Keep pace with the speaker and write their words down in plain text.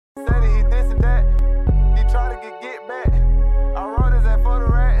Said he this and that. He try to get back. I run his at for the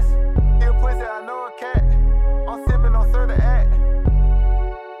rats. He a pussy, I know a cat. I'm sipping on Sir the act.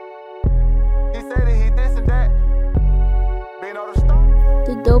 He said that he this and that. Been on the stop.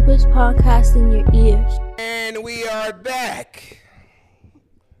 The dopest podcast in your ears. And we are back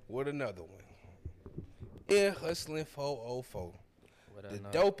with another one. Ear Hustling 404. The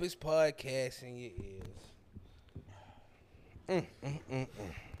dopest podcast in your ears.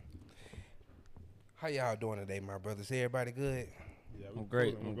 How y'all doing today, my brothers? Everybody good? Yeah, I'm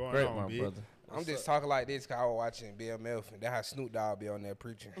great. I'm great, my brother. I'm just talking like this because I was watching BMF, and that's how Snoop Dogg be on there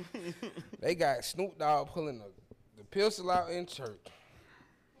preaching. They got Snoop Dogg pulling the pistol out in church.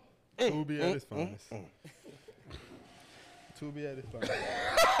 To be at his finest. To be at his finest.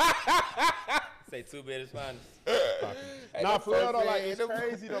 Say two bit is fine. Nah, for real though, like it's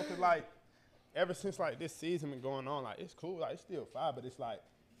crazy though, cause like ever since like this season been going on, like it's cool, like it's still fire, but it's like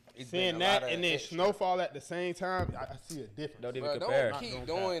seeing that and then Snowfall at the same time, I see a difference. Don't even Bro, compare. don't keep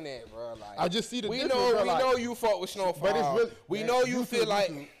doing that, bro. Like, I just see the we difference. know, bro, we like, know you fuck with Snowfall. but it's really, we man, know you feel like.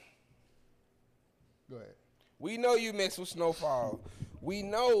 Go ahead. We know you mess with Snowfall. We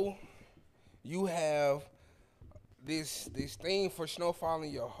know you have this thing for Snowfall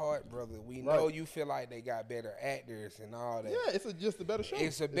in your heart, brother. We know you feel like they got better actors and all that. Yeah, it's just a better show.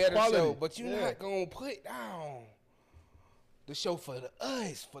 It's a better quality. show, but you're not gonna put down the show for the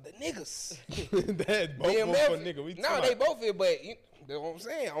niggas. That's both BMF, for nigga. We no, they both it, but you know what I'm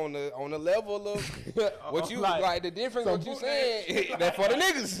saying on the level of what you like the difference. What you saying that for the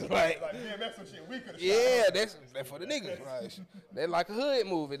niggas, like BMF some shit we could have yeah, that's for the niggas. Like, they like a hood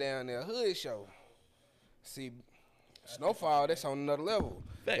movie down there, a hood show. See, Snowfall, that's on another level.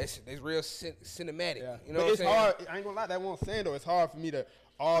 That's real cinematic. Yeah. You know but what I'm it's saying? hard. I ain't gonna lie, that won't saying though. It's hard for me to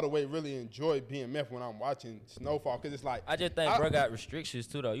all the way really enjoy BMF when I'm watching Snowfall, cause it's like I just think bro got restrictions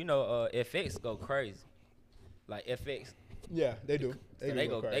too though. You know, FX go crazy. Like FX. yeah, they do. They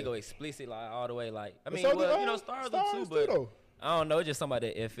crazy. go explicit like all the way. Like I mean, so well, do, you know, Stars do too, Stars but though. I don't know. It's just somebody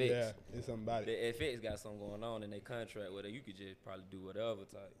at FX. Yeah, it's something about The it. FX got something going on in their contract where you could just probably do whatever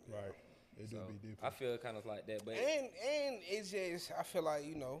type. Right. It do So be different. I feel kind of like that, but And it's just I feel like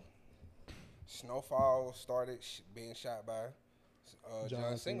Snowfall started being shot by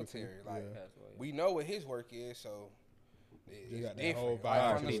John Singletary. Like we know what his work is, so it's got that whole different. vibe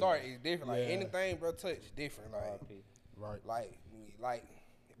Like, from the to it. start, it's different. Like Yeah. anything bro touch, different. Like Right. like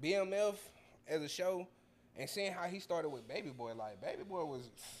BMF as a show. And seeing how he started with Baby Boy, like Baby Boy was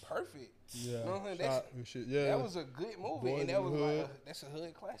perfect. Yeah. You know what I'm Shot saying? and shit. Yeah. That was a good movie, Boys and that in was the like Hood. that's a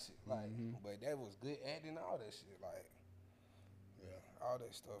hood classic. Like, but that was good acting, all that shit, like, all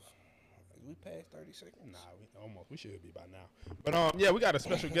that stuff. We passed 30 seconds. Nah, we should be by now. But yeah, we got a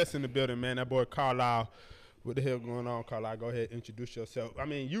special guest in the building, man. That boy Carlisle. What the hell going on, Carlisle? Go ahead, introduce yourself. I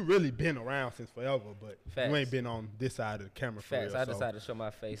mean, you really been around since forever, but Facts. you ain't been on this side of the camera for facts. real. I decided to show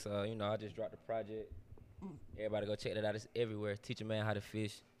my face. You know, I just dropped the project. Everybody go check that out. It's everywhere. Teach a man how to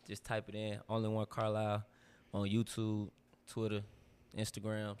fish. Just type it in. Only One Carlisle on YouTube, Twitter,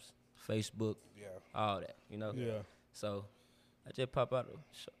 Instagrams, Facebook, all that. You know. Yeah. So I just pop out.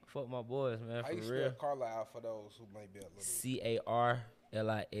 Fuck my boys, man. How For you real. spell Carlisle for those who may be a little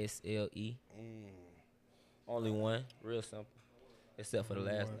CARLISLE. Only one. Real simple. Except for the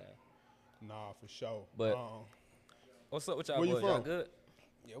last name. Nah, for sure. But what's up with y'all where you boys? Y'all from? good?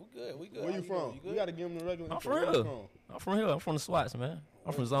 Yeah, we good. Where How you from? doing? You We good? gotta give him the regular. I'm intro. from Where you here. I'm from here. I'm from the SWATs, man.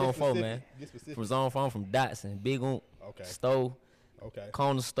 I'm from Zone Get 4, specific. man. Get specific. From Zone 4, I'm from Dotson, Big Oomp, Okay. Stowe, Okay.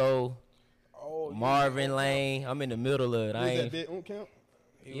 Corner Stowe, Oh, Marvin Lane. I'm in the middle of it. I Is that ain't. big on count?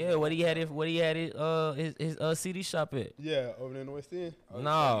 Yeah, what he had his CD shop at. Yeah, over there in the West End.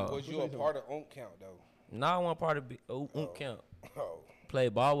 No, Was you a part of Oomp Count though? I wasn't part of Oomp Count. Oh,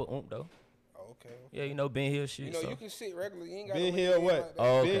 Played ball with Oomp though. okay. Yeah, you know Ben Hill shit. You know so. you can sit regularly. You ain't got Ben Hill what?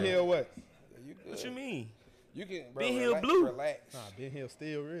 Oh, Ben okay. Hill what? You good. What you mean? You can bro, Ben Hill relax, Blue. Relax. Nah, Ben Hill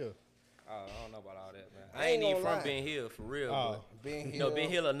still real. I don't know about all that, man. I I ain't ain't even gonna from lie. Ben Hill for real. Oh. Ben But, Hill. no, Ben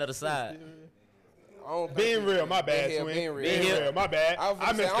Hill another side. I don't think Ben he- real, my bad, Ben Hill, twin. Ben real. Ben Hill, my bad. I was I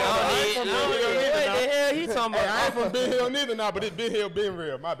gonna say, missed I that. don't I ain't from Ben Hill What neither the now. hell he talking Hey, I about? ain't from Ben Hill neither now, but it's Ben Hill, Ben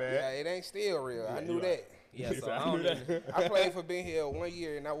real. My Yeah, bad. it ain't still real. I knew you that. Yeah, so I I knew don't that. I played for Ben Hill 1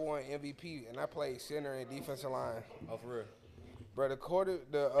 year and I won MVP and I played center and defensive line. Oh, for real. Bro,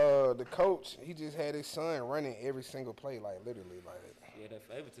 the coach, he just had his son running every single play, like literally, like Yeah, that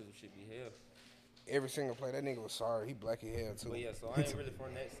favoritism should be hell. every single play. That nigga was sorry. He black as hell too. But yeah, so I ain't really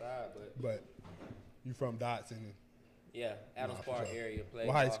from that side, but But you from Dotson. yeah, Adams Nah, for Park sure. area. Played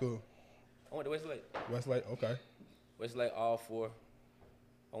What high ball. school? I went to Westlake. Westlake, okay. Westlake all four.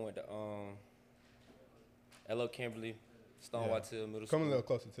 I went to LO Kimberly, Stonewall Till Middle School. Come a little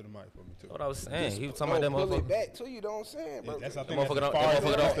closer to the mic for me too. What I was saying. He was talking about that pull it motherfucker. back to you, know what I'm saying, bro. Yeah, that's I think motherfucker that's don't- that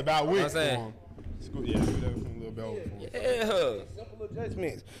motherfucker just don't- about I'm with saying. School, yeah, school that from a little bit over. Yeah. Simple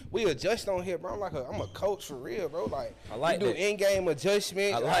adjustments. We adjust on here, bro. I'm a coach for real, bro. Like, I like we do that. in-game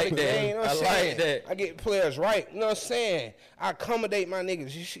adjustments. I like the game, you know what that. I'm I like saying? that. I get players right. You know what I'm saying? I accommodate my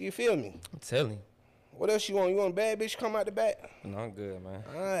niggas. You feel me? I'm telling you. What else you want? You want a bad bitch come out the back? No, I'm good, man.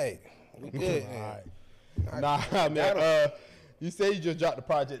 All right. We good, All man. right. Nah, man. You say you just dropped the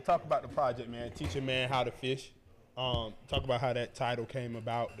project. Talk about the project, man. Teach a man how to fish. Talk about how that title came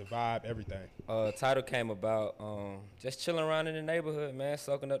about, the vibe, everything. Title came about just chilling around in the neighborhood, man,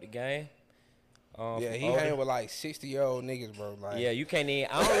 soaking up the game. Yeah, he older- hang with like 60-year-old niggas, bro. Like, Yeah, you can't even.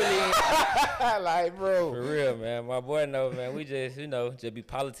 I don't really. like, bro. For real, man. My boy know, man. We just, just be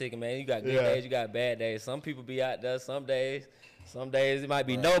politicking, man. You got good Yeah. days, you got bad days. Some people be out there. Some days it might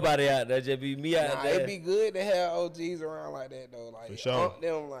be nobody out there. Just be me out Nah, there. it'd be good to have OGs around like that, though. Like, For sure. Unc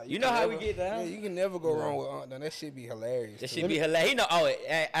them, like, You know can how we never- get down? Yeah, you can never go wrong with Unc them. That shit be hilarious. That too. shit be hilarious. He know. Oh,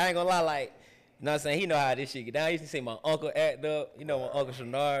 I ain't gonna lie. Like, you know what I'm saying? He know how this shit get down. I used to see my uncle act up. You know, my uncle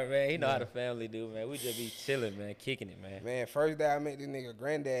Shenard, man. He know how the family do, man. We just be chilling, man, kicking it, man. Man, first day I met this nigga,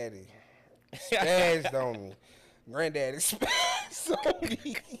 granddaddy spazzed on me. Granddaddy spazzed on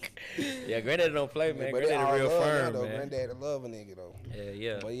me. Yeah, Granddaddy don't play, man. But they Granddaddy all real love firm, now, though. man. Granddaddy love a nigga, though.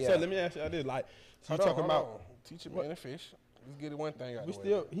 Yeah. But yeah. So let me ask you this, like, so you Hold on, talking hold about, on. Teach him man to fish. Let's get it one thing out we the way.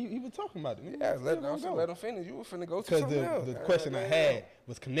 still, he was talking about it. Yeah, Still gonna go. let him finish. You were finna go to Because something else. the question I had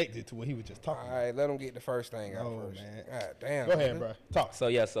was connected to what he was just talking All about. right, let him get the first thing out Oh, first. man. God damn. Go ahead, nigga. bro. Talk. So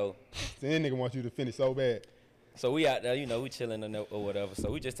yeah, so That nigga wants you to finish so bad. we out there, we chilling or whatever. So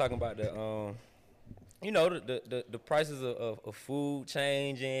we just talking about the the prices of food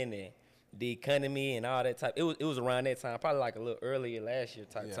changing and the economy and all that type. It was around that time, probably like a little earlier last year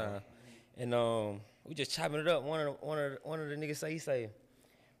type time. And we just chopping it up. One of the niggas he say,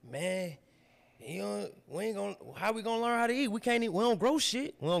 man, how we gonna learn how to eat? We can't eat. We don't grow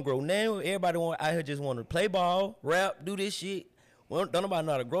shit. We don't grow now. Everybody out here just want to play ball, rap, do this shit. Don't nobody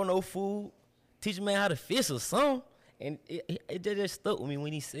know how to grow no food. Teach a man how to fish or something. And it just stuck with me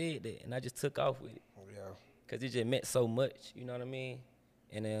when he said that, and I just took off with it. Yeah. Cause it just meant so much, you know what I mean?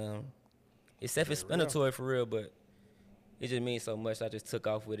 And it's self-explanatory for real, but it just means so much. I just took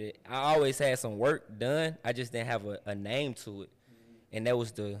off with it. I always had some work done. I just didn't have a name to it, and that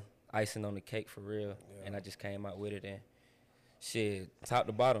was the icing on the cake for real. Yeah. And I just came out with it, and shit, top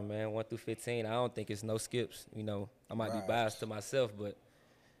to bottom, man, 1 through 15. I don't think it's no skips. I might be biased to myself, but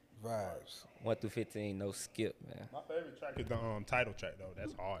Vibes. 1 through 15, no skip, man. My favorite track is the title track, though.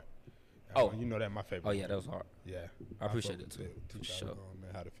 That's hard. Oh. You know that my favorite. Oh yeah, that was hard. Yeah. I appreciate it too. Teach For sure.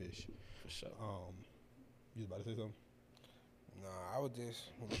 man how to fish. For sure. You was about to say something? Nah, I was just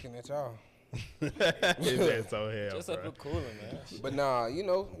looking at y'all. That's so hell, Just bro. up a cooler, man. But nah, you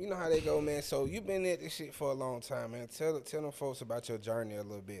know how they go, man. So you been at this shit for a long time, man. Tell them folks about your journey a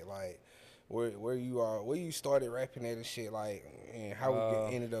little bit, like where you are, where you started rapping at and shit, like, and how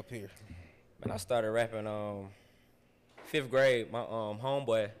we ended up here. Man, I started rapping 5th grade. My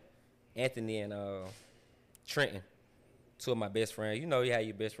homeboy Anthony and Trenton, two of my best friends. You know, you had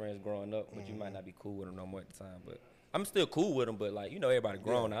your best friends growing up, but you might not be cool with them no more at the time. But I'm still cool with them. But like, everybody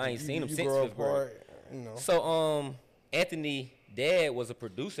grown. I ain't seen them since 5th grade. So Anthony dad was a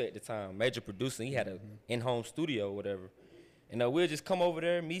producer at the time, major producer. He had a in-home studio or whatever. And we'll just come over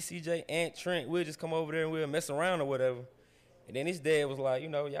there, me, CJ, Aunt, Trent. We'll just come over there and we'll mess around or whatever. And then his dad was like,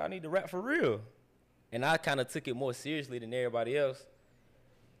 y'all need to rap for real. And I kind of took it more seriously than everybody else.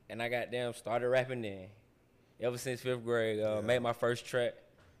 And I goddamn started rapping then. Ever since 5th grade, made my first track.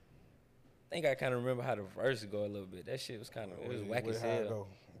 I think I kind of remember how the verse go a little bit. That shit was kind of, it was whack as hell.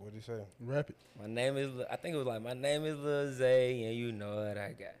 What'd you say? Rap it. My name is Lil Zay, and you know what I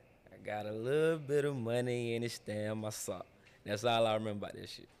got. I got a little bit of money and it's in my sock. That's all I remember about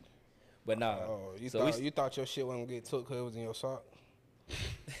this shit. But nah. Oh, you thought your shit wasn't gonna get took because it was in your sock?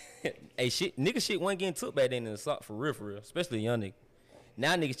 Hey, nigga shit wasn't getting took back then in the sock for real, especially a young nigga.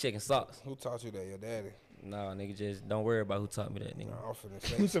 Now niggas checking socks. Who taught you that? Your daddy? Nah, nigga, just don't worry about who taught me that, nigga. Nah, I'm finna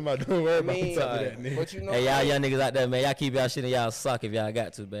say. You talking about don't worry about who taught me that, nigga. But you know, Hey, y'all young niggas out there, man, y'all keep y'all shit in y'all sock if y'all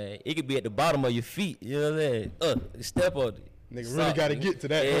got to, man. It could be at the bottom of your feet, you know what I'm saying? Step on it. Nigga Sock, really got to nigga. get to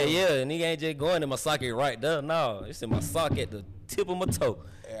that. Yeah, huh? yeah, nigga ain't just going in my socket right there. No, it's in my sock at the tip of my toe.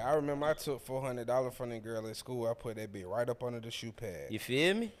 hey, I remember I took $400 from that girl at school. I put that bitch right up under the shoe pad. You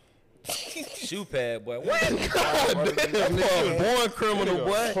feel me? Shoe pad, boy. What? Nigga, Born criminal,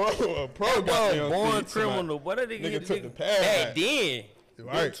 boy. A pro got me on Born feet, criminal, boy. That Nigga nigga took the pad. back then. It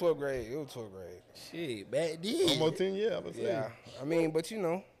Right. was 12th grade. It was 12th grade. Shit, back then. Almost 10 years, I would say. Yeah. I mean, but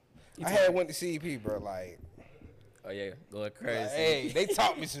I had went to CEP, bro. Like, Oh yeah, going crazy. Like, hey, they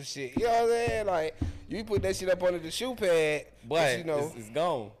taught me some shit. You know what I'm saying? Like, you put that shit up under the shoe pad, but you know, it's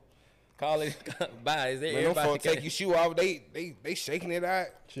gone. Call it, bye. Is there man, them everybody folks take your shoe off, they shaking it out.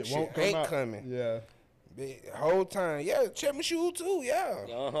 Shit Shit won't come ain't out. coming. Yeah. The whole time, yeah, check my shoe too,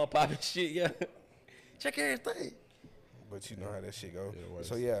 yeah. Popping shit, yeah. Check everything. But you know how that shit go. Yeah,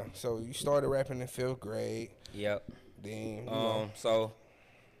 So yeah, so you started rapping in 5th grade. Yep. Then you know, So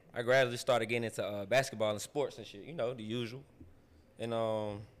I gradually started getting into basketball and sports and shit. You know, the usual. And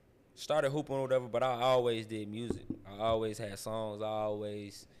started hooping or whatever. But I always did music. I always had songs. I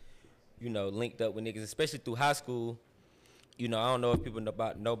always, you know, linked up with niggas, especially through high school. You know, I don't know if people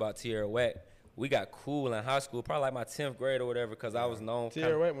know about Tierra Whack. We got cool in high school, probably like my 10th grade or whatever, because I was known.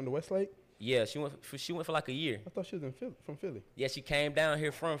 Tierra Whack went to Westlake? Yeah, she went for like a year. I thought she was from Philly. Yeah, she came down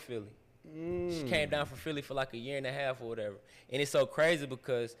here from Philly. She came down from Philly for like a year and a half or whatever. And it's so crazy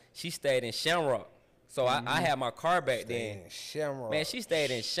because she stayed in Shamrock. So I had my car back then. Shamrock. Man, she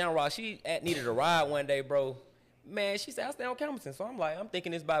stayed in Shamrock. She needed a ride one day, bro. Man, she said, I stay on Campbellton. So I'm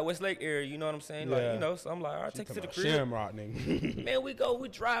thinking it's by Westlake area, you know what I'm saying? Yeah. Like, you know, so I'm like, all right, take it to the crib. Shamrock, nigga. Man, we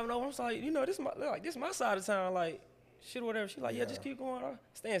driving over. I'm like, you know, this my side of town, like, shit or whatever. She like, yeah, just keep going.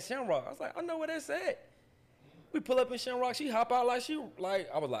 Stay in Shamrock. I was like, I know where that's at. We pull up in Shamrock. She hop out like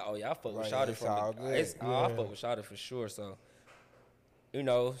I was like, oh yeah, I fuck with Shawty from the. I fuck with Shawty for sure. So, you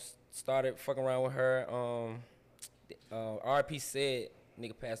know, started fucking around with her. RP said,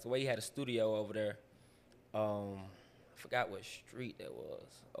 nigga passed away. He had a studio over there. I forgot what street that was.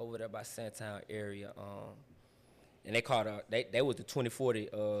 Over there by Sandtown area. And they called they was the 2040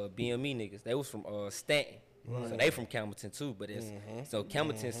 BME niggas. They was from Stanton. Right. So they from Campbellton too, but it's so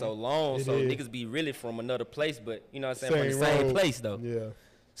Campbellton so long, so niggas be really from another place, but you know what I'm saying, from the same place though. Yeah.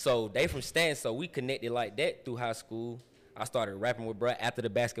 So they from Stanton, so we connected like that through high school. I started rapping with bruh after the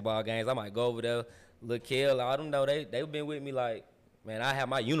basketball games. I might go over there, Lil Kel, all them know they been with me like, man, I have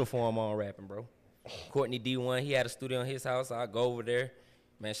my uniform on rapping, bro. Courtney D1, he had a studio in his house, so I go over there.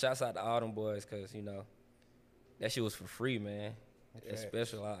 Man, shouts out to all them boys, cause you know, that shit was for free, man. It's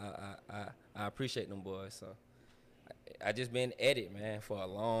special. I appreciate them boys. So I just been at it, man, for a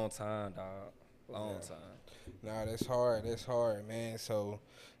long time, dog. Long time. Nah, that's hard. That's hard, man. So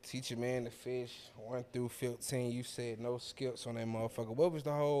teach a man to fish 1 through 15. You said no skips on that motherfucker. What was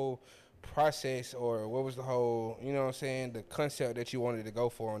the whole process, or what was the whole, you know what I'm saying, the concept that you wanted to go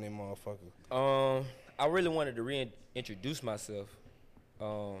for on that motherfucker? I really wanted to reintroduce myself,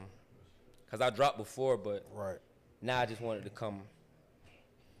 cause I dropped before, but now I just wanted to come.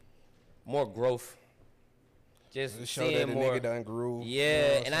 More growth. Just show seeing that the more. nigga done grew. Yeah,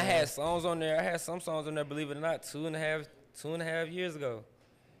 you know and I had songs on there. I had some songs on there, believe it or not, two and a half years ago.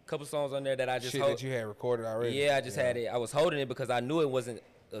 Couple songs on there that I just shit that you had recorded already. Yeah, I just had it. I was holding it because I knew it wasn't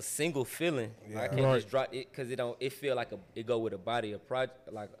a single feeling. I can't just drop it because it feel like it go with a body of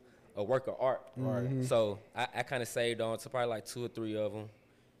project, like a work of art. Right. So I kind of saved on to probably like 2 or 3 of them,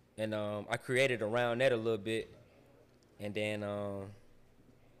 and I created around that a little bit, and then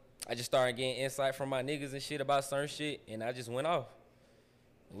I just started getting insight from my niggas and shit about certain shit, and I just went off.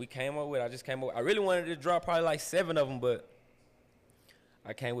 I came up with. I really wanted to drop probably like 7 of them, but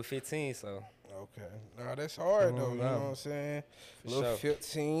I came with 15, so. Okay. Nah, that's hard, though, you know what I'm saying? Little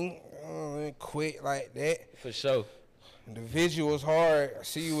 15, quit like that. For sure. The visual's hard. I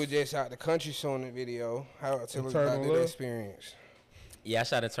see you were just out the country showing the video. Tell us about that experience. Yeah, I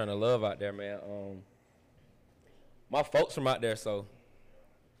shot Eternal Love out there, man. My folks from out there, so.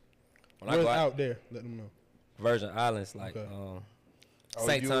 When I go out there? Let them know. Virgin Islands, like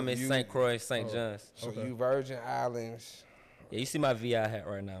St. Thomas, St. Croix, St. John's. So you Virgin Islands. Yeah, you see my VI hat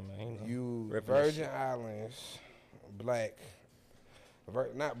right now, man. You Virgin Islands, black.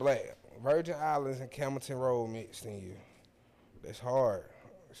 Not black. Virgin Islands and Campbellton Road mixed in you. That's hard.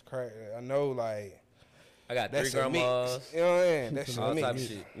 It's crazy. I know, like. I got 3 grandmas. You know what I mean? That's all type of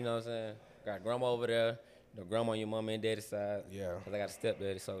shit. You know what I'm saying? Got grandma over there. The grandma on your mama and daddy's side. Yeah. Because I got a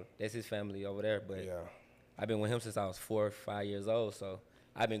stepdaddy, so that's his family over there. But I've been with him since I was 4 or 5 years old. So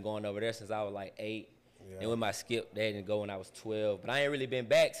I've been going over there since I was like 8. Yeah. And with my skip, they didn't go when I was 12. But I ain't really been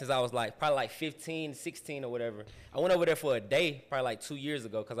back since I was like probably like 15, 16 or whatever. I went over there for a day probably like 2 years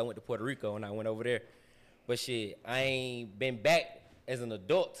ago because I went to Puerto Rico and I went over there. But shit, I ain't been back as an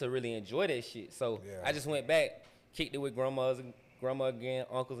adult to really enjoy that shit. So I just went back, kicked it with grandma again,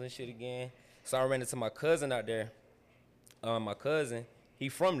 uncles and shit again. So I ran into my cousin out there. My cousin, he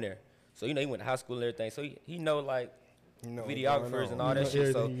from there. So, you know, he went to high school and everything. So he know, like, videographers and all that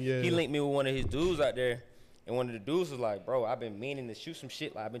shit. So he linked me with one of his dudes out there. And one of the dudes was like, bro, I've been meaning to shoot some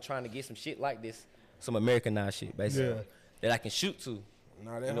shit. Like, I've been trying to get some shit like this. Some Americanized shit, basically. That I can shoot to.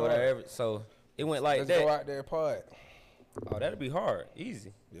 Nah, that hard. So It went like Let's that. go out there, pod. Oh, that'd be hard.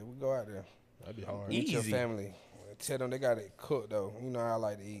 Easy. Yeah, we go out there. That'd be hard. Meet your Easy. family. Tell them they got it cooked though. You know how I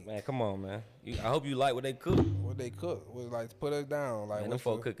like to eat. Man, come on, man. I hope you like what they cook. What they cook was like put us down. Like Man, them what's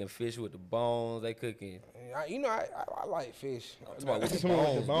folk the- cooking fish with the bones. They cooking. I like fish. about with the Come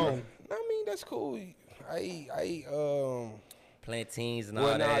on with the bone. I mean that's cool. I eat Plantains and all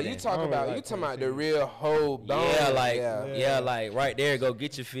well, nah, that. you and- talking I don't about really you like talking about the plantains. real whole bone. yeah, like right there. Go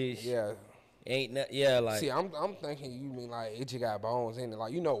get your fish. yeah. Ain't no, yeah, like See, I'm thinking you mean like it just got bones in it,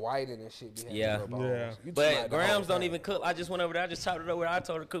 like whited and shit. Be having Yeah. little bones. Yeah. You talking But about the Grams whole don't thing. even cook. I just went over there. I just chopped it up with her. I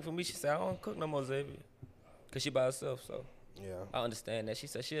told her to cook for me. She said, I don't cook no more, Xavier. Because she by herself, so Yeah, I understand that. She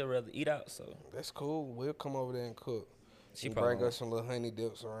said she'd rather eat out, so that's cool. We'll come over there and cook. she We probably bring us some little honey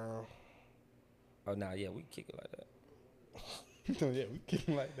dips around. Oh, nah, yeah, we kick it like that. Yeah, we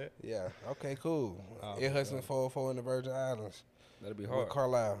kicking like that. Yeah. Okay. Cool. Oh, It Hustling 404 in the Virgin Islands. That'll be With hard.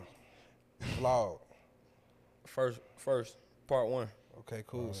 Carlisle. Vlog. First, part one. Okay.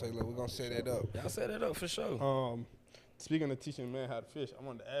 Cool. Say, look, we're gonna set that up. Y'all set it up for sure. Speaking of teaching men how to fish, I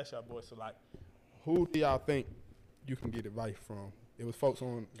wanted to ask y'all boys, so like, who do y'all think you can get advice from? It was folks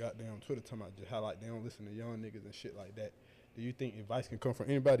on goddamn Twitter talking about just how like they don't listen to young niggas and shit like that. Do you think advice can come from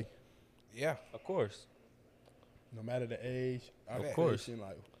anybody, Yeah. Of course. no matter the age, Of course.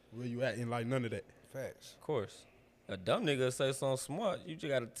 like where you at, and like none of that? Facts. Of course. A dumb nigga say something smart, you just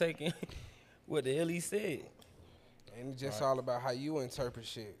gotta take in what the hell he said. And it's just all about how you interpret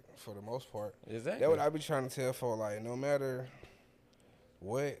shit for the most part. Exactly. That's what I be trying to tell for like no matter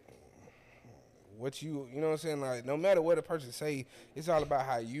what you know what I'm saying, like no matter what a person say, it's all about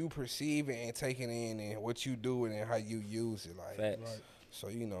how you perceive it and take it in and what you do and how you use it. Like Facts. so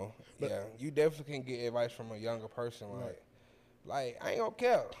yeah, you definitely can get advice from a younger person. Like I ain't gonna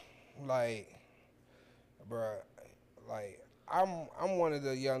care. Like, bruh, like I'm one of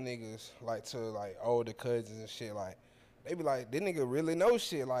the young niggas like to like older cousins and shit. Like they be like, this nigga really know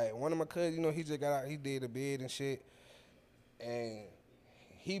shit. Like one of my cousins, he just got out, he did a bid and shit, and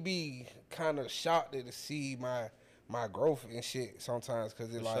he be kind of shocked to see my growth and shit sometimes,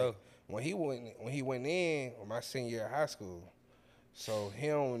 cause it For like sure. when he went in my senior year of high school. So he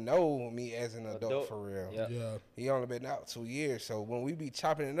don't know me as an adult for real. Yeah. He only been out 2 years. So when we be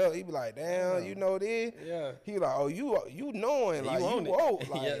chopping it up, he be like, damn, you know this? Yeah. He like, oh, you knowing, like, own you it. woke,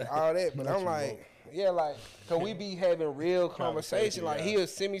 like, Yeah. all that. But I'm like, yeah, like, cause we be having real conversation. Like, he'll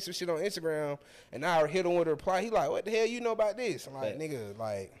send me some shit on Instagram, and I'll hit him with a reply. He like, what the hell you know about this? I'm like, Facts. nigga,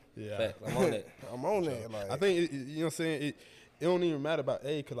 like, Yeah. Facts. I'm on it. I'm on that. Like, I think you know what I'm saying. It don't even matter about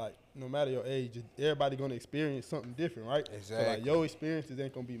age, cause like no matter your age, everybody gonna experience something different, right? So like Exactly. your experiences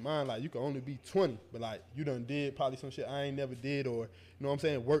ain't gonna be mine. Like you can only be 20, but like you done did probably some shit I ain't never did, or you know what I'm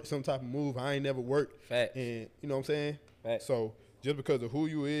saying, work some type of move I ain't never worked. Facts. And you know what I'm saying. Facts. So just because of who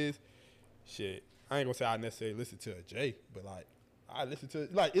you is, shit, I ain't gonna say I necessarily listen to a J, but like I listen to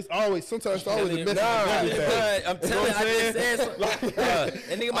like it's always sometimes it's always a message. of everything. I'm telling you, I just said something. That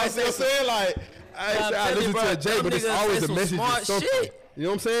nigga might say I'm some saying like I ain't I'm say I telling you, listen to bro, a J, them but it's niggas always say a some message smart of something. shit. You know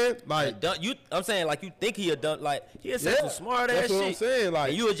what I'm saying? Like I'm saying like you think he a dumb, like he'll say some smart ass that's shit. what I'm saying. Like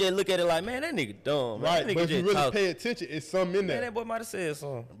And you would just look at it like, man, that nigga dumb. Man. right, That nigga but if you just really talk. pay attention, it's something in Man, there. that boy might have said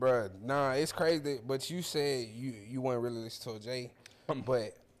something. bruh, nah, it's crazy. But you said you weren't really listening to a J.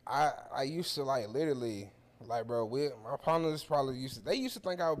 But I used to like literally, like, bro, my partners probably used to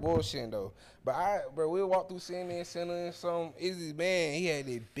think I was bullshitting though. But we'll walk through CNN Center and some Izzy man, he had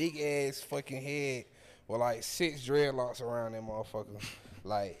this big ass fucking head with like 6 dreadlocks around that motherfucker.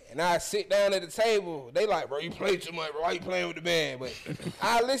 Like, and I sit down at the table, they like, bro, you play too much, bro. Why you playing with the band? But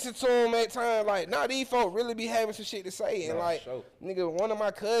I listen to them at times, like, nah, these folk really be having some shit to say. And like, sure. nigga, one of my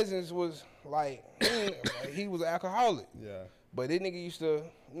cousins was like, he was an alcoholic. Yeah. But this nigga used to,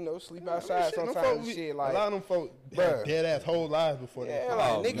 sleep outside sometimes and shit. Like, a lot of them folks bruh. had dead ass whole lives before yeah, they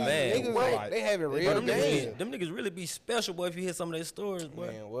like, Oh, niggas, man. niggas What? like, they having They real got them games. Them niggas really be special, boy. If you hear some of their stories, boy,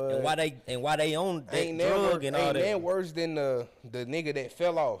 Man, what? and why they own that Ain't drug and all ain't that. that worse than the nigga that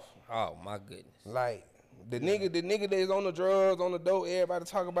fell off. Oh my goodness. Like, the nigga that's on the drugs, on the dope, everybody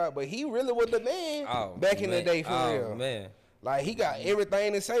talk about, but he really was the man Oh, back in the man. day for Oh, real. man. Like, he got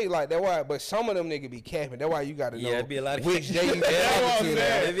everything to say, like, that why, but some of them niggas be capping. That's why you gotta know Yeah, it be a lot of which day you Yeah, talking to.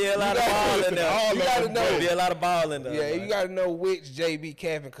 man. There be a lot of ball in there. You gotta know. There be a lot of ball in there. Yeah, man. you gotta know which JB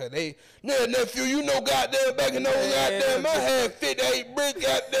capping, cause they, nephew, goddamn, back in those goddamn, I had 58 bricks,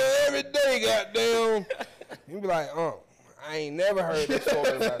 goddamn, every day, goddamn. You be like, I ain't never heard that story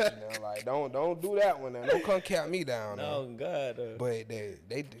about you now. Like, don't do that one now. Don't come cap me down now. Oh God. But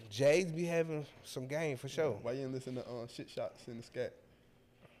they Jays be having some game for sure. Why you ain't listen to shit shots in the scat?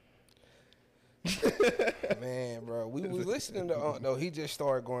 Man, bro, we was listening to though. He just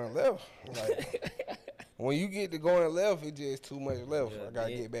started going left. Like, when you get to going left, it just too much left. I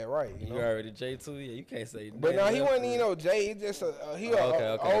gotta get back right. You know? already J2, yeah. You can't say. But no, he wasn't even no Jay. He just he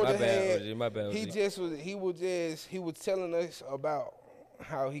okay. older My bad, head. OG. My bad, OG. He was telling us about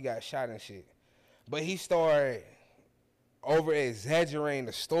how he got shot and shit. But he started over exaggerating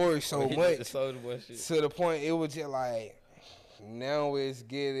the story so much to the point it was just like, now it's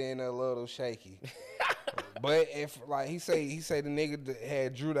getting a little shaky. But if like he say the nigga that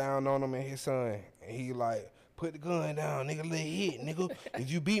had drew down on him and his son, and he like, put the gun down, nigga, let it hit, nigga.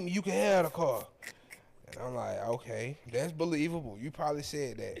 If you beat me, you can have the car. And I'm like, okay, that's believable. You probably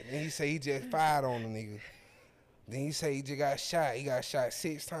said that. Then he say he just fired on the nigga. Then he say he just got shot. He got shot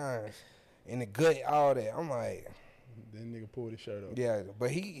 6 times in the gut, all that. I'm like, then nigga pulled his shirt up. yeah, but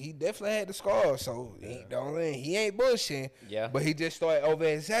he definitely had the scar, so he ain't bullshitting. Yeah. But he just started over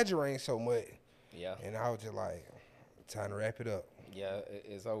exaggerating so much. Yeah. And I was just like, time to wrap it up. Yeah,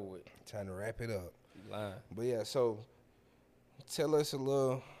 it's over with. Time to wrap it up. You lying. But yeah, so tell us a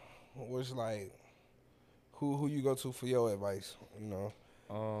little, what's like, who you go to for your advice? You know,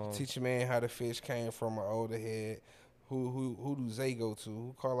 teach a man how to fish came from an older head. Who do Zay go to?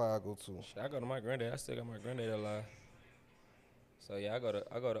 Who Carlisle go to? Shit, I go to my granddad. I still got my granddad alive. So yeah, I go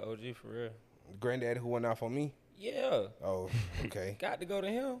to OG for real. Granddaddy who went off on me? Yeah. Oh, okay. Got to go to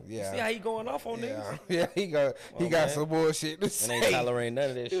him. Yeah. You see how he going off on niggas? Yeah, he got some bullshit to say. And ain't tolerating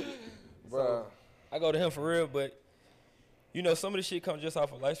none of that shit. Bruh. So, I go to him for real, but you know, some of the shit comes just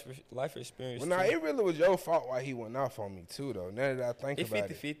off of life experience. Well, nah, it really was your fault why he went off on me too, though. Now that I think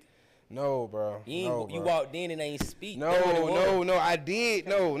about it. 50-50. No, bro. You walked in and ain't speak. No, I did.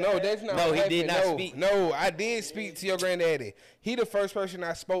 No, that's not. No, what he did happened. not speak. No, I did speak to your granddaddy. He the first person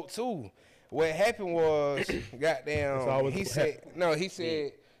I spoke to. What happened was, goddamn, he said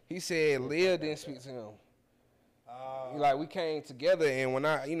Leah didn't speak to him. Like, we came together, and when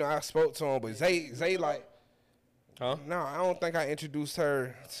I spoke to him, but Zay like, huh? No, I don't think I introduced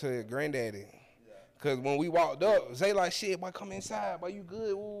her to granddaddy. Cause when we walked up, Zay like, shit, boy, come inside, boy, you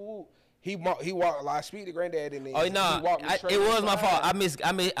good? Woo, woo. He walked like, speak to granddaddy, and then it was my fault.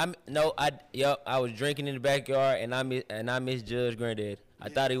 I was drinking in the backyard, and I misjudged granddad. I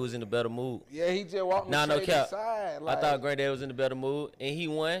thought he was in a better mood. Yeah, he just walked me straight inside. Like, I thought granddad was in a better mood, and he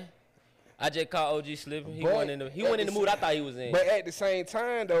won. I just caught OG slipping. He went in the mood I thought he was in. But at the same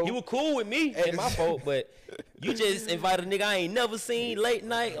time, though, you were cool with me. Ain't my fault, but you just invited a nigga I ain't never seen late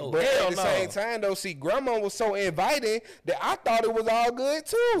night. Oh, but hell at the same time, though, see, Grandma was so inviting that I thought it was all good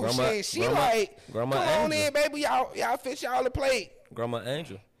too. Grandma come on in, baby, y'all fish y'all a plate. Grandma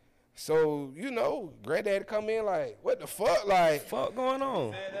Angel. So, granddaddy come in like, what the fuck? Like, fuck going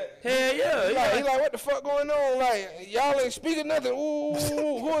on? Hell yeah. He like, what the fuck going on? Like, y'all ain't speaking nothing. Ooh,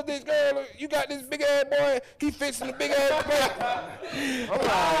 who is this girl? You got this big ass boy. He fixing the big ass plate. I'm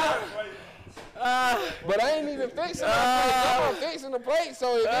like, but I ain't even fixing the plate. I'm fixing the plate.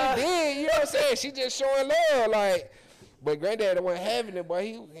 So if it did, you know what I'm saying? She just showing love. Like, but granddaddy wasn't having it, but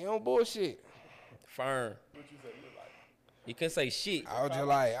he on bullshit. Firm. You couldn't say shit. I was just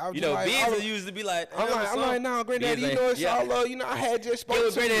like, Beans used to be like, I'm like, no, granddaddy, it's all love. I had just spoken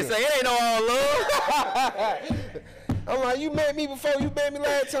to granddaddy say, it ain't no all love. I'm like, you met me before, you met me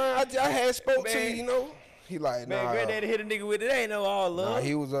last time. I had spoke to you, He like, nah. Man, granddaddy hit a nigga with it ain't no all love. Nah,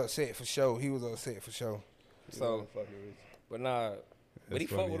 he was upset for sure. So, but nah, but he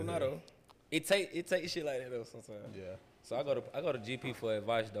fuck with him now though. It take shit like that though sometimes. Yeah. So I go to GP for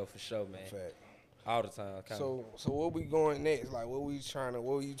advice though for sure, man. Fact. All the time. So what we going next? Like, what you trying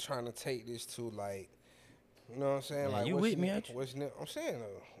to take this to? Like, you know what I'm saying? Man, like, you with me? Ain't you? What's next? I'm saying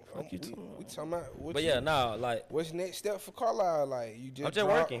though. We talking about. But yeah, nah, like. What's next step for Carlisle? Like, you just. I'm just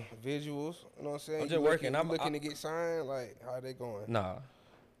working. Visuals. You know what I'm saying? I'm just working. I'm looking to get signed. Like, how they going? Nah.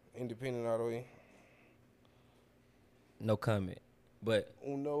 Independent all the way. No comment. But.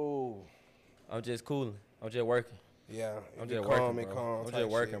 Oh no. I'm just cooling. I'm just working. Yeah, I'm just working, bro. I'm just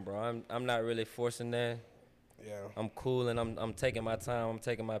working, bro. I'm not really forcing that. Yeah. I'm cool and I'm taking my time. I'm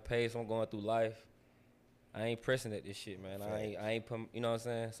taking my pace. I'm going through life. I ain't pressing at this shit, man. Facts. I ain't you know what I'm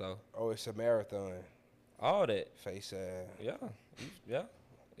saying? So. Oh, it's a marathon. All that. Face Yeah. Yeah.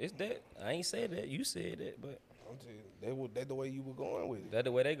 It's that. I ain't said that. You said that, but. That's the way you were going with it. That's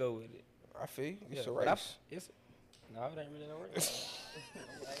the way they go with it. I feel you. It's a race. No, it ain't really no race.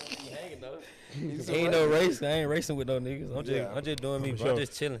 Ain't no race. I ain't racing with no niggas. I'm just doing me, bro. Sure. I'm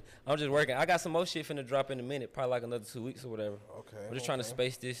just chilling. I'm just working. I got some more shit finna drop in a minute, probably like another 2 weeks or whatever. Okay. I'm just trying to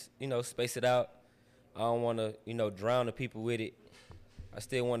space it out. I don't want to, drown the people with it. I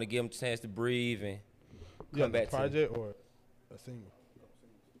still want to give them a chance to breathe and come back to project or a single.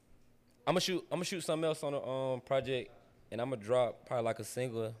 I'm gonna shoot something else on the project, and I'm gonna drop probably like a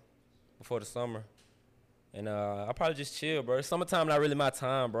single before the summer. And I probably just chill, bro. Summertime not really my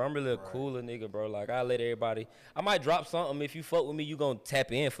time, bro. I'm really a cooler nigga, bro. Like I let everybody. I might drop something if you fuck with me, you gonna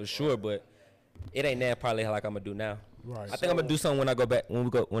tap in for sure. But it ain't that probably like I'm gonna do now. Right. I think I'm gonna do something when I go back when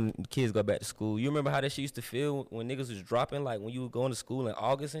the kids go back to school. You remember how that shit used to feel when niggas was dropping, like when you were going to school in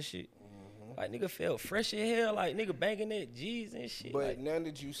August and shit. Like nigga felt fresh as hell, like nigga banging that G's and shit. But like, now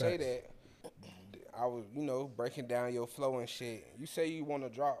that you say that, I was breaking down your flow and shit. You say you want to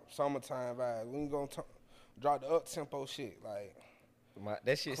drop summertime vibes. When you gonna drop the up tempo shit like?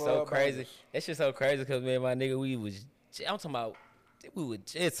 That shit so Club crazy. bangers. That shit so crazy because man, my nigga, we were just talking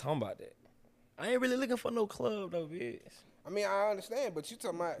about that. I ain't really looking for no club though, bitch. I mean, I understand, but you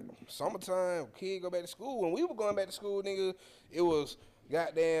talking about summertime, kid go back to school. When we were going back to school, nigga, it was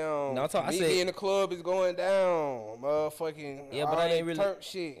goddamn. No, I me said in the club is going down, motherfucking. Yeah, but all I ain't that really Turk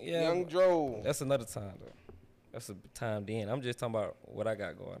shit. Yeah, Young Dro. That's another time though. That's a time then. I'm just talking about what I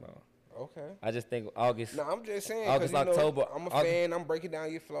got going on. Okay. I just think August. No, I'm just saying. August, October. I'm a August. fan. I'm breaking down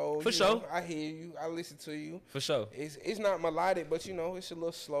your flow. For you sure. know, I hear you. I listen to you. For sure. It's not melodic, but it's a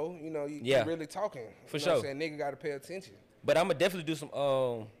little slow. You're really talking. For you know sure. What I'm saying? Nigga got to pay attention. But I'm gonna definitely do some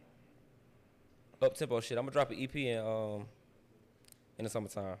up tempo shit. I'm gonna drop an EP in the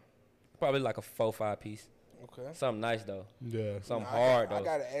summertime. Probably like a 4-5 piece. Okay. Something nice though. Yeah. Something hard though. I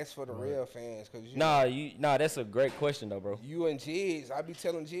gotta ask for the real fans, cause Nah, that's a great question though, bro. You and Jigs, I be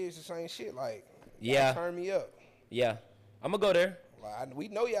telling Jigs the same shit. Like, Yeah. turn me up. Yeah, I'm gonna go there. Like, we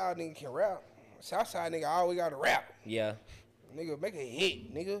know y'all nigga can rap. Southside nigga always gotta rap. Yeah. Nigga, make a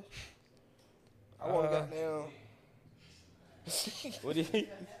hit, nigga. I want to goddamn. What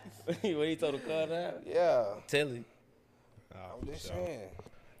he told the car that? Yeah. Tell him. I'm just saying.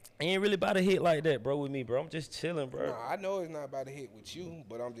 He ain't really about to hit like that, bro, with me, bro. I'm just chilling, bro. Nah, I know it's not about to hit with you,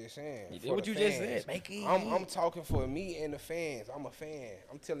 but I'm just saying. You did for what the you just fans. said. Make it I'm talking for me and the fans. I'm a fan.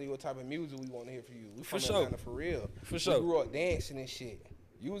 I'm telling you what type of music we want to hear from you. We For from sure. Atlanta for real. For sure. We grew up dancing and shit.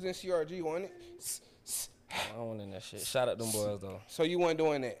 You was in CRG, wasn't it? I don't want in that shit. Shout out them boys, though. So you weren't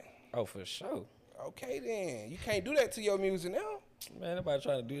doing that? Oh, for sure. Okay, then. You can't do that to your music now. Man, nobody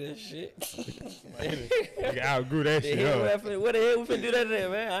trying to do that shit. Nigga outgrew that shit. What the hell we finna do that there,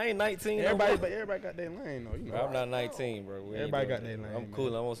 man? I ain't 19. Everybody got their lane though. You know. Bro, I'm not 19, bro. We ain't Everybody doing got their that. lane, I'm man.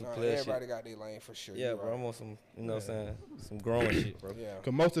 cool. I'm on some Nah, player everybody shit. got their lane for sure. Yeah, You bro. right. I'm on some, you know what I'm saying? Some growing shit, bro. Yeah.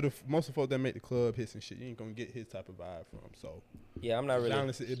 Cause most of the folks that make the club hits and shit, you ain't gonna get his type of vibe from. So Yeah, I'm not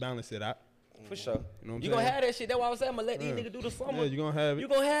really. balance it out. For sure. You know what I'm You gonna saying? have that shit. That's why I was saying I'm gonna let these niggas do the summer. Yeah, you gonna have it. You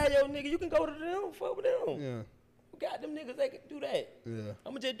gonna have your nigga. You can go to them. Fuck with them. Yeah, We got them niggas that can do that. yeah.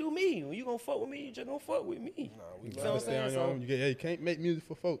 I'ma just do me. When you gonna fuck with me, you just gonna fuck with me. Nah, we You love know it. what I'm Stay on saying? your So, own. You can't make music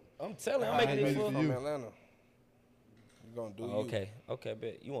for folk. I'm telling you, I'm I making ain't this music for for from you. Atlanta. You gonna do you. Okay,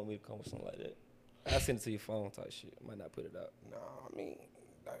 bet. You want me to come with something like that? I'll send it to your phone type shit. Might not put it out. Nah, I mean,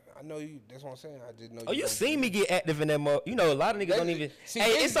 I know you. That's what I'm saying. I just know. Oh, you gonna seen do me get active in that mode. You know, a lot of niggas That- don't even. see, Hey,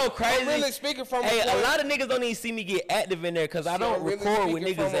 this- it's so crazy. I'm really speaking from Hey, a a point. lot of niggas don't even see me get active in there because I See, don't I'm really record with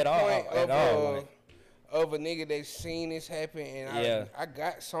speaking niggas from a at all. point At all. Like, of a nigga that's seen this happen, and Yeah. I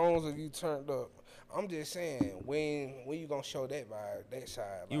got songs of you turned up. I'm just saying, when you gonna show that vibe, that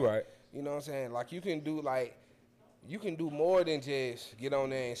side? You like, right. You know what I'm saying? Like you can do more than just get on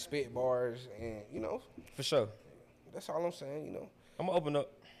there and spit bars, and For sure. that's all I'm saying. I'm gonna open up.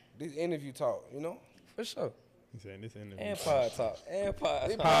 This interview talk, For sure. He's saying this interview. And pod talk. And pod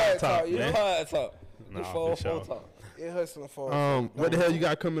This talk. pod talk, talk, you man. know, Pod talk. Nah, The for 4 sure. talk. it hustling for. What the hell you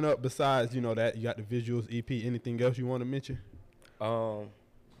got coming up besides that? You got the visuals, EP. Anything else you want to mention?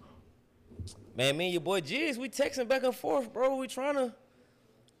 Man, me and your boy Jiz, we texting back and forth, bro. We trying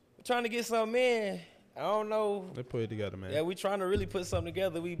to get something in. I don't know. Let's put it together, man. Yeah, we trying to really put something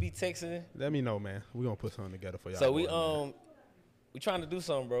together. We be texting. Let me know, man. We gonna put something together for y'all. So boys, man. we trying to do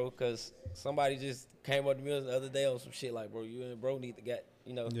something, bro, cause somebody just came up to me the other day on some shit like, bro, you and bro need to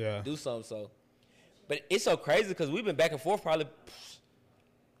Yeah. do something. So, but it's so crazy cause we've been back and forth probably,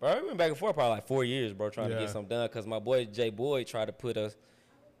 bro, we've been back and forth probably like 4 years, bro, trying to get Yeah. something done. Cause my boy J Boy tried to put us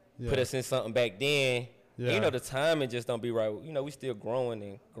Yeah. in something back then. Yeah. And, the timing just don't be right. We still growing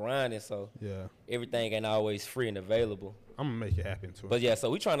and grinding, so Yeah. everything ain't always free and available. I'm gonna make it happen too. But yeah, so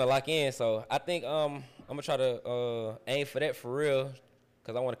we trying to lock in. So I think I'm gonna try to aim for that for real,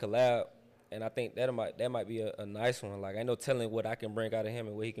 cause I want to collab, and I think that might be a nice one. Like ain't no telling what I can bring out of him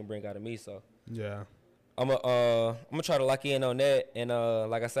and what he can bring out of me. So yeah. I'm gonna try to lock in on that, and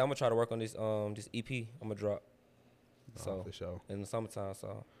like I said, I'm gonna try to work on this EP. I'm gonna drop. Nah, So for sure. in the summertime,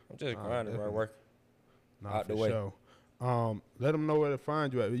 so I'm just Nah, grinding, bro, definitely. work. Nah, out for the way. sure. Let them know where to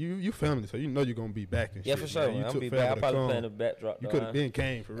find you at. You family, so you know you're gonna be back and shit. Yeah, for sure. You I'm took be forever back. I to probably come. playing the backdrop. You could have been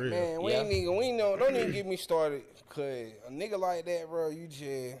came for real. Man, we don't even get me started, cause a nigga like that, bro, you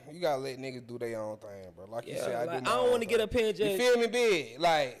gotta let niggas do their own thing, bro. Like you said, I don't want to get up here and just. You feel me, big?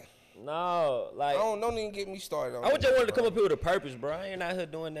 Like. No, like don't even get me started on I just wanted to bro. come up here with a purpose, bro. I ain't out here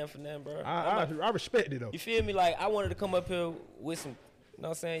doing that for nothing, bro. I respect it though. You feel me? Like I wanted to come up here with some, you know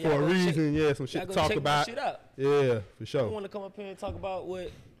what I'm saying? For a reason, some shit to talk about. Shit out. Yeah, for sure. I want to come up here and talk about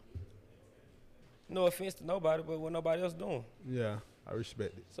what, no offense to nobody, but what nobody else doing. Yeah, I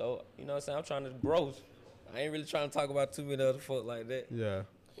respect it. So, you know what I'm saying? I'm trying to grow. I ain't really trying to talk about too many other folk like that. Yeah,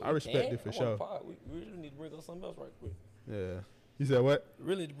 I respect it for sure. We really need to bring up something else right quick. Yeah. You said what?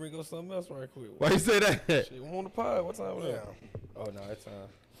 Really to bring up something else right quick. Why you say that? Shit, we on the pod. What time is it? Oh, no, it's time.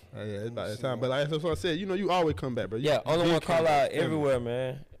 Yeah, it's about that time. But like that's what I said. You always come back, bro. Only one call out everywhere,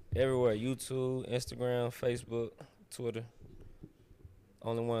 man. Everywhere. YouTube, Instagram, Facebook, Twitter.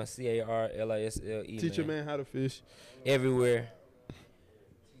 Only one CARLISLE. Teach a man how to fish. Everywhere.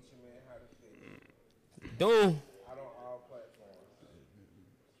 Teach a man how to fish. Doom. Out on all platforms.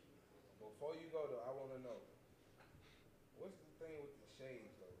 Before you go though, I want to know. What's the thing with the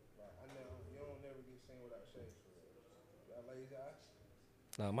shades though? Like, I know you don't never get seen without shades. You got lazy eyes?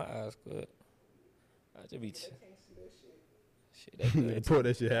 Nah, my eyes good. I just be. They can't see that shit. Shit, they good. They put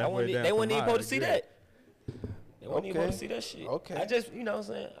that shit halfway down. They wouldn't even supposed supposed to see that. They wouldn't even supposed to see that shit. Okay. I just, you know what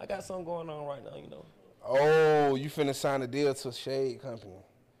I'm saying? I got something going on right now, you know. Oh, you finna sign a deal to a shade company.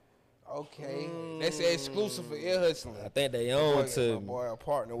 Okay. That's exclusive for ear hustling. I think they own to. My boy, a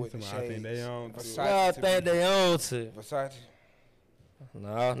partner with the I shades. think they own to. Versace I think they own to. Versace?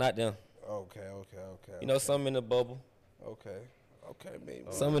 No, not them. Okay. You know, something in the bubble. Okay, baby.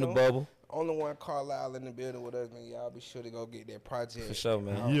 Some in the bubble. Only one Carlisle in the building with us, man. Y'all be sure to go get that project. For sure,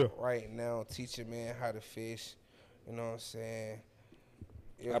 man. out Yeah. Right now, teach a man how to fish. You know what I'm saying?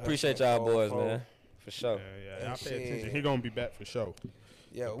 I appreciate y'all boys, man. For sure. Yeah. Y'all pay attention. He gonna be back for sure.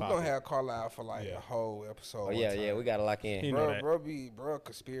 Yeah, we're gonna have Carlisle for like a whole episode. Oh, yeah, we got to lock in. He know that. Bro,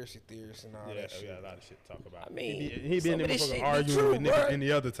 conspiracy theorists and all that We shit. got a lot of shit to talk about. I mean, he been some in of this motherfucker shit be arguing true, with niggas bruh.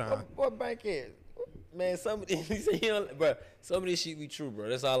 any other time. What bank is? Man, some of this, bro, some of this shit be true, bro.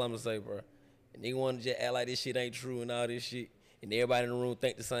 That's all I'm gonna say, bro. And nigga want to just act like this shit ain't true and all this shit, and everybody in the room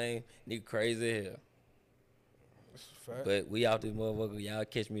think the same. Nigga crazy as hell. That's a fact. But we out this motherfucker. Y'all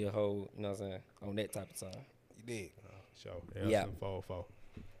catch me a whole, you know what I'm saying, on that type of time. You did. Sure. Yeah. 4.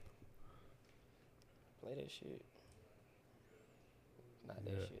 Play that shit. Not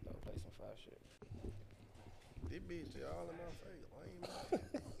that shit though. Play some 5 shit. This bitch all in my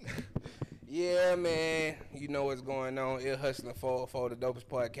face. Yeah, man. You know what's going on. Ear Hustling 404, the dopest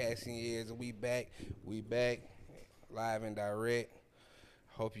podcast in years. We back. Live and direct.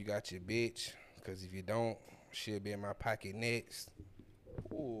 Hope you got your bitch. Because if you don't, she'll be in my pocket next.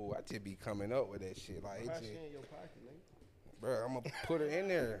 Ooh, I just be coming up with that shit. Like, How's she in your pocket, nigga? bro, I'm going to put her in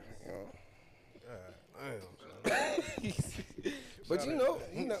there. You know. But you know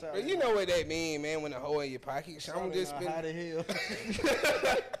what that mean, man, when the hoe in your pocket. I'm just been How the hell?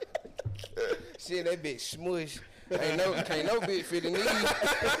 shit, that bitch smush. Can't no bitch fit in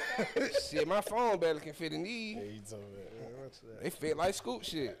these. Shit, my phone barely can fit in these. Yeah, you told me that. What's that? They fit like scoop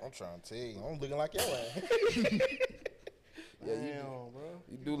shit. I'm trying to tell you, I'm looking like your ass. Yeah, Damn, bro.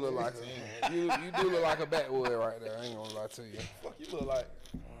 you do look like you do look like a backwood right there. I ain't gonna lie to you. Fuck, you look like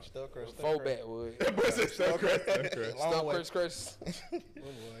Stucker. Faux backwood. Long Chris. Boy,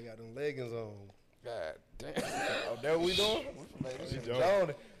 I got them leggings on. God damn. Oh, that what we doing?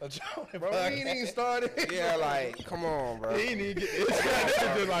 Johnny, Bro, we ain't even started. Yeah, like, come on, bro. He ain't even get this.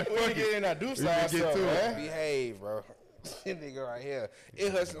 Just like, We fuck ain't getting that do We side can get stuff, to it. man. Behave, bro. This nigga right here.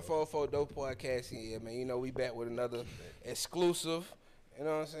 It Hustling 404 Dope Podcast in here, man. You know, we back with another exclusive, you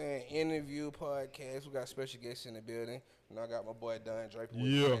know what I'm saying, interview podcast. We got special guests in the building. You know, I got my boy Don Draper with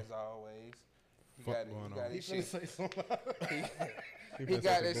me as always. He He finna say something. He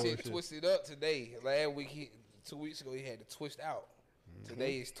got that shit twisted up today. Last week, 2 weeks ago, he had to twist out.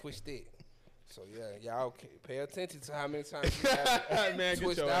 Today is twisted. So, yeah, y'all pay attention to how many times you have Man, get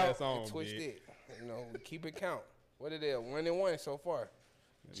twist your out ass on, and twist bitch. it. You know, we keep it count. What it is, 1-1 so far.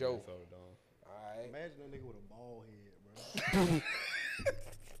 Joe. All right. Imagine that nigga with a bald head, bro.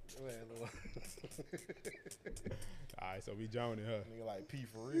 Alright, so we joining her. Nigga like P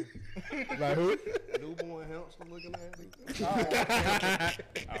for real. Like who? Newborn hamster looking at nigga.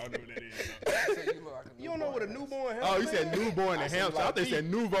 I don't know what that is. You don't know what a newborn hamster Oh, you said newborn and hamster. I thought you said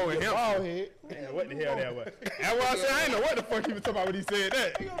nouveau and hamster. bald head. I ain't know what the hell that was. That's what I said. I ain't know what the fuck he was talking about when he said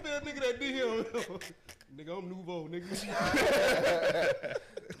that. You gonna be a nigga that did him. Nigga, I'm nouveau, nigga.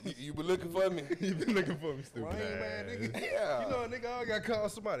 You been looking for me. You been looking for me, stupid Lame, man, ass. nigga. Yeah. You know a nigga always got to call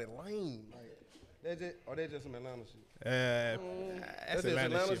somebody lame. Like, that's just some Atlanta shit. That's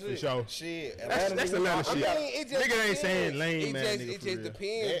Atlanta shit for sure. Shit, That's Atlanta shit. it just Nigga ain't saying lame, it man. Just, nigga, it for just real.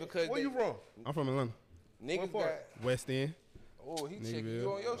 depends because Where you from? I'm from Atlanta. niggas What part? got. West End. Oh, he checking Nigga,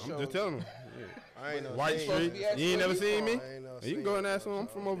 you on your show. I'm just telling him. I ain't know. White seen Street. be You asking ain't where never you seen from. me? I ain't know. You can go and ask him. I'm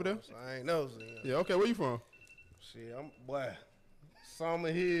from over there. I ain't know. Seen. Yeah, okay. Where you from? Shit, I'm boy.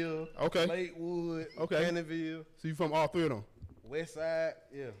 Summer Hill. Okay. Lakewood. Okay. Kennedville. So you from all three of them? West Side.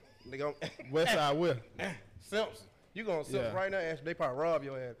 Yeah. Nigga, West side where? Simpson. You gonna Simpson Yeah. right now? They probably rob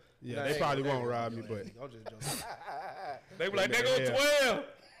your ass. Yeah, Nah, they ain't probably gonna- won't they rob ain't me, gonna- but I'm just joking. They be like, Yeah. they go 12.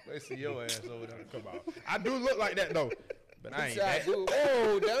 They see your ass over there. come on. I do look like that though, but I ain't Shot, that. dude.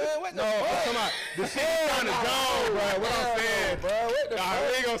 Oh, damn, what the No, fuck? I'm talking about the shit kind of gone, bro. What I'm saying, bro, what the Nah, fuck?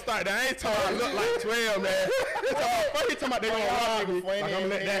 we ain't gonna start that. I ain't talking about I look like 12, man. He talking about they gonna rob me. Like, I'm gonna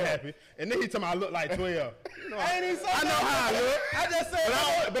let that happen. And then he talking about I look like 12. I ain't even say I know how I look. I just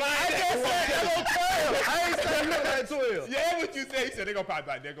said But I just said they go 12. I ain't say you look like 12. Yeah, what you said. He said they gonna probably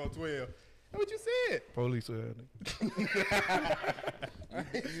like they go 12. That's what you said. Police ass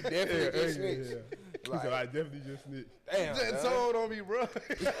You definitely just snitched. He said I definitely just snitched. Damn, Just dog. told on me, bro.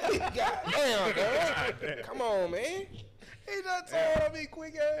 Damn, dog. Come on, man. He just told on me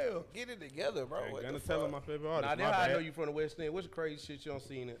quick hell. Get it together, bro. What Gonna the tell him fuck? my favorite artist. Nah, My that's how I bad. know you from the West End. What's the crazy shit you don't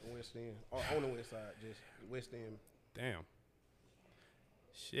see in the West End? On the West Side, just West End. Damn.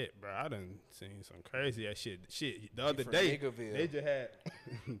 Shit, bro. I done seen some crazy ass shit. Shit, the other from day, Niggerville. they just had,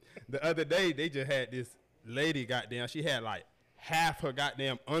 the other day, they just had this lady, goddamn, she had like half her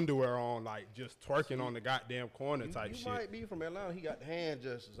goddamn underwear on, like just twerking on the goddamn corner type You shit. might be from Atlanta. He got the hand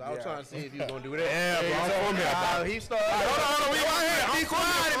gestures. I was Yeah. trying to see if you was gonna do that. Yeah, bro, I'm from here, bro. He started. Hold on, we right here. I'm from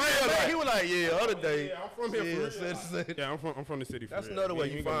here, for real. He was like, yeah, other day. Yeah, I'm from here Yeah, for real. said- Yeah, I'm from the city for That's real. another way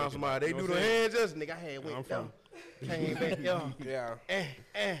ain't you gonna find make it somebody. back, They you know do what the I'm saying? hand gestures. Nigga, I had I'm went from. down. Came back, yo.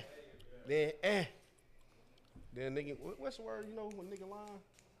 Yeah. Then, Then nigga, what's the word, you know, when nigga lying?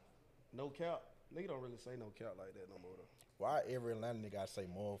 No cap. Nigga don't really say no cap like that no more though. Why every Atlanta nigga gotta say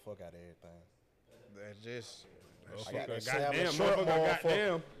motherfucker out of everything? That's just, I got that Goddamn, Sam short motherfucker,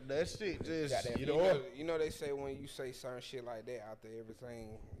 goddamn. that shit just, Goddamn. You know they say when you say certain shit like that after everything,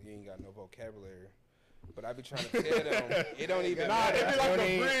 you ain't got no vocabulary. But I be trying to tell them, it don't even Nah, matter. it be like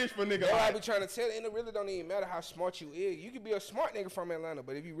a bridge for niggas. That's why I Like, be trying to tell them, and it really don't even matter how smart you is. You could be a smart nigga from Atlanta,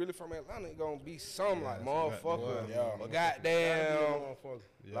 but if you really from Atlanta, it gonna be some like motherfucker, or goddamn,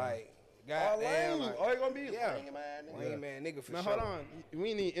 like goddamn, like, Oh, you gonna be Yeah. lame, man. nigga. lame man nigga for now sure. hold on,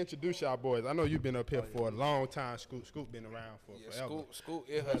 we need to introduce y'all boys. I know you've been up here for a long time. Scoop been around for Yeah, forever. Scoot,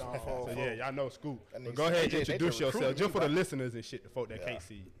 it has on So for. yeah, y'all know Scoop. That But nigga go said ahead and they introduce just recruiting yourself, just me, for the bro. listeners and shit, the folk that Yeah. can't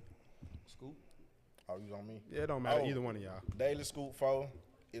see you. Scoop. Oh, you on me? Yeah, it don't matter Oh. either one of y'all. Daily Scoop 4.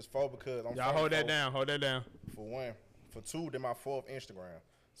 It's 4 because I'm Y'all from hold that 4. down. Hold that down. For 1. For 2, then my 4th Instagram.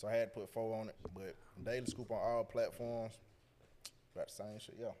 So I had to put 4 on it. But Daily Scoop on all platforms. About the same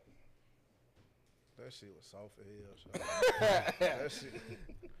shit, yeah. That shit was soft as hell. That shit.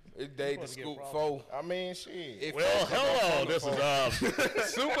 It's day to Scoop 4. I mean, shit. If Well, hello. This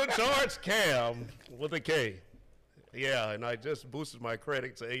is Supercharged Cam with a K. Yeah, and I just boosted my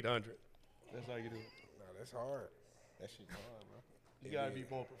credit to 800. That's how you do it. Nah, that's hard. That shit hard, bro. You gotta be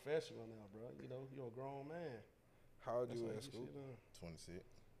more professional now, bro. You know, you're a grown man. How old That's you how at you Scoop? shit done. 26.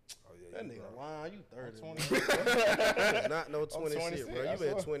 Oh yeah, That you nigga grown. lying. You 30. 20. Not no 26, 26, bro. I You been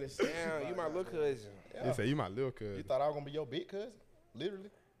swear. 26. Damn, you my little cousin. They say you my little You cousin. thought I was gonna be your big cousin? Literally.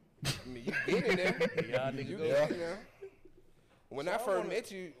 I mean, you get in there. Yeah, You nigga. get in there. When So I I first wanna-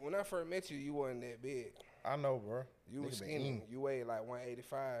 met you, you wasn't that big. I know, bro. You was Nigga been skinny. eating. You weighed like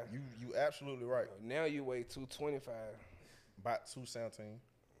 185. You absolutely right. Now you weigh 225. About 217.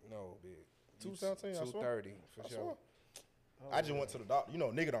 No, big. 217, I swear. 230 for I sure. swear. I just went to the doctor. You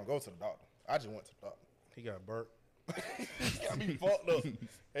know, nigga don't go to the doctor. I just went to the doctor. He got burnt. Got me fucked up.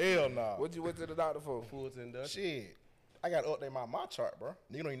 Hell nah. What you went to the doctor for? Fools and dust. Shit. I gotta update my chart, bro.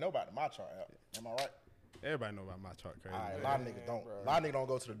 Nigga don't even know about the my chart app. Am I right? Everybody know about my chart crazy. Alright, a man. lot of niggas don't. A lot of niggas don't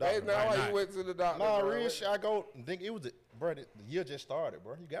go to the Hey, doctor. now why not. you went to the doctor? Nah, bro? real shit. I go. Think it was bro. The year just started,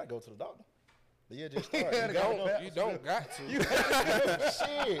 bro. You gotta go to the doctor. The year just started. You don't, you don't got to.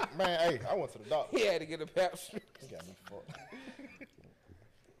 Shit, man. Hey, I went to the doctor. He had to get a pap smear. He got me fucked.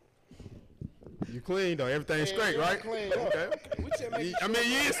 You clean though, everything straight, right? Clean, yeah. Okay. We just make I mean,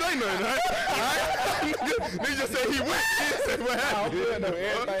 you didn't say nothing, right? They just said he went. He didn't say what I'm happened. good though.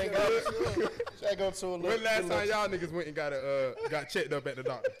 Everything good. Should I go to a little? When last little- time y'all niggas went and got checked up at the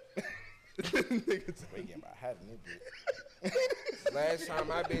doctor? Niggas- We getting about having it. Last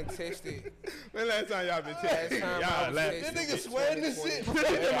time I been tested. When last time y'all been tested? Last time Y'all I was laughing. tested. This nigga sweating and shit.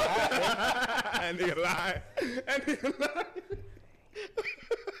 That nigga lying. That nigga lying.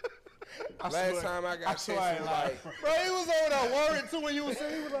 Last time I got tested, like, Bro, he was over there worried too when you was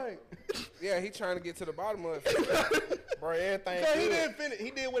saying, he was like, yeah, he trying to get to the bottom of it. bro, everything. Because he didn't finish. He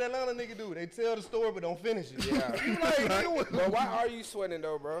did what Atlanta nigga do. They tell the story but don't finish it. Yeah. You like, nigga, But why are you sweating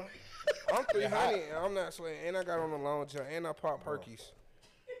though, bro? I'm 300 and I'm not sweating, and I got on the long jump, and I pop Perkies.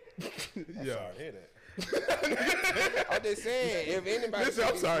 Yeah. hear that. I'm just saying, if anybody, Listen,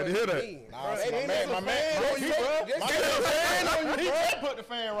 I'm sorry to hear that. Nah, my man, he can't put the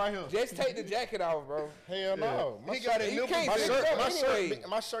fan right here. Just take the jacket off, bro. Hell no. He got his You nipples. can't zip it up anyway.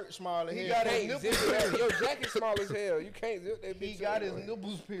 My shirt small as hell. He got his nipples. Your jacket small as hell. You can't zip that bitch. He got his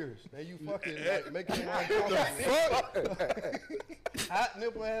nipples pierced. And you fucking like making him uncomfortable. Hot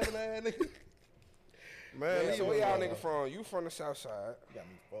nipple having that nigga. Man, so where y'all nigga from? You from the south side. You got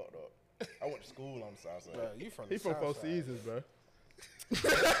me fucked up. I went to school on the south side. Bro, you from the He from south Four side. Seasons, bro.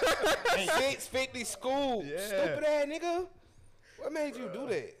 650 school. Yeah. Stupid ass nigga. What made you do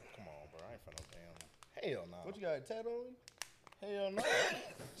that? Come on, bro. I ain't from no damn. Hell no. What you got, a tattoo on you? Hell no.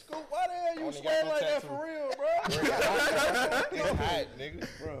 Scoop, why the hell you sweating like that for real, bro? It's hot, nigga.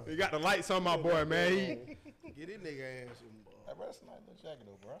 Bro. You got the lights on my boy, man. Get this nigga ass. Hey, bro, that's a nice little jacket,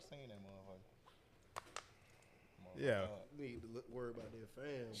 though, bro. I seen that motherfucker. Yeah. We need to worry about that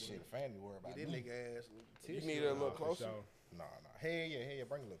fan. Shit, the fan need to worry about Get this this nigga ass. You need it a little closer. Nah. Hell yeah.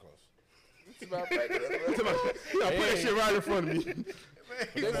 Bring it a little closer. It's about right there, bro. Put that shit right in front of me.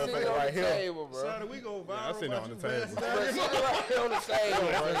 Just sit it on the table, bro. Son, we go viral. I seen it on the table. Bro, sit it right on the table,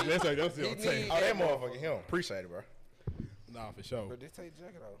 bro. Let's say don't see on He the table. need- Oh, that motherfucker him. Appreciate it, bro. Nah, for sure. Bro, just take the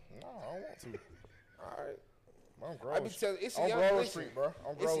jacket off. No, I don't want to. All right. I'm I Grove be Street. telling it's a On young Grove listen, Street, bro. On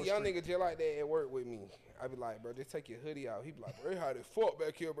It's a Grove young Street. nigga just like that at work with me. I be like, bro, just take your hoodie out. He be like, bro, how the fuck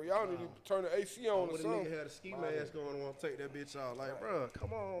back here, bro? Y'all need to turn the AC on or When a something. nigga had a ski mask on and want to take that bitch off. Like, bro,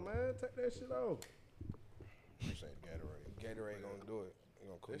 come on, man. Take that shit off. Appreciate the Gatorade gonna do it. He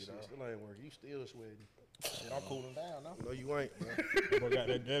gonna cool That you shit down. still ain't working. You still sweating. I'm cooling down now. No, you ain't, bro. Boy got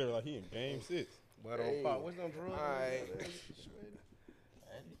that gator like he in game 6. But on pop, what's them drugs? Alright.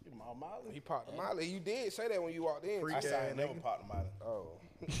 Molly? He popped the Molly. You did say that when you walked in. I said I never popped the Molly. Oh.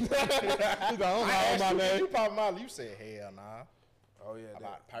 He got on my man. You popped Molly. You said hell nah. Oh yeah.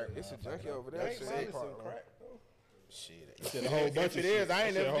 About That, perk, it's a motherfucker. junkie over there. Ain't Shit, Molly he some popped, bro. crack though? Shit. Said a whole bunch of it shit. is, I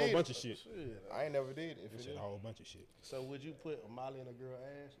ain't Said never a whole did bunch it. of shit. I ain't never did it. If it Said is. a whole bunch of shit. So would you put a Molly in a girl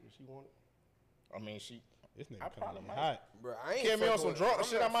ass if she wanted? I mean, she. This I nigga probably coming might. hot. Bro, I ain't Get me on fucking some with- drunk I'm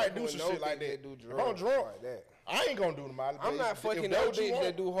shit, not I might fucking do with some no shit like bitch that. do If drugs I'm drunk, like that. I ain't gonna do the Molly. I'm but not if fucking that no what you bitch want-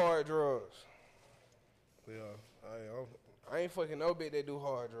 that do hard drugs. Yeah, I ain't fucking no bitch that do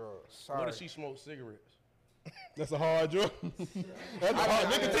hard drugs. Sorry. what if she smoke cigarettes? That's a hard drug. That's a hard.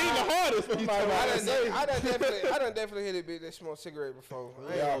 Nicotine the hardest for you. I done definitely hit a bitch that smoked cigarette before.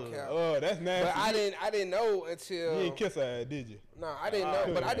 I ain't gonna cap. Oh, that's nasty. But I didn't know until. You didn't kiss her ass, did you? No, I didn't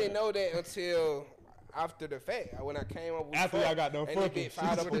know. But I didn't know that until after the fact. When I came up with After y'all got done and the fucking. bitch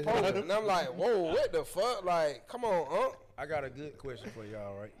filed a proposal, and I'm like, whoa, what the fuck? Like, come on, I got a good question for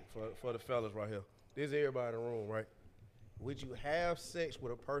y'all, right? For the fellas right here. This is everybody in the room, right? Would you have sex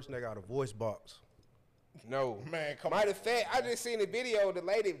with a person that got a voice box? No. Man, come Matter of fact, I just seen the video of the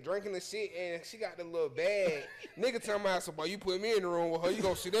lady drinking the shit and she got the little bag. Nigga talking about, so boy, you put me in the room with her, you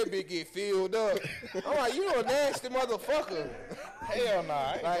gonna see that bitch get filled up. I'm like, you a nasty motherfucker. Hell nah,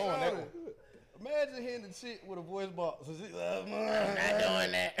 I ain't Like, doing that. Imagine hitting the chick with a voice box. I'm not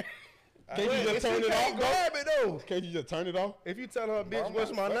doing that. Can't you just turn it off, Grab it though. Can't you just turn it off? If you tell her, bitch,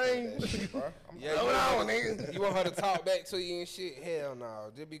 what's my name? Yeah, Hold on, nigga. You want her to talk back to you and shit? Hell no,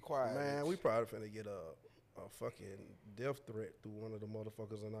 just be quiet. Man, we probably finna get a fucking death threat through one of the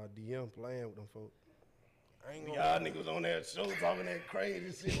motherfuckers in our DM playing with them folks. I ain't gonna Y'all niggas on that show talking that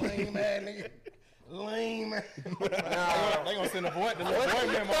crazy shit, lame man, nigga. Lame man. Nah, they gonna send a voice memo.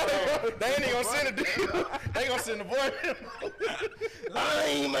 They ain't even gonna send it. They gonna send a voice memo.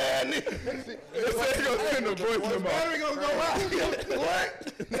 Lame man, nigga. They said they gonna send a voice memo. Battery gonna go out.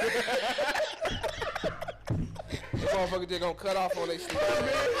 What? This motherfucker just gonna cut off on their shit.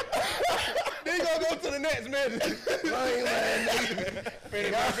 Then you gonna go to the next message. Lame man, nigga.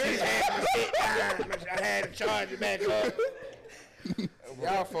 I had to charge it back up.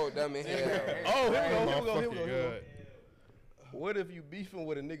 Y'all folk dumb in here. Oh, here we go. What if you beefing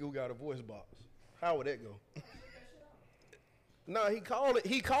with a nigga who got a voice box? How would that go? Nah, he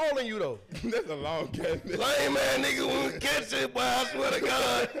calling you though. That's a long cat. Lame man, nigga, when we catch it, boy, I swear to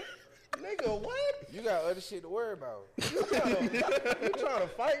God. Nigga, what? You got other shit to worry about. You trying to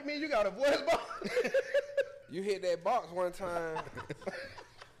fight me? You got a voice box? You hit that box one time.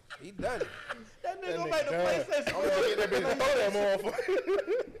 He done it. That nigga make the PlayStation. I'm gonna get that bitch throw that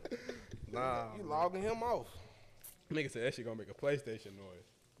motherfucker. Nah. You logging him off. Nigga said that shit gonna make a PlayStation noise.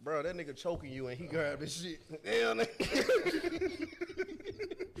 Bro, that nigga choking you and he grabbed this shit. Damn, nigga.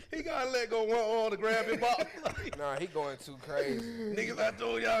 He gotta let go one arm to grab his box. Nah, he going too crazy. Niggas, I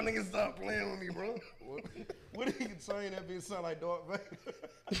told y'all niggas stop playing with me, bro. What if he can train that bitch sound like Darth Vader?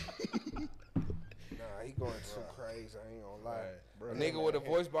 Nah, he going too crazy. I ain't gonna lie. Right, bro. A nigga with a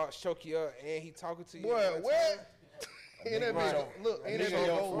voice box choke you up and he talking to you. Boy, what? And that Right. bitch, look, and that Nigga,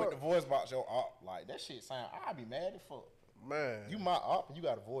 yo, bitch, with the voice box, yo, op, like that shit sound. I'd be mad as fuck. man. You my op, and you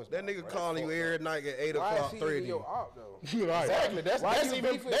got a voice. That box, nigga bro. calling you That's every night at 8 Why o'clock, is he 3 even your op though? Right. Exactly. That's you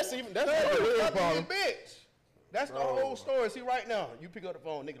even beefing? that's Fucking problem. bitch. That's the whole story. See, right now, you pick up the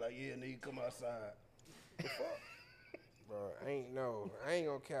phone, nigga like, yeah, nigga, come outside. Bro, I ain't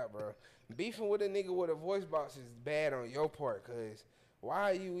gonna cap, bro. Beefing with a nigga with a voice box is bad on your part, cause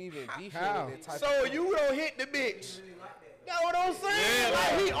why are you even beefing How? with that type So of you don't hit the bitch. That's what I'm saying. Yeah,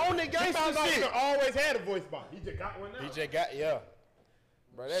 Like, he on the He gangster shit. always had a voice box. He just got one now. He just got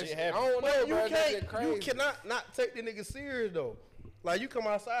Bro, that's, Shit I happen. don't know, But bro. That shit crazy. you cannot not take the nigga serious though. Like you come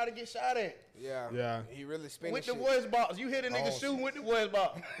outside and get shot at Yeah. Yeah. He really spinning with the shit. voice box. You hit a nigga shooting with the voice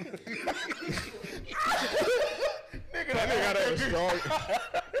box. That nigga got that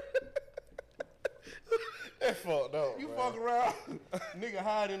strong. That's fucked up. You fuck around, nigga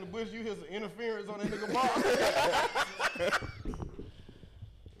hide in the bush. You hear some interference on that nigga box.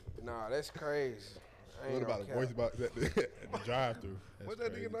 Nah, that's crazy. I ain't What about gonna the cap. voice box at the drive-thru? What's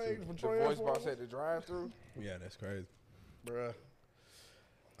that nigga name from The voice box Transformers? at the drive-thru? Yeah, that's crazy. Bruh.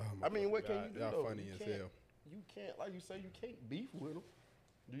 Oh my I mean, what can God, you do y'all though? funny You as can't- hell. You can't, like you say, you can't beef with him.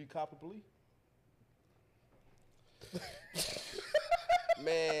 Do you cop a plea?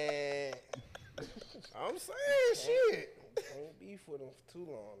 Man, I'm saying shit. can't beef with him for too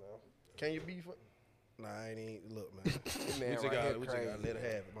long now. Can you beef with? Nah, I ain't. Look, man. This we man just right got here to crazy. let it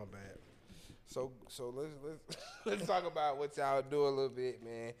happen. My bad. So let's let's talk about what y'all do a little bit,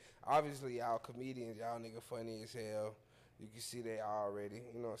 man. Obviously, y'all comedians, y'all nigga funny as hell. You can see that already.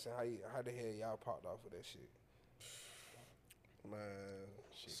 You know what I'm saying? How the hell y'all popped off with that shit? Man,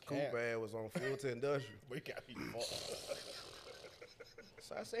 Scoop Bad was on Fulton Industrial. We got me fucked.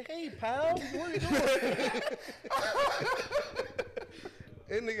 So I said, hey, pal, what are you doing?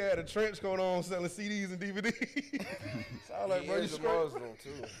 That nigga had a trench coat on selling CDs and DVDs. So I was like, He bro, you is a straight? Muslim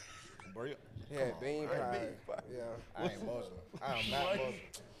too. Bro, Yeah, bean pie. pie. Yeah. I ain't Muslim. I am not Muslim.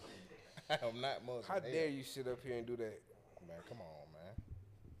 I am not Muslim. How dare you sit up here and do that? Man, come on, man.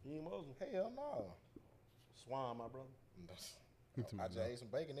 You ain't Muslim? Hell no. Swan, my brother. I just ate some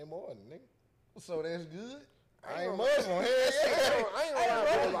bacon that morning, nigga. So that's good? I ain't Muslim. Hell yeah. I ain't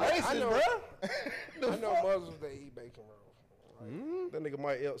gonna lie, bro. Like, I know fuck? Muslims that eat bacon rolls. That nigga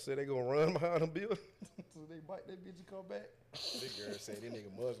Mike Epps said they gonna run behind them building. So they bite that bitch and come back. This girl said this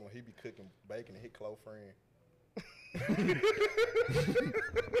nigga Muslim. He be cooking bacon and his close friend.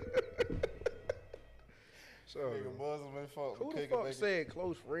 So, Nigga Muslim and fuck who the cooking fuck bacon. said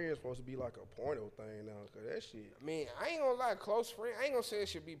close friends supposed to be like a porno thing now? Cause that shit. I mean, I ain't gonna lie, close friend. I ain't gonna say it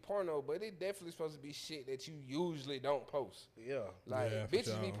should be porno, but it definitely supposed to be shit that you usually don't post. Yeah. Like Yeah, for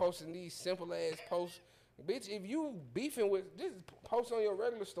bitches be sure. posting these simple ass posts. Bitch, if you beefing with, just post on your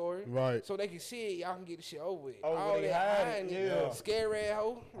regular story, Right. So they can see it. Y'all can get the shit over with. Oh, All they that hiding, hiding, yeah. scary ass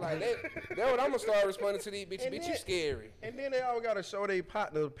hoe. Like that. That's what I'm gonna start responding to these bitches. And Bitch, then- you scary. And then they all gotta show their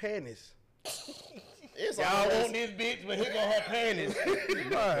partner panties. It's Y'all always, want this bitch, but he got her panties.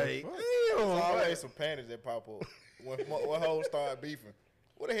 Like, it's damn. always some panties that pop up when hoes start beefing.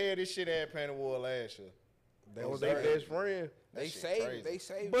 What the hell this shit ass panty wore last year? That was their best friend. They shit saved. crazy. They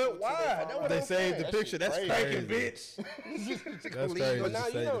saved. But it till why? they That fall what out. They I'm saved saying. the picture. That's crazy. crazy. Bitch. That's crazy. But now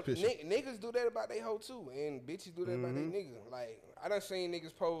Just you save know, the picture. niggas do that about they hoe too, and bitches do that about they nigga. Like I done seen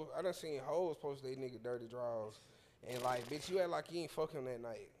niggas post, I done seen hoes post they nigga dirty draws, and like bitch, you act like you ain't fucking that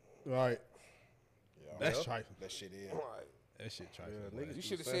night. Right. Yeah, That's trifling. that shit is. Like, That shit trifling. Yeah, boy. niggas you do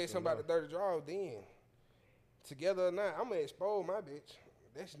should have sexual said something about the dirty draws then. Together or not, I'm gonna expose my bitch.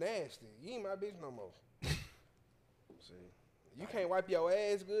 That's nasty. You ain't my bitch no more. See, you can't wipe your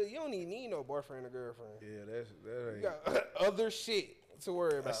ass good. You don't even need no boyfriend or girlfriend. Yeah, that You ain't. got other shit to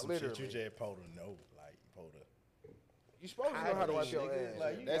worry about. That's some Literally, shit you just supposed to know. Like, you supposed to. you supposed to know how to wipe your ass.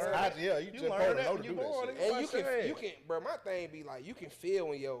 Like, you That's learn how, that- yeah, you just learn supposed to that know when to you do that born, shit. nigga. And you can, bro. My thing be like, you can feel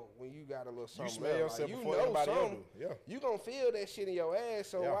when you got a little something. smell left. yourself like, before you know anybody else something. do. Yeah. You gonna feel that shit in your ass.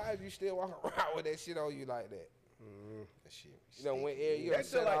 So Yeah. why is you still walking around with that shit on you like that? That shit. You know, when you That's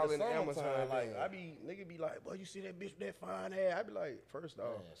set just like all the in the summertime. Amazon. Like, nigga be like, boy, you see that bitch with that fine hair? I be like, first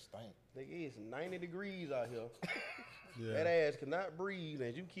off, Man, stink. nigga, it's 90 degrees out here. Yeah. That ass cannot breathe,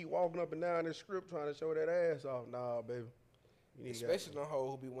 and you keep walking up and down this strip trying to show that ass off. Nah, baby. You need to Especially the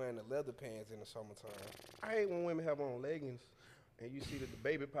hoe who be wearing the leather pants in the summertime. I hate when women have on leggings and you see the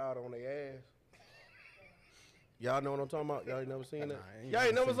baby powder on their ass. Y'all know what I'm talking about? Y'all ain't never seen that? Y'all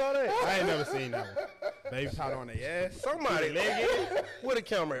ain't never saw that? I ain't never seen that one. Baby powder on their ass. Somebody, where the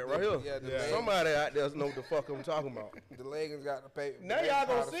camera at? Right here. Yeah, Somebody out there know what the fuck I'm talking about. The leggings got the paper. Now y'all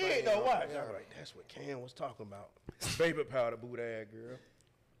gonna powder see it frame though. on Watch. it. Y'all be like, that's what Cam was talking about. Baby powder boot ass girl.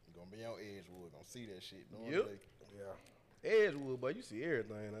 You gonna be on Edgewood, gonna see that shit. Yep. Yeah. Edgewood, but you see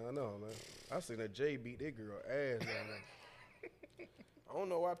everything. I know, man. I seen that Jay beat that girl ass down there. I don't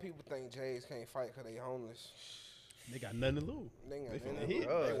know why people think Jays can't fight because they homeless. They got nothing to lose. They ain't got They finna nothing to hit.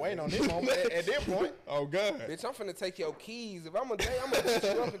 lose. They waiting on this moment at that point. Oh, God. Bitch, I'm finna take your keys. If I'm a Jay, I'm gonna beat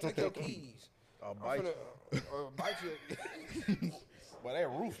you up and take your keys. I'll I'm bite you. finna bite you. But they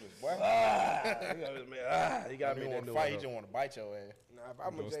ruthless, boy. You got me You in want that to fight, you new just want to bite your ass. Nah, if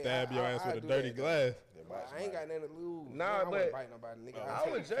I'm a Gonna Jay, stab your ass I with a do dirty that. glass. I ain't got nothing to lose. Nah, I but wasn't biting nobody, nigga. I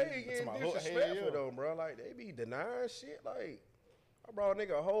was Jay To getting my hook, hell disrespectful yeah. though, bro. Like they be denying shit. Like I brought a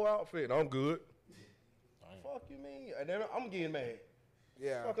nigga a whole outfit. And I'm good. Fuck you mean? And then I'm getting mad.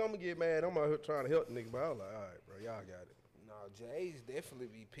 Yeah. Fuck, I'm gonna get mad. I'm out here trying to help the nigga, but I was like, all right, bro, y'all got it. No, Jays definitely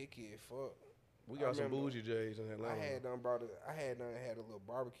be picky as fuck. We I got some remember bougie J's in Atlanta. I had had a little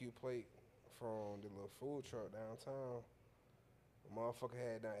barbecue plate from the little food truck downtown. The motherfucker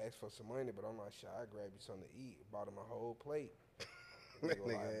had done asked for some money, but I'm like, shit, I grab you something to eat. Bought him a whole plate. That Nigga nigga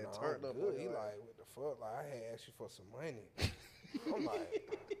like, had nah, turned I'm up good. on He your like, what the fuck? Like, I had asked you for some money. I'm like,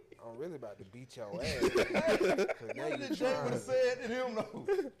 I'm really about to beat your ass. Cause now you trying. said to him though.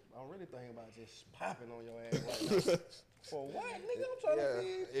 I'm really thinking about just popping on your ass right now. For what, nigga? I'm trying to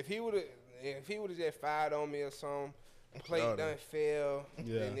see. If he would have just fired on me or something, plate done fell,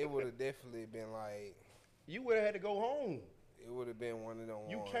 then it would have definitely been like, You would have had to go home. it would have been one of them.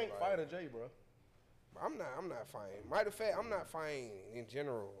 You ones, can't like, fight a J, bro. I'm not fighting. Matter of fact, I'm not fighting in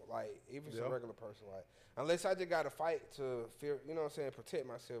general. Like, if it's a regular person, like, unless I just got to fight to fear, you know what I'm saying, protect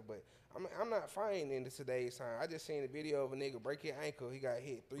myself. But I'm not fighting in today's time. I just seen a video of a nigga break his ankle. He got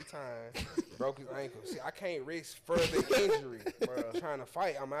hit 3 times, broke his ankle. See, I can't risk further injury, bro. Trying to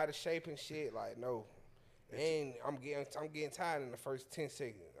fight, I'm out of shape and shit. Like, no. And I'm getting tired in the first 10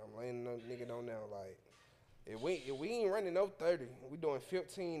 seconds. I'm letting the nigga know now, like, if we ain't running no 30, we doing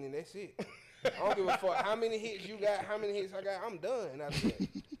 15 and that's it. I don't give a fuck how many hits you got, how many hits I got. I'm done after that.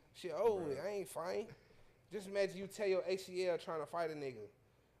 Shit over with. I ain't fighting. Just imagine you tear your ACL trying to fight a nigga.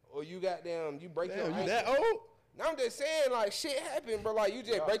 Or you you break your ankle. You that old? No, I'm just saying, like, shit happened, bro. Like, you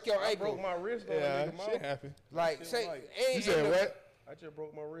just break your I ankle. broke my wrist on a Yeah, nigga mouth. shit happened. Like, say, You said what? I just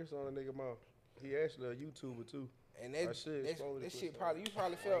broke my wrist on a nigga mouth. He actually a YouTuber too. And That shit that exposed shit pussy. probably, you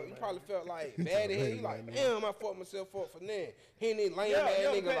probably felt like bad at him. You like, damn, I fucked myself up for that. He ain't even lame ass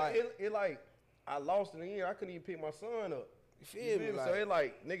nigga like. It like I lost in the end. I couldn't even pick my son up. You feel me? So it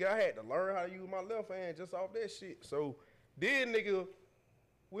like, nigga, I had to learn how to use my left hand just off that shit. So then, nigga,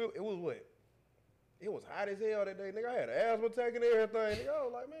 it was what? It was hot as hell that day, nigga. I had an asthma attack and everything. Nigga, I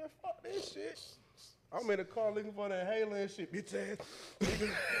was like, man, fuck this shit. I'm in the car looking for that inhaler and shit, bitch ass. Nigga.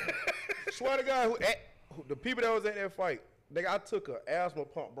 Swear to God, the people that was at that fight, nigga, I took an asthma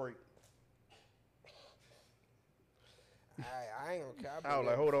pump break. I ain't gonna care. I was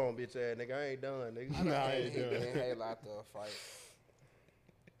like, hold on, bitch ass nigga, I ain't done, nigga. Nah, I ain't doing it. Inhale after a fight.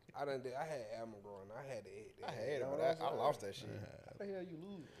 I had asthma growing. I had it. I had it, but I lost that shit. How the hell you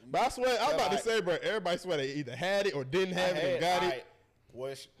lose? But I swear, I'm about to like- say, bro, everybody swear they either had it or didn't have it and got it.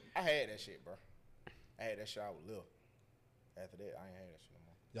 I had that shit, bro. I had that shit. I was little. After that, I ain't had that shit no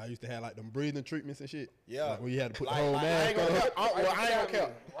more. Y'all used to have like them breathing treatments and shit. Yeah. Like, where you had to put Like, the whole I mask ain't gonna on. cap. I ain't gonna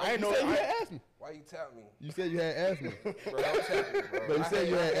cap. I ain't You know. said you had asthma. Why you tap me? You said you had asthma. Bro, don't tap me, bro. But you said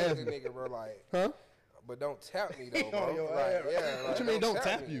you had I hate asthma. the nigga, bro, like, Huh? but don't tap me though, on bro. your Like, ass. yeah, What you mean don't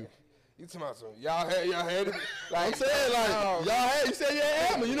tap me. you? You talking about some, y'all had it? Like, I'm saying like, no, y'all had, you said you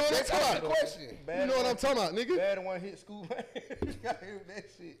had asthma. You know what I'm That's talking the about? question. You know what I'm talking about, nigga? Bad one hit school. That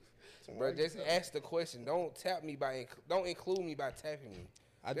shit. Bro, just ask the question. Don't tap me don't include me by tapping me.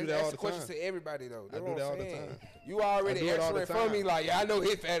 I do Just that ask all the the question time. to everybody though. I That's do what that I'm all the saying. time. You already I do it all the answering for time. me like, yeah, I know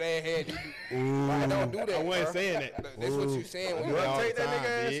his fat ass had you. Like, don't do that. I wasn't bro. saying that. That's what you saying. When I you do that all Take the that time,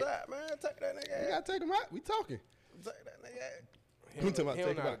 nigga bitch. outside, man. Take that nigga You out. gotta take him out. We talking. Take that nigga out. He You talking about don't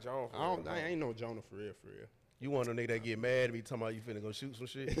take know him how out. to Joan for I don't. real, I ain't no Jonah for real, for real. You want a nigga that get mad and be talking about you finna go shoot some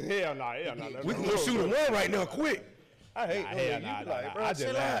shit? Hell nah, hell nah. We can go shoot a one right now, quick. I hate Nah, that. hell You nah, be nah, like, nah. bro, I just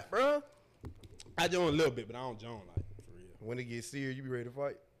chill laugh. out, bro. I join a little bit, but I don't join like for real. When it gets serious, you be ready to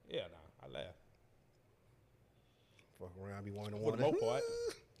fight? Yeah, nah, I laugh. Fuck around, be one to For one. the most part.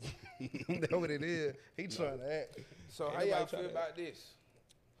 That's what it is. He trying to act. So how y'all feel about this?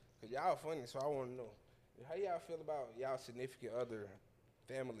 Cause y'all funny, so I want to know. How y'all feel about y'all significant other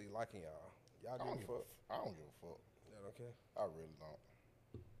family liking y'all? Y'all give a fuck? I don't give a fuck. That okay? I really don't.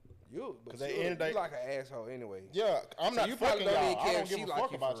 You, but 'Cause they end you they- like an asshole anyway. Yeah, I'm So not you probably fucking don't y'all. even I care don't if give she a like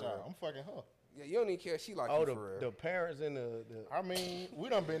fuck you about for y'all. real. I'm fucking her. Yeah, you don't even care if she like Oh, you for real. the parents and the I mean, we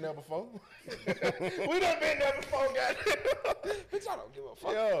done been there before. We done been there before, goddamn. Bitch, I don't give a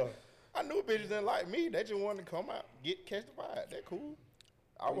fuck. Yeah. I knew bitches didn't like me. They just wanted to come out, catch the vibe. That cool.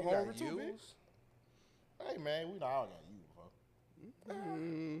 I was You got hungry too, bitch. used? Hey, man, we all got you before.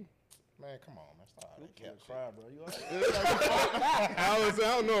 Man, come on, man. Stop that cap shit. cry, bro. You all right? I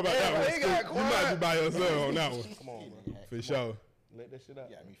don't know about that one. he got Scoop. You might be by yourself on that one. Come on, bro. For sure. Let that shit out.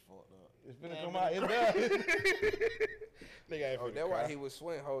 You got me fucked up. It's finna come out. It's done. Nigga ain't Oh, finna that's why cry. he was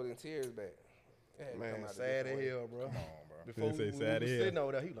sweating, holding tears back. It had to come Man, out a sad as different way. hell, bro. Come on, bro. Before Finna say we sad was as hell. sitting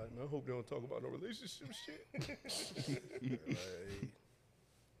over there, he like, man, I hope they don't talk about no relationship shit.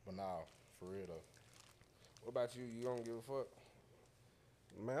 But nah, for real though. What about you? You don't give a fuck?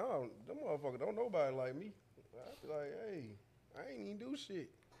 Man, them motherfuckers don't nobody like me. I be like, hey, I ain't even do shit.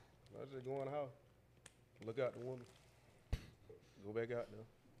 I just go in the house, look out the woman, go back out there,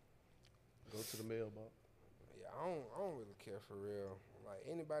 go to the mailbox. Yeah, I don't really care for real. Like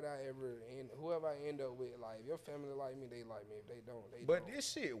anybody whoever I end up with, like if your family like me, they like me. If they don't, they But don't.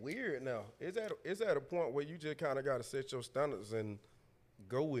 this shit weird now. It's at a point where you just kind of got to set your standards and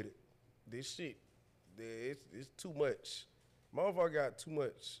go with it. This shit, it's too much. Motherfucker got too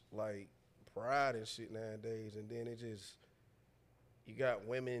much like pride and shit nowadays, and then you got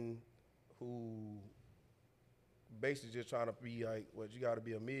women who basically just trying to be like, you got to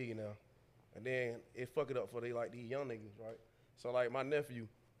be a millionaire, and then it fuck it up for these young niggas, right? So like my nephew,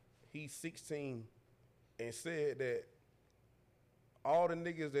 he's 16, and said that all the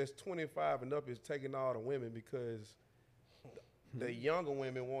niggas that's 25 and up is taking all the women because the younger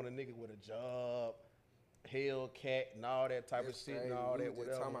women want a nigga with a job, Hellcat, and all that type of shit and all that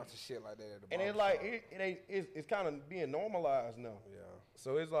whatever. Talking about some shit like that at the And it's barbershop. like it ain't. It's kind of being normalized now. Yeah.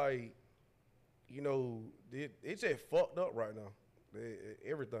 So it's like, you know, it's just fucked up right now.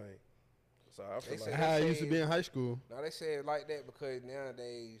 Everything. So I feel They like say- How it used to be in high school. Now they say it like that because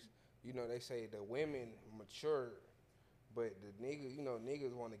nowadays, you know, they say the women mature, but the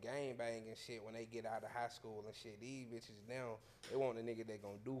niggas want to gang bang and shit when they get out of high school and shit. These bitches now, they want the nigga they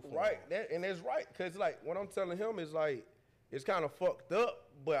gonna do for right. them. And that's right. Cause like what I'm telling him is like, it's kind of fucked up,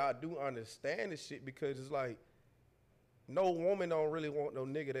 but I do understand this shit because it's like, no woman don't really want no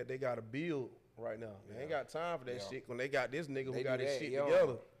nigga that they gotta build right now. They ain't got time for that shit when they got this nigga They who got do his that shit young.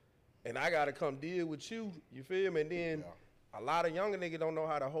 together. And I gotta come deal with you. You feel me? And then a lot of younger niggas don't know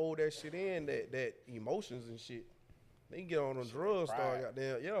how to hold that shit in, that emotions and shit. They can get on them drugs, start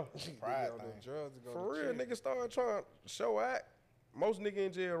goddamn, Pride on them thing. drugs to go For to real, jail. niggas start trying to show out. Most nigga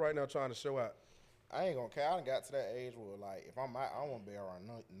in jail right now trying to show out. I ain't gonna care. I done got to that age where like if I'm out, I don't wanna be around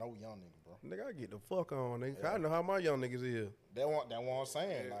no young nigga, bro. Nigga, I get the fuck on, nigga. I know how my young niggas is. That what I'm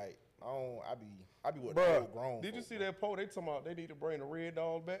saying. Like I be with the Bruh, old grown. did you folk, see bro. that poll? They talking about they need to bring the red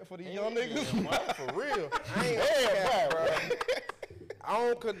dog back for these young niggas. For real. I ain't Yeah, bro. bro. I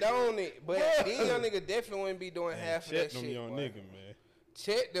don't condone it, but these young niggas definitely wouldn't be doing half of that Check them shit. young boy. nigga, man.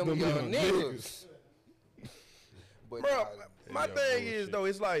 Check them Them young young niggas. But Bro, nah, my yo, thing bullshit. is though,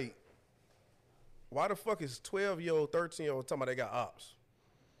 it's like, why the fuck is 12-year-old, 13-year-old talking about they got ops?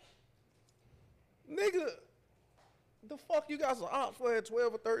 Nigga, the fuck you got some ops for at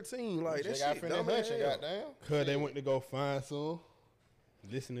 12 or 13? Like, that They got shit finished dumb as lunching, hell. goddamn. Cause they went to go find some,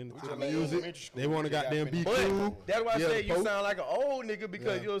 listening to just the like music. elementary school, They want to they got goddamn be finished. cool. That's why I Yeah, say you folk. sound like an old nigga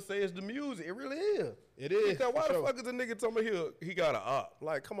because Yeah. you'll say it's the music. It really is. It is. Because why for the sure. fuck is a nigga telling me he got an op?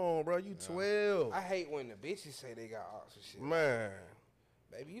 Like, come on, bro, you 12. I hate when the bitches say they got ops and shit. Man,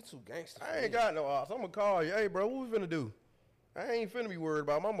 Baby, you too gangster. I ain't got no ops. I'm gonna call you. Hey, bro, what we finna do? I ain't finna be worried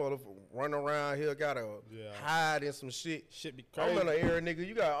about my mother running around here, gotta hide in some shit. Shit be I'm crazy. in the area, nigga.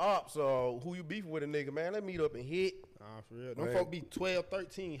 You got ops, who you beefing with a nigga, man? Let's meet up and hit. Nah, for real. Them Man. folk be 12,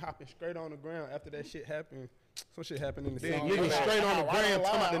 13, hopping straight on the ground after that shit happened. Some shit happened in the Then city. niggas Niggas straight on the right ground on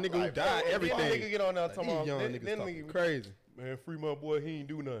talking about the line, nigga who like, died, bro, everything. Nigga get on there Like, talking these about young then niggas talking nigga, crazy. man, free my boy, he ain't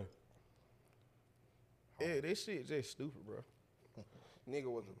do nothing. Yeah, this shit just stupid, bro. Nigga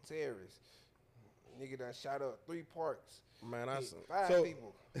was a terrorist. Nigga done shot up 3 parks. Man, I Hit saw. 5 So-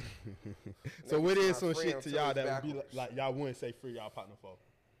 people. So Niggas what is tryna some free shit him to till y'all it's that would be backwards. like y'all wouldn't say free y'all partner for?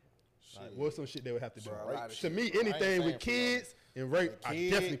 Like, what's some shit they would have to do? Bro, a lot of To shit. me, ain't anything saying with free y'all. kids and rape, I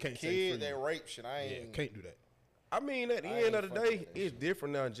definitely can't say Kid free. that rape shit. I Yeah, ain't. can't do that. I mean, at the end of the day, it's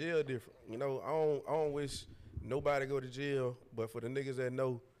different now. Jail different. You know, I don't wish nobody go to jail, but for the niggas that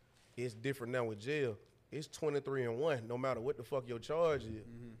know, it's different now with jail. It's 23-1, no matter what the fuck your charge is.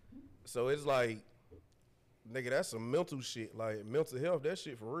 So it's like, nigga, that's some mental shit. Like, mental health, that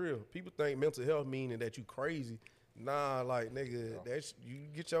shit for real. People think mental health meaning that you crazy. Nah, like, nigga, that's, you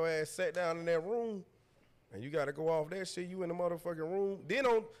get your ass sat down in that room, and you got to go off that shit. You in the motherfucking room. Then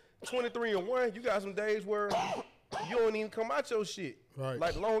on 23-1, you got some days where you don't even come out your shit. Right. Like,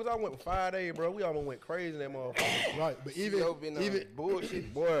 as long as I went for 5 days, bro, we almost went crazy in that motherfucker. Right, but even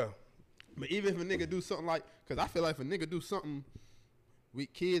bullshit, boy. But even if a nigga do something like, because I feel like if a nigga do something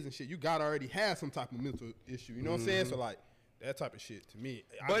with kids and shit, you gotta already have some type of mental issue. You know what I'm saying? So like that type of shit to me.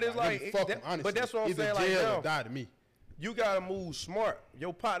 But it's like, but that's what I'm saying. Like, jail or die to me. You gotta move smart.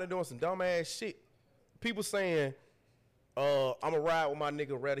 Your partner doing some dumb ass shit. People saying, I'ma ride with my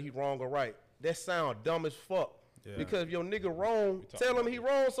nigga whether he wrong or right. That sound dumb as fuck. Yeah. Because if your nigga wrong, tell him he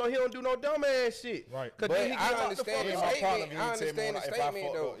wrong so he don't do no dumb ass shit. Right. But I understand the statement. I understand the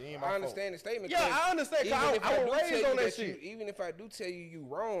statement though. I understand the statement. Yeah, I understand. Cause I was raised on that shit. Even if I do tell you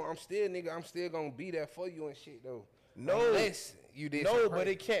wrong, I'm still gonna be there for you and shit though. No. Unless you did no, but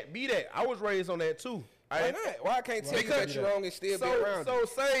it can't be that. I was raised on that too. Why not? Why I can't tell you that you're wrong and still be around you? So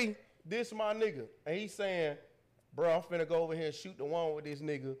say this my nigga, and he's saying, bro, I'm finna go over here and shoot the one with this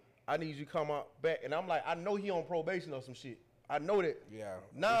nigga. I need you to come out back. And I'm like, I know he on probation or some shit. I know that. Yeah.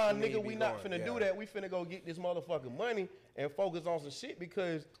 Nah, nigga, we not finna do that. We finna go get this motherfucking money and focus on some shit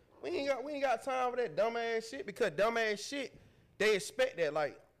because we ain't got time for that dumb ass shit. Because dumb ass shit, they expect that.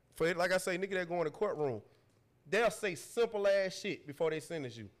 Like I say, nigga that go in the courtroom, they'll say simple ass shit before they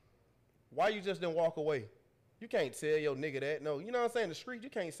sentence you. Why you just didn't walk away? You can't tell your nigga that. No, you know what I'm saying? In the street, you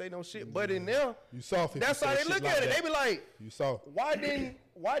can't say no shit. But in there, you soft. That's how they look at it. They be like, you soft. Why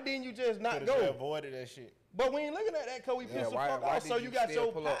didn't you just not go? Avoided that shit. But we ain't looking at that because we pissed the fuck off. So you got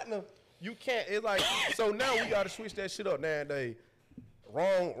your partner. You can't. It's like, so now we got to switch that shit up nowadays.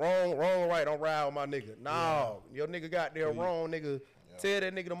 Wrong, right. Don't ride with my nigga. No, your nigga got there wrong, nigga. Tell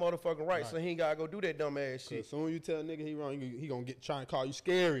that nigga the motherfucking right, so he ain't gotta go do that dumb ass shit. Soon as you tell a nigga he wrong, he gonna trying to call you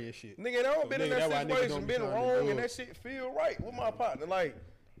scary and shit. Nigga, I don't been in that situation, been wrong, and that shit feel right with my partner. Like,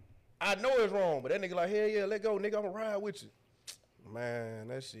 I know it's wrong, but that nigga like, hell yeah, let go, nigga, I'ma ride with you. Man,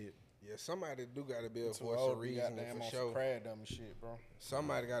 that shit. Yeah, somebody do gotta be a voice of reasoning for sure. Crab dumb shit, bro.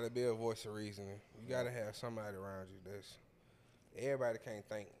 Somebody gotta be a voice of reasoning. You gotta have somebody around you that's. Everybody can't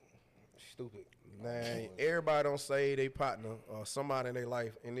think stupid. Man, everybody don't say they partner or somebody in their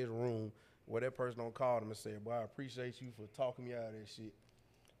life in this room where that person don't call them and say, boy, I appreciate you for talking me out of that shit.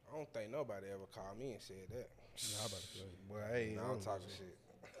 I don't think nobody ever called me and said that. Yeah, I about to say. Boy, hey, I'm talking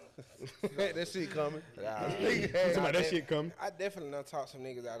shit. That shit coming. That shit coming. I definitely done talk some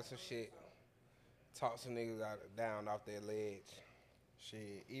niggas out of some shit. Talk some niggas down off their ledge.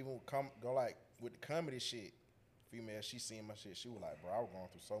 Shit, even go like with the comedy shit. Female, she seen my shit. She was like, bro, I was going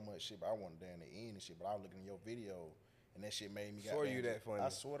through so much shit, but I wanted down the end and shit. But I was looking at your video, and that shit made me. Swear you that funny. I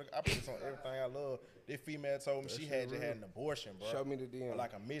swear to God, I put this on everything I love. This female told me she had just had an abortion, bro. Show me the DM. Or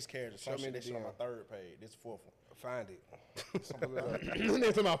like a miscarriage or some shit. That shit on my third page. This fourth one. Find it.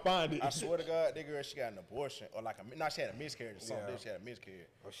 Next time I find it. I swear to God, that girl, she got an abortion or like she had a miscarriage or something. She had a miscarriage.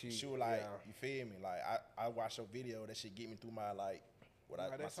 She was like, you feel me? Like I watched your video. That shit get me through my like.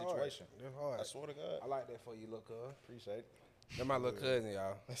 My situation. That's hard. I swear to God. I like that for you, little cuz. Appreciate it. That's my little cousin,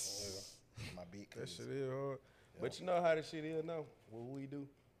 y'all. My big cousin. That shit is hard. Yeah. But you know how this shit is now. What we do,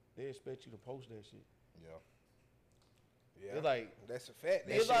 they expect you to post that shit. Yeah. It's like, that's a fact.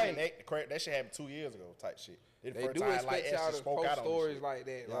 That shit happened 2 years ago type shit. They do expect y'all to post stories like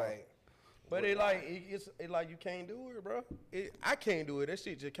that. Yeah. Like, but it like you can't do it, bro. I can't do it. That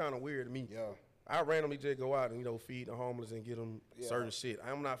shit just kind of weird to me. Yeah. I randomly just go out and, feed the homeless and get them certain shit.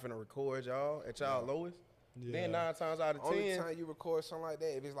 I'm not finna record y'all at y'all lowest. Yeah. Then 9 times out of 10. Only time you record something like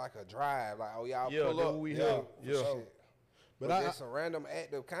that, if it's like a drive, like, oh, y'all pull up. We Sure. But it's a random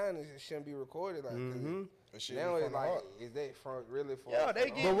act of kindness. It shouldn't be recorded like that. Now it's like, is that really for? Yeah, they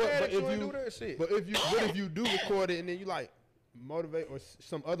get mad if you do that shit. But if you do record it and then you like motivate or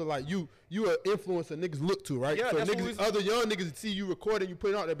some other like you an influencer niggas look to, right? Yeah, so niggas, other young niggas see you recording, you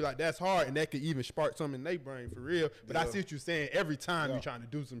put it out, they be like, that's hard, and that could even spark something in their brain for real. But I see what you're saying. Every time you're trying to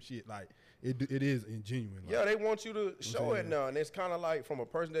do some shit, like it is ingenuine. Like, yeah, they want you to show it now, and it's kind of like from a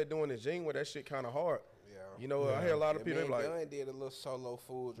person that doing it genuine, that shit kind of hard. Yeah, I hear a lot of people like. Gunn did a little solo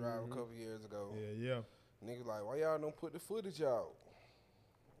food drive a couple years ago. Yeah. Niggas like, why y'all don't put the footage out?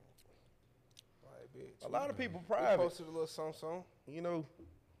 A lot of people private. We posted a little something.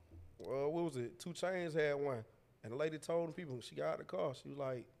 What was it? 2 Chainz had one. And the lady told the people, she got out of the car. She was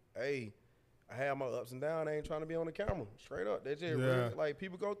like, hey, I have my ups and downs. I ain't trying to be on the camera. Straight up. That's just real. Like,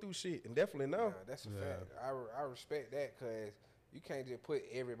 people go through shit, and definitely know. Yeah, that's a fact. I respect that because you can't just put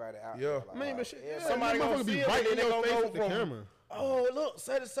everybody out Yeah. there. Like, Man, but shit, somebody gonna be see it, right and in they your gonna face go with the from, camera. oh, look,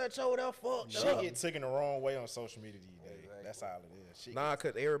 such and such over there fucked Shit up. get taken the wrong way on social media these days. That's all it is. Shit Nah,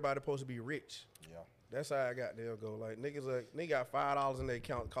 because everybody supposed to be rich. yeah. That's how I got there go. Like, nigga got $5 in their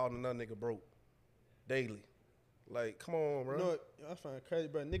account calling another nigga broke daily. Like, come on, bro. You know what? I find crazy,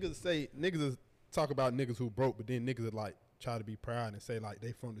 bro. Niggas talk about niggas who broke, but then niggas like try to be proud and say like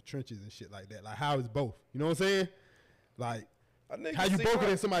they from the trenches and shit like that. Like, how is both? You know what I'm saying? Like, how you broke it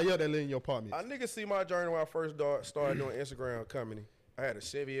than somebody else that live in your apartment? I niggas see my journey when I first started doing Instagram company. I had a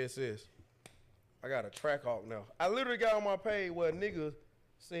Chevy SS. I got a Trackhawk now. I literally got on my page where a nigga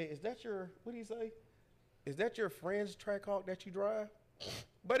said, "Is that your, what did he say? Is that your friend's Trackhawk that you drive?"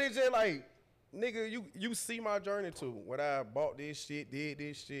 But it's just like, nigga, you see my journey too. When I bought this shit, did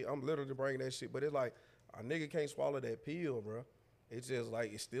this shit, I'm literally bringing that shit. But it's like, a nigga can't swallow that pill, bro. It's just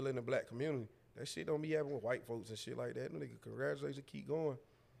like, it's still in the black community. That shit don't be happening with white folks and shit like that. Nigga, congratulations, keep going.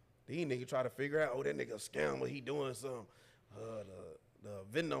 These niggas try to figure out, oh, that nigga a scammer, he doing something. The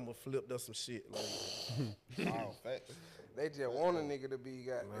VIN number flipped up some shit. Like, Oh, facts. They just want a nigga to be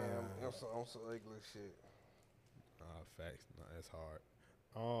goddamn on some ugly shit. Facts. No, that's hard.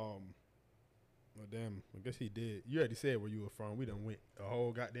 Well, damn. I guess he did. You already said where you were from. We done went a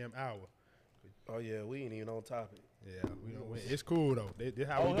whole goddamn hour. oh yeah, we ain't even on topic. Yeah, we done went. It's cool though. This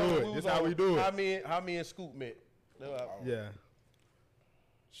how we do it. This how we do it. How me and Scoop met. Yeah.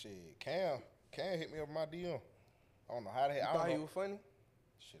 Shit, Cam hit me up my DM. I don't know how the hell. You I thought don't he know. was funny?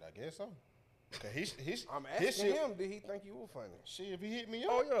 Shit, I guess so. Cause his I'm his asking shit, him, did he think you were funny? Shit, if he hit me up,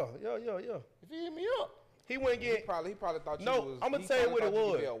 Oh yeah. if he hit me up, He went He get. probably thought you No, was. I'ma he tell you probably what it thought you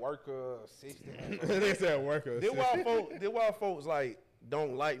was. could be a worker, assistant. They said worker. This why folks like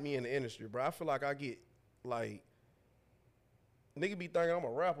don't like me in the industry, bro. I feel like I get like nigga be thinking I'm a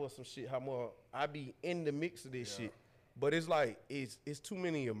rapper or some shit. How much I be in the mix of this shit, but it's like it's too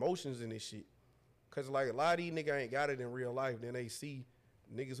many emotions in this shit. Cause like a lot of these niggas ain't got it in real life. Then they see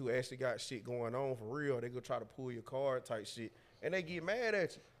niggas who actually got shit going on for real. They go try to pull your card type shit, and they get mad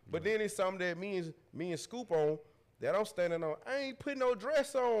at you. But then it's something that me and Scoop on that I'm standing on. I ain't putting no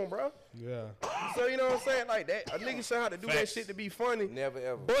dress on, bro. Yeah. So you know what I'm saying? Like that, a nigga should have to do that shit to be funny. Never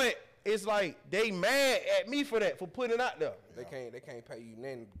ever. But it's like they mad at me for that, for putting it out there. They can't pay you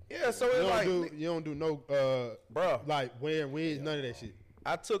nothing. Yeah, so it's like, You don't do no Bruh. like wearing wigs, none of that shit.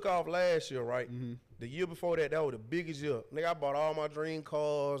 I took off last year, right? The year before that was the biggest year. Nigga, I bought all my dream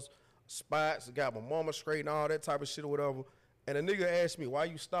cars, spots, got my mama straight and all that type of shit or whatever. And a nigga asked me, why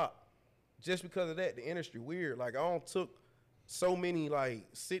you stop? Just because of that, the industry weird. Like, I don't took so many, like,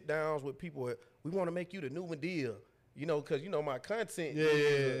 sit-downs with people. We want to make you the new Medea. You know, because, you know, my content.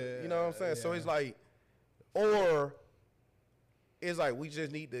 Yeah. You know what I'm saying? So it's like, or it's like we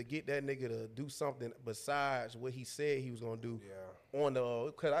just need to get that nigga to do something besides what he said he was going to do. Yeah. On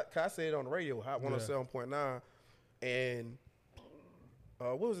the, cause I said it on the radio, Hot 107.9, and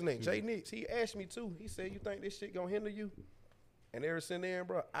what was his name? Jay Nix. He asked me too. He said, "You think this shit gonna hinder you?" And ever since then,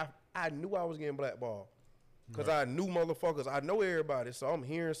 bro, I knew I was getting blackballed, cause I knew motherfuckers. I know everybody, so I'm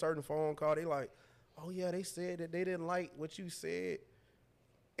hearing certain phone calls. They like, "Oh yeah, they said that they didn't like what you said."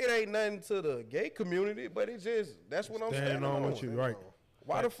 It ain't nothing to the gay community, but it just that's what I'm standing on. With you, right?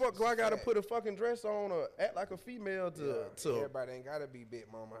 Why the fuck do I gotta put a fucking dress on or act like a female to Everybody ain't gotta be Big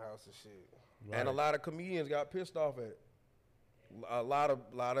Mama house and shit. Right. And a lot of comedians got pissed off at it. A lot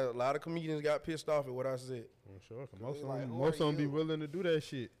of comedians got pissed off at what I said. I'm sure. It's like, who Most are of them be you? willing to do that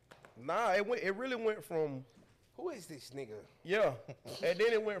shit. Nah, it really went from Who is this nigga? yeah, and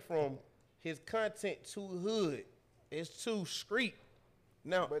then it went from his content too hood. It's too street.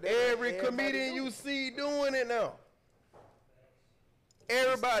 Now But that every ain't everybody comedian do you it. see doing it now.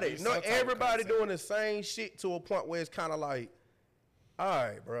 Everybody, It's no, some type of everybody content. doing the same shit to a point where it's kind of like, all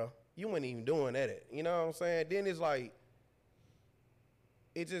right, bro, you ain't even doing that. You know what I'm saying? Then it's like,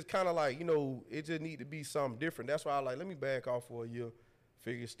 it just kind of like, you know, it just need to be something different. That's why I like, let me back off for a year,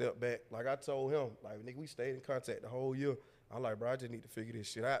 figure step back. Like I told him, like, nigga, we stayed in contact the whole year. I'm like, bro, I just need to figure this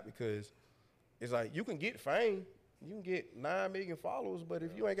shit out because it's like, you can get fame. You can get 9 million followers, but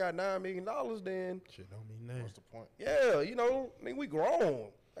if you ain't got $9 million, then Shit don't mean nothing. what's the point? yeah, you know, nigga, we grown.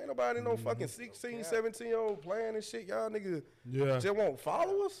 Ain't nobody no fucking 16, 17-year-old playing and shit. Y'all nigga just want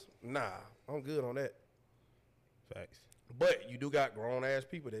followers? Nah, I'm good on that. Facts. But you do got grown ass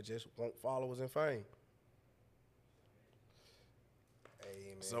people that just want followers and fame.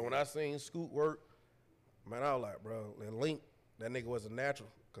 Hey, man. So when I seen Scoot work, man, I was like, bro, and Link, that nigga was a natural.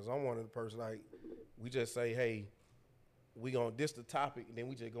 Cause I'm one of the person like, we just say, hey, we gonna diss the topic, and then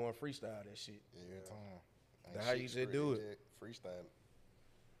we just go and freestyle that shit. Every time. That's how you should do it. Freestyle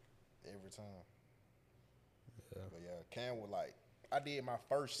every time. Yeah. But yeah, Cam was like, I did my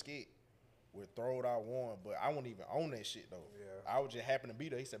first skit with Throw It Out One, but I wasn't even on that shit though. Yeah. I was just happen to be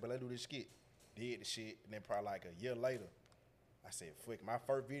there. He said, but let's do this skit. Did the shit, and then probably like a year later, I said, fuck, my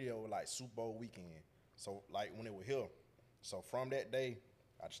first video was like Super Bowl weekend. So like when it was here. So from that day,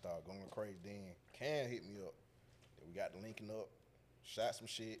 I just started going crazy. Then Cam hit me up. Then we got the linking up, shot some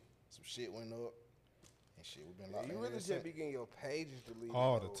shit went up. And shit, we been locked in. You really just be getting your pages deleted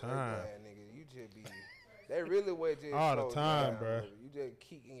all the time. Nigga. You just be. They really was just all the time, bro. You just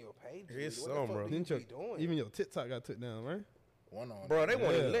keep getting your pages. It's what the fuck bro. do you be doing? Even your TikTok got took down, right? One on. Bro, they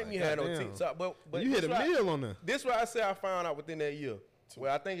won't even let me have no TikTok. But you hit a meal on there. This what I say I found out within that year.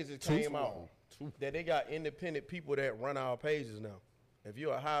 Well, I think it just came out that they got independent people that run our pages now. If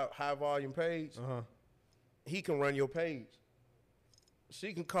you're a high volume page, he can run your page.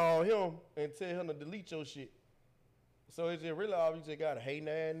 She can call him and tell him to delete your shit. So it's just really all you just got a hating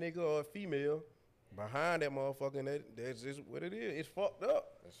ass nigga or a female behind that motherfucker, and that's just what it is. It's fucked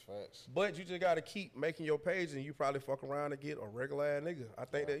up. That's facts. But you just gotta keep making your page, and you probably fuck around and get a regular ass nigga. I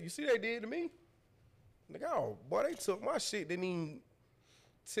think that you see they did to me. Nigga, oh boy, they took my shit. Didn't even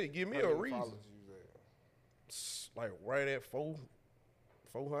give me a reason. Like right at 400.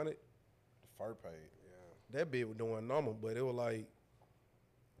 The first page. Yeah. That bitch was doing normal, but it was like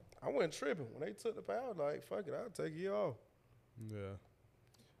I wasn't tripping when they took the power. Like fuck it, I'll take you off. Yeah.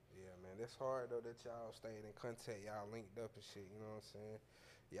 Yeah, man, that's hard though that y'all stayed in contact, y'all linked up and shit. You know what I'm saying?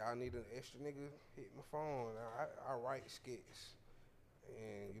 Y'all need an extra nigga. Hit my phone. I write skits,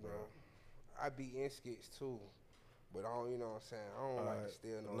 and you know, I be in skits too. But I don't, you know what I'm saying? I don't like to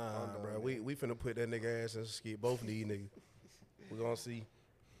steal no thunder. Bro. We finna put that nigga ass in a skit. Both of these niggas. We gonna see.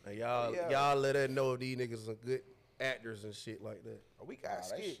 And y'all let us know if these niggas are good actors and shit like that. Oh, we got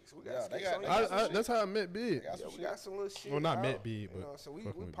skits. We got skits. That's how I met Big. Yeah, we got some little shit. Well, not met Big, but you know, so we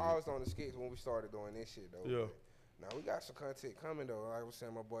paused on the skits when we started doing this shit though. Yeah. Now we got some content coming though. Like I was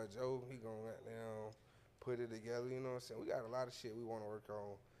saying, my boy Joe, he gonna put it together. You know what I'm saying? We got a lot of shit we want to work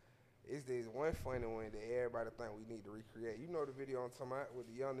on. It's this one funny one that everybody think we need to recreate. You know the video I'm talking about with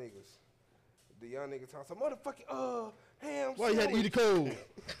the young niggas. The young niggas talking, motherfucking, ham. Why you had to eat the cold?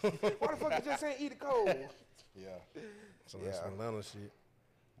 Why the fuck you just ain't eat the cold? Yeah. So that's some Atlanta shit.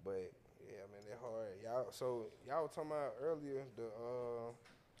 But yeah, man, they're hard. Y'all were talking about earlier the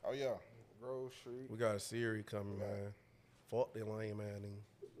Grove Street. We got a series coming, man. Fuck the lame man.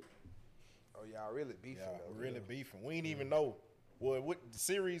 Oh, y'all really beefing though. We really beefing. We ain't even know what the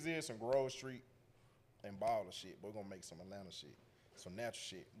series is. Some Grove Street and Baller shit. We're gonna make some Atlanta shit. Some natural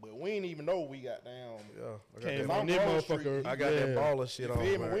shit. But we ain't even know we got down. Yeah. I got that baller shit on. We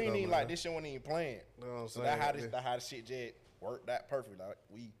ain't even like this shit wasn't even playing. You know what I'm so saying? That's how the shit just worked that perfect. Like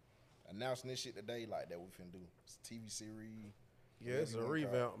we announcing this shit today like that we finna do. It's a TV series. Yeah, it's a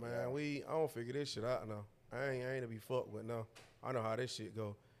revamp, man. Yeah. I don't figure this shit out now. I ain't to be fucked with now. I know how this shit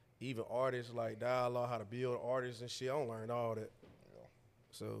go. Even artists like dialogue, how to build artists and shit. I don't learn all that. Yeah.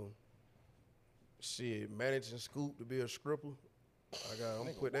 So shit, managing Scoop to be a stripper. I'm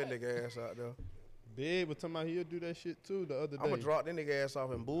gonna put that nigga ass out there. Big was talking about he'll do that shit too the other day. I'm gonna drop that nigga ass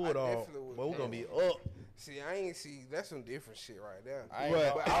off in Bulldog, but we're gonna be up. See, I ain't see. That's some different shit right there. I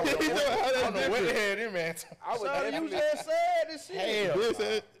don't know what the hell this man. I would definitely. You just said this shit.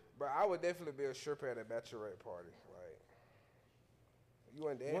 Hell, but I would definitely be a stripper at a bachelorette party. Like, you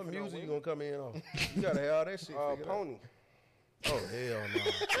ain't dancing. What music you gonna come in on? You gotta have all that shit. Pony. Oh hell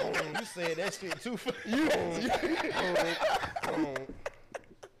no! You said that shit too.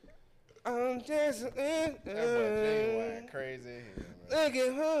 I'm just that boy Jay crazy. Look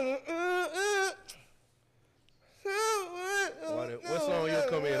at her. What song you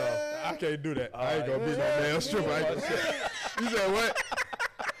come in on? I can't do that. I ain't gonna be no damn stripper. You said what?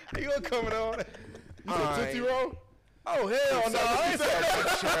 You gonna come in on? You said Tootsie Roll? Oh hell no! I ain't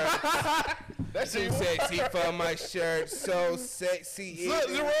that. That shit sexy for my shirt, so sexy.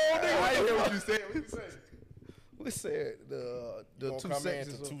 Tootsie Roll, nigga. I didn't hear what you said. We said the two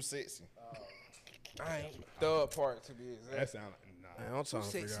sexy. Too sexy. I ain't third part to be exact. That sound like nah. I'm trying to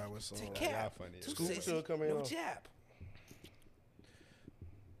figure out what song. Y'all funny. Scoop should come in no on. jab.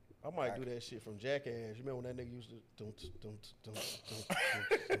 I might do that shit from Jackass. You remember when that nigga used to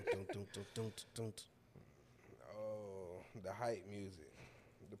Oh, the hype music,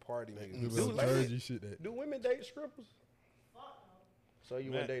 the party music. Do women date strippers? Fuck no. So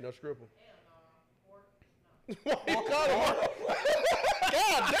you wouldn't date no stripper? Hell no.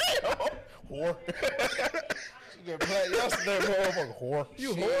 God damn. Whore. She just played yesterday, motherfucker. Whore.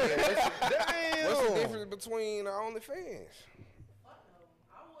 You Shit, whore. What's the Damn. difference between OnlyFans? Fuck no.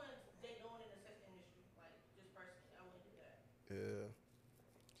 I wouldn't date no one in the sex industry. Like, just personally, I wouldn't do that.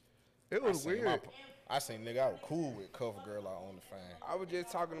 Yeah. It was weird. I seen nigga I was cool with cover girl on the fan. I was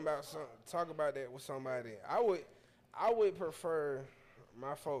just talking about that with somebody. I would prefer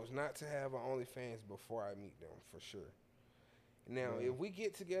my folks not to have an OnlyFans before I meet them for sure. Now, if we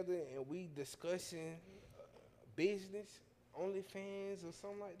get together and we discussing business, OnlyFans or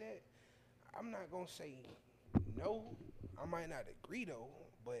something like that, I'm not gonna say no. I might not agree though,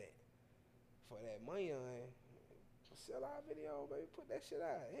 but for that money on, sell our video, baby. Put that shit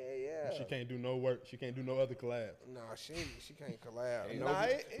out. Hell yeah. She can't do no work. She can't do no other collabs. Nah, she can't collab. Nah,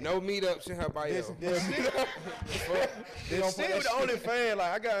 no meetups in her bio. The shit with the OnlyFans,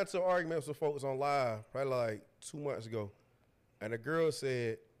 like I got into an argument with folks on live probably like 2 months ago, and the girl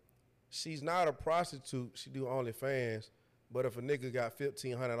said she's not a prostitute. She do OnlyFans, but if a nigga got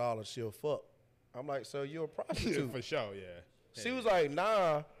 $1,500, she'll fuck. I'm like, so you're a prostitute? For sure, yeah. She was like,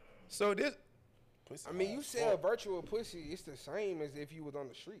 nah. So this, I mean, you sell virtual pussy, it's the same as if you was on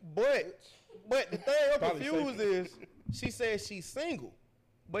the street. but the thing I'm Probably confused safer. is she said she's single,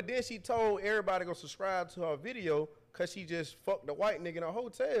 but then she told everybody to go subscribe to her video because she just fucked a white nigga in a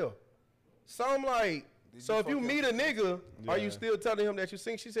hotel. So I'm like, so if you meet a nigga, are you still telling him that you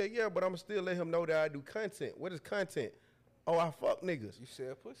sing? She said, yeah, but I'm still let him know that I do content. What is content? Oh, I fuck niggas. You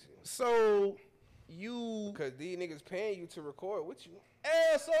sell pussy. So you Because these niggas paying you to record with you.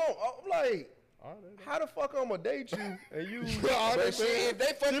 asshole. I'm like, how the fuck I'm gonna date you and you? But shit, if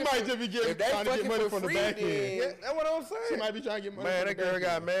they fucking She might just be if they trying to fucking get money for from the free, back then- end. Yeah, that's what I'm saying. She might be trying to get money. Man, from that the girl back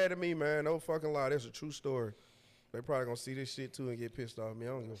got end. mad at me, man. No fucking lie. That's a true story. They probably gonna see this shit too and get pissed off at me. I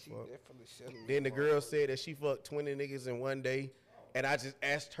don't give a She fuck. definitely selling Then the me, girl said that she fucked 20 niggas in one day. And I just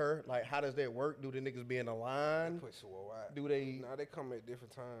asked her, like, how does that work? Do the niggas be in a line? Pussy worldwide. Do they? Nah, they come at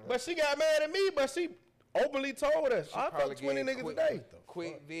different times. But she got mad at me, but she openly told us, She I probably fuck 20 getting niggas a day.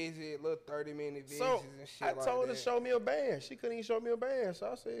 Quick visit, little 30-minute visits So and shit I like told her that. to show me a band. She couldn't even show me a band.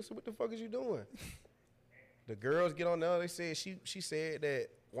 So I said, so what the fuck is you doing? The girls get on there. They said she said that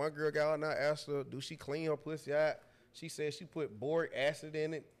one girl got on there, asked her, do she clean her pussy out? She said she put boric acid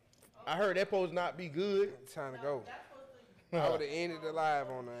in it. I heard that supposed to not be good. Time to go. I would have ended the live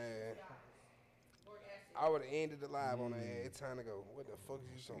on the ass. I would have ended the live on the ass. It's time to go. What the fuck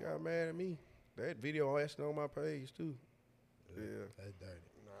is you She talking got about? mad at me. That video actually on my page too. Yeah. That's dirty.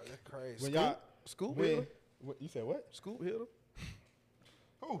 Nah, that's crazy. When y'all, Scoop when, hit her. what, you said what? Scoop hit her.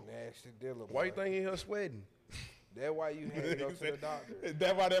 Nasty dealer. Why you boy. think he her sweating? That's why you had to go to the doctor. Is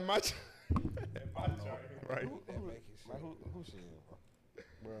that why that much? Right. That make you sick. Who she is,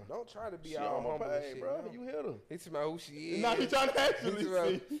 bro? Don't try to be She all on my humble and page, shit. bro. No. You hit her. He talking about who she is. Nah, he trying to He actually talking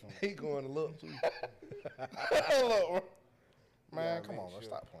about- see. He going to look too. Look, bro. Man, come make on, bro. sure.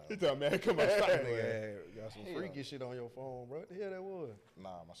 Stop He playing. talking, man, come on, stop Nigga it. had got some freaky shit on your phone, bro. What the hell that was? Nah,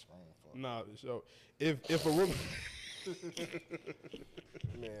 my screen fucked. Nah, so if a woman,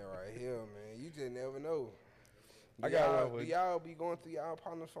 Man, right here, man. You just never know. I got Y'all- one with do you. y'all be going through y'all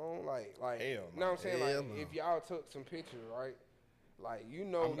partner's phone? Like, Hell you know no. what I'm saying? Hell Like, no. if y'all took some pictures, right? Like, you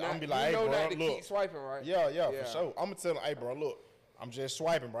know, I'm not, be like, you hey, know bro, not to look. keep swiping, right? Yeah, for sure. I'm gonna tell him, hey, bro, look, I'm just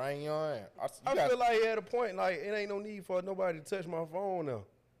swiping, bro. I ain't young. I feel like he had a point. Like it ain't no need for nobody to touch my phone now.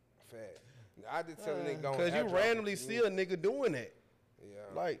 Fact. I just tell the nigga go. Cause you randomly see a nigga doing that. Yeah.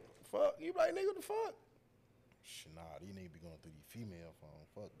 Like fuck, you like nigga the fuck. Shit, nah, you need to be going through your female phone.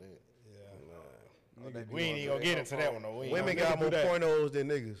 Fuck that. We ain't even gonna get into that one though. We ain't Women gonna got do more that. pornos than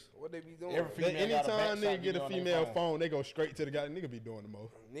niggas. What they be doing? Every female got a anytime backside nigga get video a on their female phone. phone, they go straight to the guy. Nigga be doing the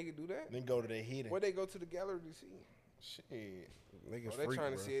most. Nigga do that? Then go to their hidden. Where they go to the gallery to see? Shit. Niggas Oh, they freak,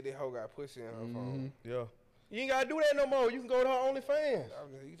 trying to bro. see if they hoe got pussy in her phone. Yeah. You ain't gotta do that no more. You can go to her OnlyFans.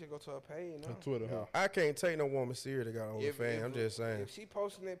 You just go to her page, no? On Twitter, huh? I can't take no woman serious that got If- OnlyFans. if- I'm just saying. If she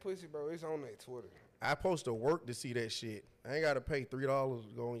posting that pussy, bro, it's on that Twitter. I post to work to see that shit. I ain't gotta pay $3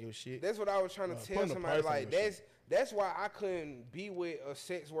 to go on your shit. That's what I was trying to tell putting a somebody. price on Like that that's why I couldn't be with a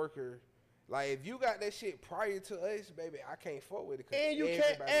sex worker. Like if you got that shit prior to us, baby, I can't fuck with it. 'Cause And you can't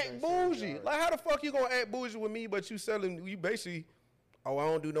everybody act done seen it bougie. already. Like, how the fuck you gonna act bougie with me, but you selling, you basically, oh, I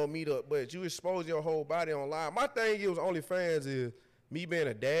don't do no meetup, but you expose your whole body online. My thing is OnlyFans is me being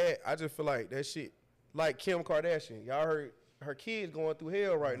a dad. I just feel like that shit, like Kim Kardashian. Y'all heard her kids going through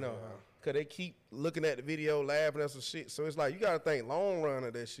hell right now. Cause they keep looking at the video, laughing at some shit. So it's like, you gotta think long run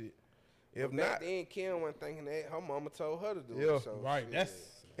of that shit. If But back not, then Kim wasn't thinking that. Her mama told her to do Yeah. it. So Right, shit. that's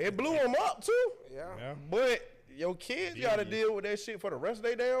it blew them up too. yeah. yeah, But your kids gotta deal with that shit for the rest of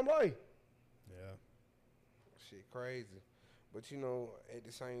their damn life. yeah. Shit crazy. But you know, at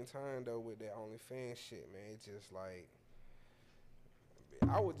the same time though, with that OnlyFans shit, man, it's just like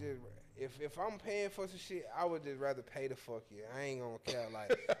I would just if I'm paying for some shit, I would just rather pay the fuck you. I ain't gonna care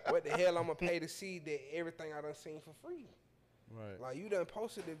like what the hell I'm gonna pay to see that everything I done seen for free. Right. Like you done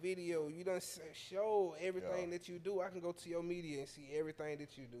posted the video, you done show everything that you do. I can go to your media and see everything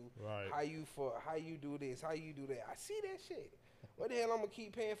that you do. Right. How you do this, how you do that. I see that shit. What the hell I'm gonna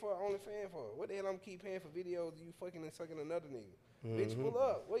keep paying for OnlyFans for? What the hell I'm gonna keep paying for videos of you fucking and sucking another nigga? Bitch, pull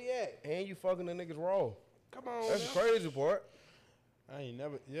up. Where you at? And you fucking the niggas raw. Come on. That's the crazy part. I ain't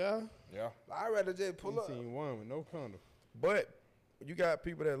never. Yeah. I'd rather just pull up. Seen one with no condom. But you got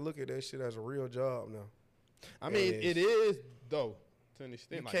people that look at that shit as a real job now. I mean, it is though. To an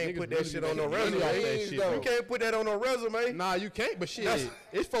extent, You like, can't niggas put that really shit be on no making money off resume. that shit, though. You can't put that on no resume. Nah, you can't. But shit,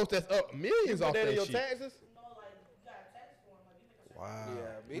 it's folks that's up millions off Put that in that your shit. taxes. No, like you got a tax form, like you make a Wow.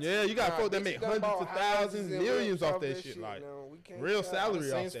 Bitch, Yeah, you got folks that bitches make done hundreds bought of houses thousands, and millions rent off that shit. Like No, we can't real try.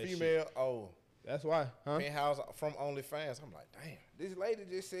 salary off Since that shit. female, That's why, huh? penthouse from OnlyFans. I'm like, damn. This lady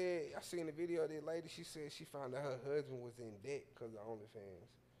just said, I seen the video of this lady, she said she found out her husband was in debt because of OnlyFans.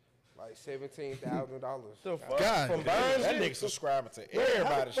 Like $17,000. The fuck? God, From That buying nigga shit? subscribing to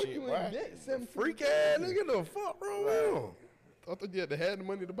everybody's shit, boy. Freak ass nigga, the fuck wrong with him? I thought you had to have the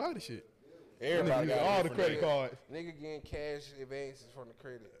money to buy the shit. Everybody got all the different credit niggas. cards. Nigga getting cash advances from the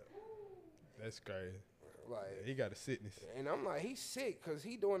credit. That's crazy. Like, He got a sickness. and I'm like, he's sick because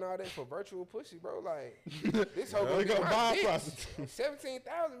he doing all that for virtual pussy, bro. Like, this whole He gonna be gonna my buy a bitch. prostitute.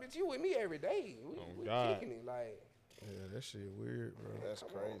 17,000, bitch, you with me every day. We God. kicking it, like. Yeah, that shit weird, bro. That's Come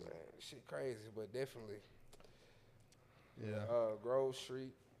crazy. on, man. Shit crazy, but definitely. Yeah. Grove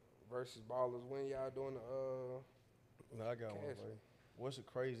Street versus Ballers. When y'all doing the Nah, I got one, Cash. buddy. What's the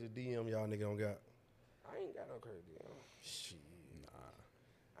craziest DM y'all nigga don't got? I ain't got no crazy. Shit,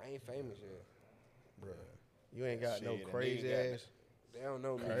 I ain't famous yet. bro. You ain't got Shit, no and crazy nigga got ass. They don't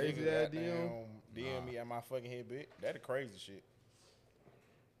know me. Crazy Nigga ass goddamn DM? DM me at my fucking head, bitch. That the crazy shit.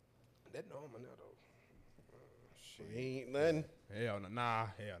 That normal now though. Shit, ain't nothing. Hell no. Nah,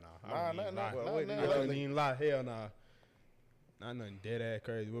 hell no. Nah, I wouldn't even lie. nothing, nothing, I wouldn't even lie. Hell nah. Not nothing dead ass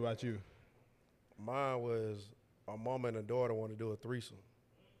crazy. What about you? Mine was a mom and a daughter want to do a threesome.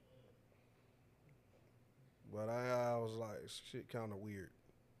 But I was like, shit kind of weird.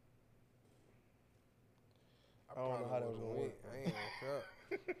 I don't know how that was probably gonna work. would've went. I ain't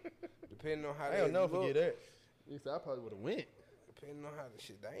gonna cap. Depending on how I they ain't never look, forget that. Nigga said I probably would have went. depending on how the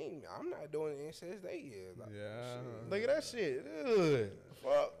shit, I'm not doing the incest they is. Like, Yeah. shit. Look at that shit. Ugh.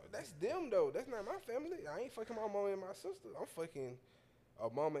 Fuck. That's them though. That's not my family. I ain't fucking my mama and my sister. I'm fucking a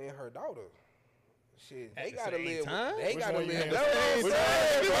mama and her daughter. Shit, At they the gotta same live. time? They Which gotta one you live. handle? That's what I'm Which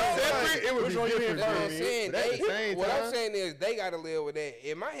saying, one? bro. Separate, it would Which be one you different, That's what bro. I'm saying. But at the same What I'm time- saying is they gotta live with that.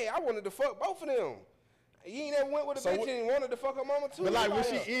 In my head, I wanted to fuck both of them. You ain't never went with a So bitch what- and wanted to fuck her mama too. But like when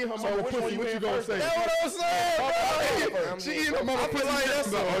Like, she eat her So mama which one pussy, you what you in gonna first? say? That's what I'm saying, bro. I'm She just- eat her mama I feel pussy. like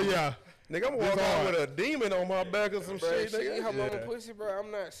that's oh yeah. Nigga, I'm This walking out hard. with a demon on my back or some Bro, shit, she eat her nigga. mama Yeah. pussy, bro.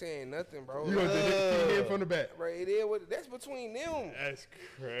 I'm not saying nothing, bro. You gonna just hit the key head from the back. Bro, it is what that's between them. That's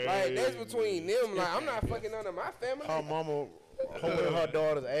crazy. Like that's between them. Like I'm not fucking none of my family. Her mama holding her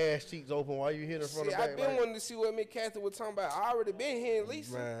daughter's ass cheeks open while you hit her from See, the back. I've been wanting to see what Mick Cathy was talking about. I already been here,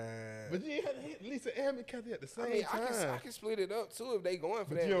 Lisa. Man. But you ain't had to hit Lisa and McCarthy at the same I mean, time. I can split it up too if they going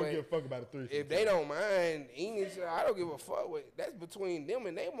for But that. you don't but give a fuck about a threesome. if they don't mind eating each other, I don't give a fuck with. That's between them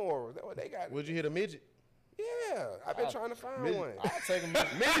and their morals. That's what they got. Would you hit a midget? Yeah, I've been trying to find one. I take a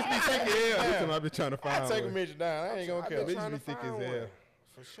midget. Midgets be thick as hell. Listen, I be trying to I find take a one. midget down. I ain't gonna I've care. been Midgets trying be to thick find as hell. one.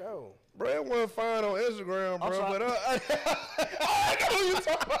 For sure. Bro, it wasn't fine on Instagram, bro. trying- But I know who you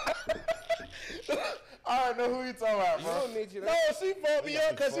talking about. I already know who you talking about, You bro. don't need you. no, she fucked me got up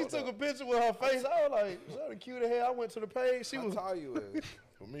me because she fucked took up. a picture with her face. I was like, so cute as hell. I went to the page. She How was. tall you is?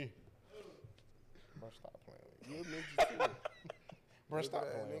 For me. Bro, stop playing with me. You a midget too. Bro, stop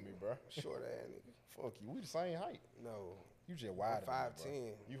Little ass playing with me, nigga. bro. Short ass nigga. Fuck you. We the same height. No. You just wider than me,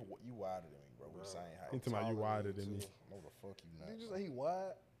 5'10". bro. You wider than me, bro. We the same He height. talking about you wider than me. No, the fuck you not. Did you say he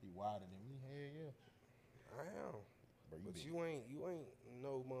wide? You wider than me? Hell yeah. I am. Bro, But big. you ain't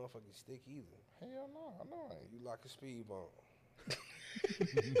no motherfucking stick either. Hell no. I know I ain't. You like a speed bump.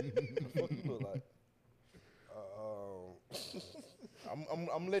 The fuck you look like? I'm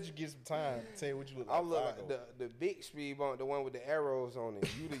gonna let you get some time to tell you what you look like. I look before I like the big speed bump, the one with the arrows on it.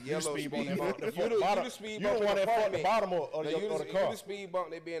 You the go. yellow speed speed bump bump. that You the speed you bump the one in that fucked the apartment. bottom of No, the you car. the speed bump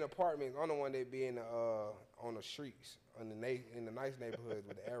they be in apartments. I'm the one that be in the on the streets in the nice neighborhoods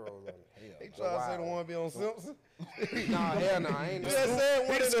with the arrows on it. He trying to say the one be on Simpson. Nah, hell no, I ain't. You just said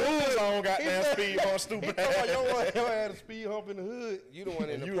one in the hood. on goddamn speed bump, stupid ass. Your had a speed hump in the hood. You the one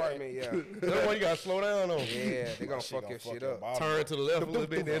in the apartment, yeah. That's the one you gotta slow down on. Yeah, they gonna fuck your shit up. Turn to the left a little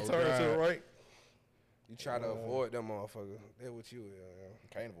bit, then turn to the right. You try to avoid them motherfuckers. That's what you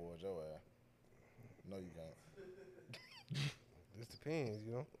is. Can't avoid your ass. No, you can't. This depends,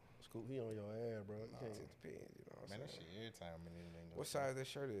 you know. Scoop, he on your ass, bro. You can't. It depends, you know. What Man, I'm that saying? shit every time. What size that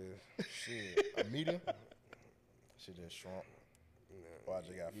shirt is? Shit, a medium. Shit just shrunk. Or I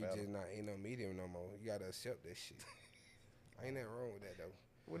just got You fat. just not ain't no medium no more. You gotta accept that shit. Ain't nothing wrong with that though.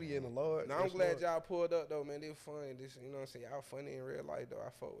 What are you in the Lord? No, I'm glad y'all pulled up though, man. It was fun. This, you know what I'm saying? Y'all funny in real life though. I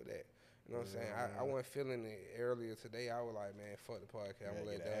fuck with that. You know what I'm saying? I wasn't feeling it earlier today. I was like, man, fuck the podcast. I'm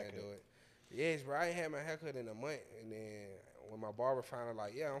gonna let Dan do it. Yes, bro. I ain't had my haircut in a month, and then when my barber finally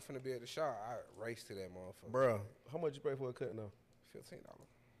like, yeah, I'm finna be at the shop, I raced to that motherfucker. Bro, how much you pay for a cut now? $15.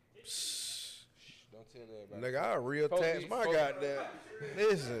 Don't tell everybody. Nigga, I reattach my goddamn.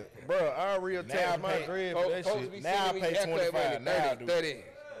 Listen, bro, I reattach my dread for that shit. Now I pay 25. Now I do. 30.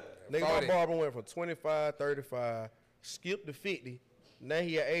 Nigga, 40. my barber went from 25, 35, skipped to 50. Now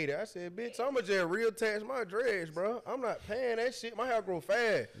he at 80. I said, bitch, I'ma just reattach my dreads, bro. I'm not paying that shit. My hair grow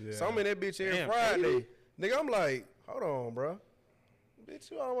fast. Yeah. So I'm in that bitch every Friday. Nigga, I'm like, hold on, bro.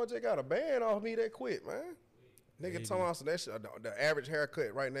 Bitch, you almost just got a band off me that quick, man. Nigga, talking about that shit, the average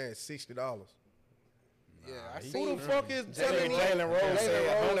haircut right now is $60. Yeah, I Who seen the fuck is telling me? Jalen Rose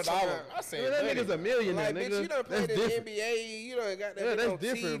said $100. I Man, said that nigga's a millionaire, Like, nigga. bitch, you done played That's in the different. NBA. You done got that Yeah, bitch that's on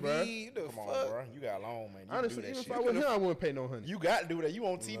different, TV. bruh. The Come fuck? on, bro. You got long, man. You Honestly, do that even shit. if I was him, I wouldn't pay no $100. You got to do that. You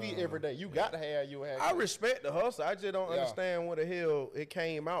on TV every day. You got to have your hair. I respect the hustle. I just don't understand what the hell it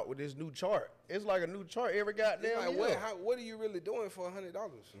came out with this new chart. It's like a new chart every goddamn Like, year. what are you really doing for $100?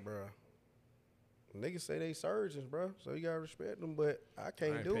 Bruh. Niggas say they surgeons, bro. So you gotta respect them, but I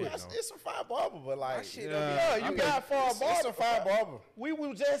can't do it. It's a fire barber, but like, My shit You got for a barber. it's a fire barber. We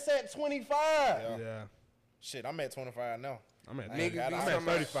was just at 25. Yeah. Shit, I'm at 25 now. I'm at Niggas be I talking done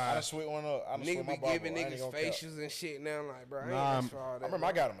about- 35. switch one up. I done switch Niggas my be barber. giving I ain't niggas gonna cap. facials and shit now. Like, bro, I ain't Nah, got for all that. I remember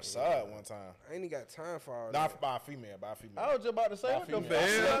I got a massage one time. I ain't even got time for all Not that. by a female, by a female. I was just about to say, what the female.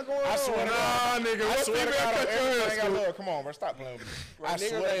 fuck going on? I swear to Nah, God. nigga. I What swear to female God, cut your hair, everything I Scoop? love. Come on, bro. Stop playing with me. Bro, I niggas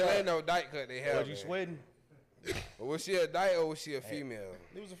swear ain't to let God. no dyke cut their hair. Was you man. sweating? Was she a dyke or was she a female?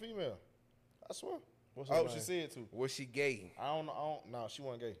 It was a female. I swear. What's her Oh, name? she said too. Was she gay? I don't know. No, she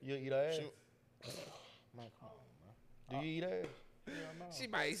wasn't gay. You eat ass? She- Man, come on, man. Do you eat ass? She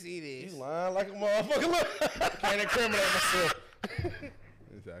might see this. You lying like a motherfucker. Look. Can't incriminate myself.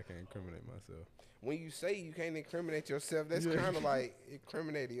 He said, I can't incriminate myself. When you say you can't incriminate yourself, that's kind of like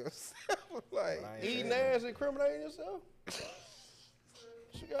incriminating yourself. Like, I ain't Eating saying ass, incriminating yourself?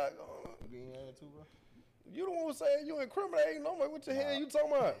 What you got going on? You eating ass too, bro? You the one saying you incriminating. I'm like, what the hell you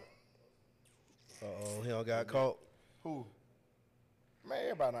talking about? Uh-oh, he don't got caught. Who? Man,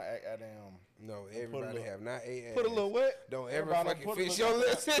 everybody not act goddamn. no, everybody have not ate ass. Put a little wet. Don't ever Everybody fucking put a fix little- your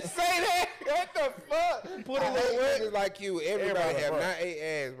lips and say that. What the fuck? Put a I little hate wet. niggas like you. Everybody Everybody, have bro. not ate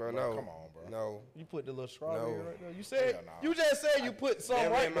ass, bro. No. come on, bro. No. You put the little strawberry No. right there. You said Hell no. you just said you put something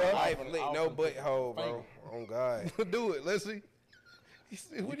Never right, in my bro. life licked no butthole, bro. Oh, God. Do it. Let's see.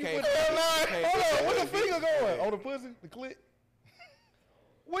 What you can't- put you that can't line? put Hold on. that Where the on finger dick. going? On the pussy? The clit?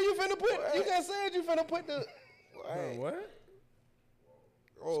 Where you finna put? You just said you finna put the. Hey. What?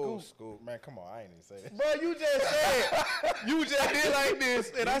 Oh, Scoop. Man, come on. I ain't even say that. Bro, you just said you just did like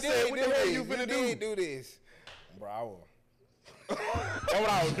this, and I said, "What the hell you finna did do?" do this. Bro, I was. That's what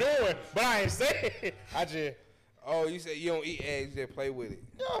I was doing, but I ain't saying it. I just, Oh, you said you don't eat ass, you just play with it.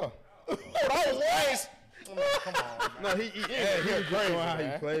 yeah. I was nice. Come on, man. No, he eat Yeah, ass. He you're was crazy, showing how he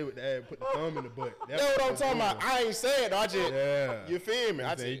man. played with the ass, put the thumb in the butt. That's what I'm talking about. I ain't saying it. I just, Yeah. you feel me?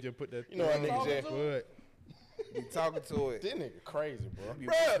 I I said he just, just put that you know what thumb niggas in his just- butt. You talking to it. this nigga crazy, bro. You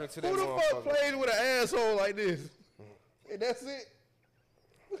Bro, whispering to that who the fuck motherfucker. plays with an asshole like this? And that's it.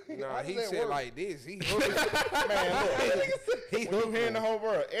 Nah, How he does that said work? like this. He Man, look, when you hear the whole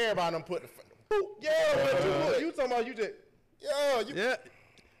world, everybody done put the, Yeah, what you put? You talking about you just? yo, you, Yeah.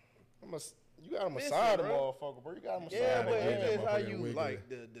 you got to massage the bro. motherfucker, bro. You got to massage Yeah, the but it's motherfucker. just how motherfucker you wiggly. like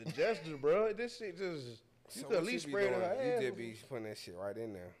the gesture, bro. This shit just you So could at what least be spread it in doing? her You ass. just be putting that shit right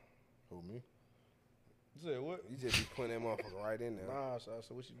in there. Who, me? You said what? You just be putting that motherfucker right in there. Nah, so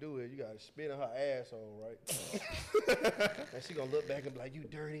what you do is you gotta spit in her asshole, right? And she gonna look back and be like, "You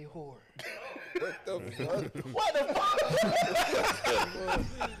dirty whore." What the fuck? What the fuck?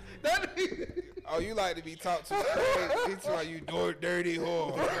 Oh, you like to be talked to crazy. It's like you dirty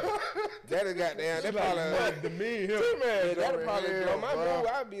whore. That'll goddamn. That probably demean him. yeah, that'll probably blow my mood.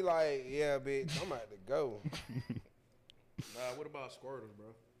 I'd be like, yeah, bitch, I'm about to go. Nah, what about squirters, bro?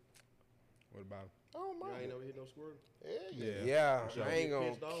 What about him? Oh my. Y'all ain't never hit no squirter? Yeah, Sure. I ain't Get gonna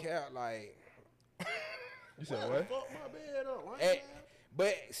pissed off? count like. You said what? Fuck my bed up. Why Eh,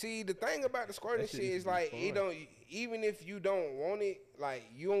 But see, the thing about the squirting That shit shit used is to be like fun. it don't. Even if you don't want it, like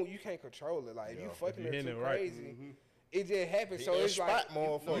you can't control it. Like if you fucking you her hitting too it right. crazy, it just happens. So it's like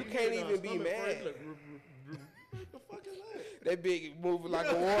you can't even be mad. the fuck is that? That bitch moving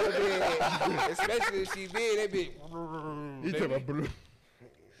like a water bed, especially if she big. That bitch. You talking about blue?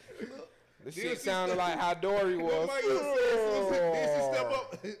 The shit sounded like how Dory was. Mike Hill said, did she step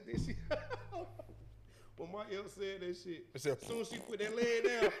up? Did she? When Mike Hill said that shit, as soon as she put that leg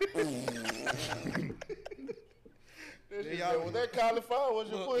down. Then y'all, was that cauliflower? Was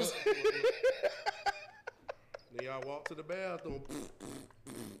your pussy? Then y'all walk to the bathroom.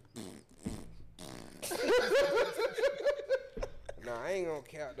 Nah, I ain't gonna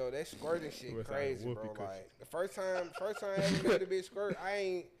count though. That squirting shit What's that, crazy, whoopee bro. cushion? Like the first time I ever made a bitch squirt,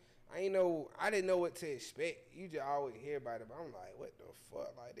 I didn't know what to expect. You just always hear about it, but I'm like, what the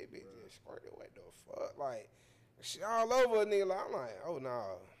fuck? Like that bitch just squirted. What the fuck? Like shit all over a nigga. Like, I'm like, oh no,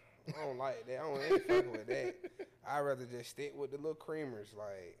 I don't like that. I don't ain't fucking with that. I'd rather just stick with the little creamers.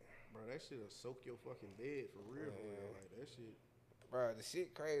 Like, Bro, that shit'll soak your fucking bed for real. Like that shit. bro, the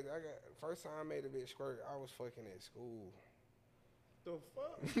shit crazy. First time I made a bitch squirt, I was fucking at school. The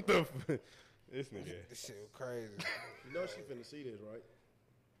fuck? This nigga. This shit was crazy. You know she finna see this, right?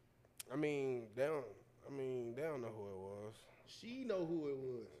 I mean, they don't know who it was. She know who it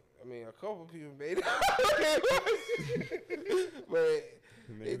was. I mean, a couple people made it. But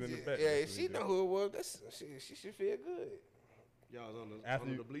Niggas in the back. yeah, she know who it was. She should feel good. Y'all was After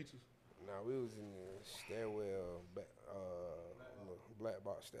under you- the bleachers. Nah, we was in the stairwell, black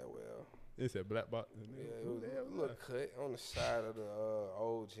box stairwell. It's a black box. Yeah, it was a little cut on the side of the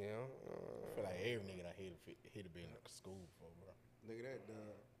old gym. I feel like every nigga done hit a bit in school before, bro. Nigga, that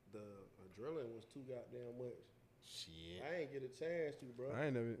the adrenaline was too goddamn much. Shit. I ain't get a chance to, bro. I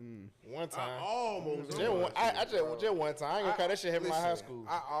ain't never. One time. I almost. Just one time. I ain't gonna call that shit happened in my high Listen, school.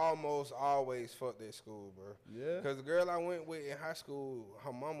 I almost always fucked at school, bro. Yeah. Because the girl I went with in high school,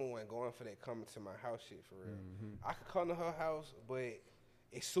 her mama wasn't going for that coming to my house shit for real. I could come to her house, but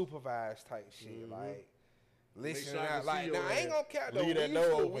it's supervised type shit. Like, listen, sure I can like, see now your I ain't gonna count though. Leave that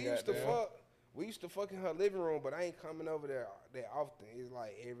door open, We used to goddamn. fuck. We used to fuck in her living room, but I ain't coming over there that often. It's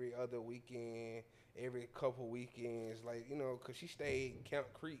like every other weekend, every couple weekends, like, you know, because she stayed in Camp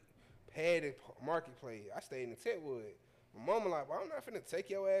Creek, Paddy Marketplace. I stayed in Tetwood. My mama like, well, I'm not finna take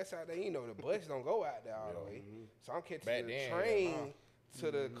your ass out there. You know, the bus don't go out there all the way. So I'm catching Back the then, train yeah,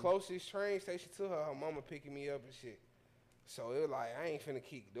 to the closest train station to her. Her mama picking me up and shit. So it was like, I ain't finna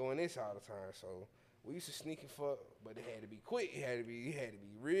keep doing this all the time. So we used to sneak and fuck, but it had to be quick. It had to be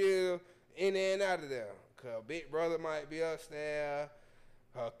real in there and out of there. Cause her big brother might be upstairs.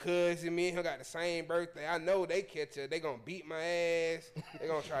 Her cousin, me and her got the same birthday. I know they catch her. They gonna beat my ass. They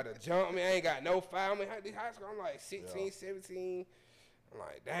gonna try to jump me. I ain't got no file. I mean, this high school, I'm like 16, 17. I'm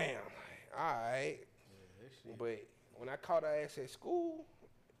like, damn. Like, all right. But when I caught her ass at school,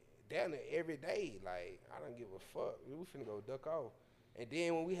 down there every day, like, I don't give a fuck. We finna go duck off. And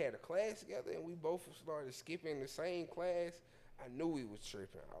then when we had a class together and we both started skipping the same class, I knew we was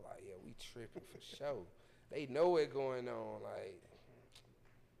tripping. I was like, yeah, we tripping for sure. They know it going on, like.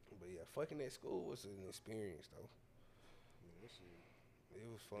 But yeah, fucking at school was an experience though. It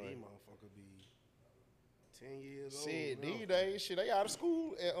was fun. These motherfuckers be 10 years old. Shit, now. these days, shit, they out of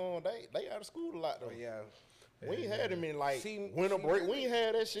school. They out of school a lot though. Oh yeah. We ain't had them in like See, winter see, break. really- We ain't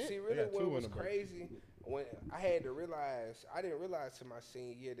had that shit. See, They really, got what two was winter breaks. crazy when I had to realize, I didn't realize to my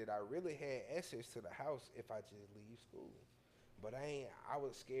senior year that I really had access to the house if I just leave school. But I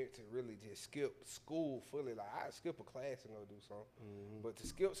was scared to really just skip school fully. Like, I'd skip a class and go do something. But to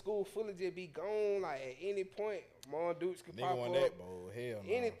skip school fully, just be gone, like, at any point, Mom Dukes could Nigga pop want up. that, boy. Hell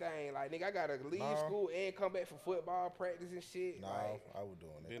no. Anything. Like, nigga, I gotta leave Nah. school and come back for football practice and shit. No, Like, I was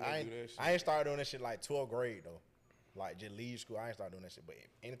doing Then that. they I do ain't, that shit. I ain't started doing that shit like 12th grade though. Like just leave school. I ain't started doing that shit. But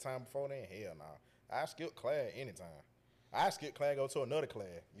anytime before then, hell no. I skip class anytime. I skip class, go to another class.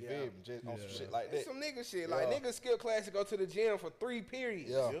 You feel me? Just on some shit like that's that. some nigga shit. Like, Yeah. niggas skip class to go to the gym for 3 periods.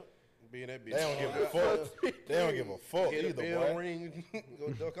 Yeah. Yep. Being that bitch. They don't give a fuck. They don't give a fuck Hit a either, bell boy. ring, go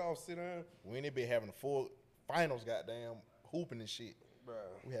duck off, sit down. We ain't be having the full finals, goddamn hooping and shit. Bruh.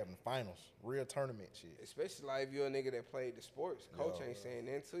 We having finals, real tournament shit. Especially like if you're a nigga that played the sports. Coach Yeah. ain't saying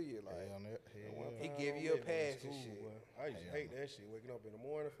nothing to you. Like, Hell, hell, he I give don't you a live in pass and school, shit. boy. I used to hate that shit. Waking up in the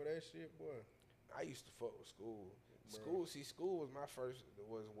morning for that shit, boy. I used to fuck with school. School was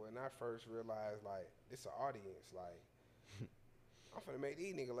when I first realized like it's an audience. Like I'm finna make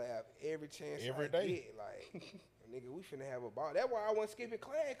these niggas laugh every chance Every I day. get. Like nigga, we finna have a ball. That's why I wasn't skipping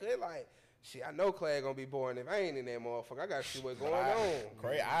class. Cause like shit, I know class gonna be boring if I ain't in that motherfucker. I gotta see what's going on.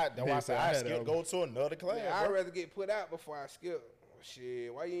 Crazy. That's why I said I skip go to another class. Yeah, I'd bro. rather get put out before I skip.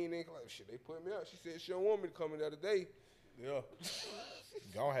 Shit, why you ain't in class? Shit, they put me out. She said she don't want me to come in the other day. Yeah.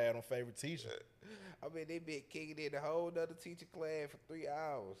 Gonna have them favorite teacher. I mean, they been kicking in the whole other teacher class for 3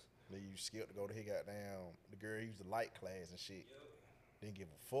 hours. Then you skip to go to his goddamn the girl he used to light class and shit. Didn't give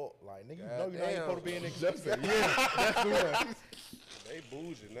a fuck. Like nigga, you know you're not even supposed to be in the That's it. Yeah, that's the one. They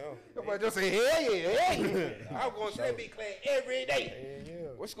bougie now. Somebody just say, hell yeah. I'm going to that big class every day. Yeah.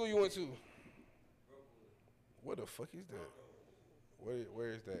 What school you went to? What the fuck is that?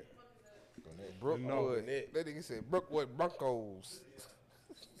 Where is that? Brookwood. That nigga said Brookwood Broncos.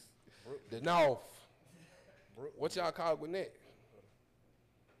 The North. What y'all call Gwinnett?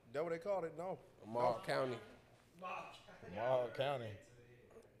 That what they called it? No. Mark County. Marl County.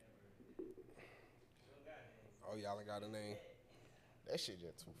 Oh, y'all ain't got a name. That shit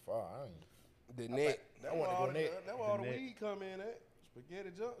just too far. I ain't. The Neck. That wanna where go next. That's where all the weed come in at. Spaghetti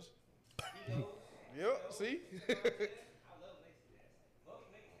Junction. Yep, see?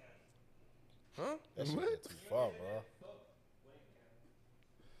 Huh? That shit just too far, bro.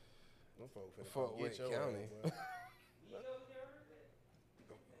 Them folks finna Fuck come West get your County. ass, boy.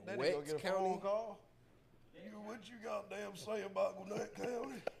 That nigga West gonna get a County? phone call. What you goddamn say about Gwinnett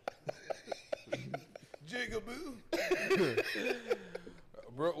County? Jigaboo.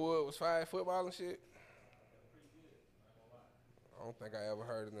 Brookwood was fire football and shit. I don't think I ever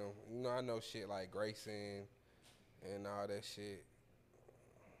heard of them. You know, I know shit like Grayson and all that shit.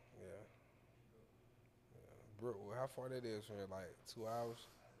 Yeah. Brookwood, how far that is from here? Like 2 hours?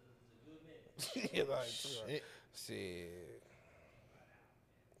 Yeah, like 2 hours. Shit.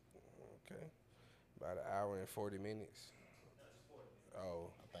 Okay. About an hour and 40 minutes.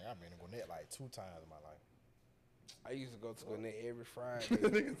 Oh. I think I've been to Gwinnett like 2 times in my life. I used to go to Gwinnett every Friday.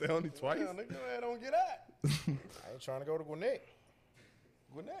 Niggas say only twice. Damn, nigga, that don't get out. I ain't trying to go to Gwinnett.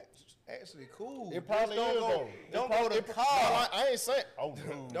 Gwinnett's actually cool. It probably Just is though. Don't go to Cobb. I ain't saying. Oh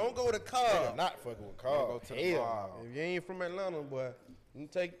no. Don't go to Nigga, Cobb. not fucking with Don't Cobb. go to the Hell bar. no. If you ain't from Atlanta, boy, you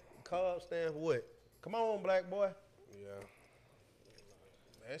take Cobb stand for what? Come on, black boy. Yeah.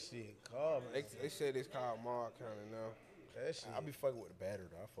 That shit, Cobb. They said it's called Mark County now. That shit. I be fucking with the battery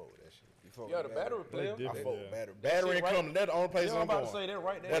though. I fuck with that shit. You fuck Yeah, with the that? battery player. I fuck with battery. That Battery shit and right- Cumberland. That's the only place Yeah, I'm I'm about going. to say that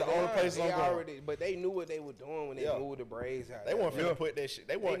right there. That's the only place They I'm going. already, but they knew what they were doing when they Yeah. moved the braids out. They there. weren't finna put that shit.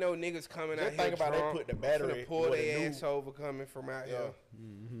 They They weren't. know niggas coming Just out here think about they drunk, put the battery finna pull with their the ass over coming from out Yeah.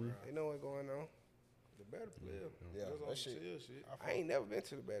 here. They know what's going on. The battery player. Yeah, That's all that shit. chill shit. I ain't never been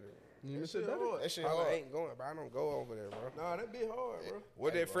to the battery. That shit hard. That shit I hard. ain't going, but I don't go over there, bro. Nah, that be hard, bro.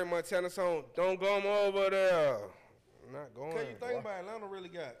 What that friend Montana song? Don't go over there. I'm not going. Cause you think boy. about it, Atlanta really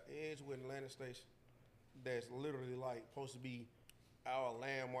got Edgewood and Atlanta Station. That's literally like supposed to be our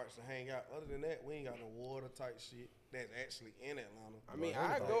landmarks to hang out. Other than that, we ain't got no water type shit that's actually in Atlanta. I mean,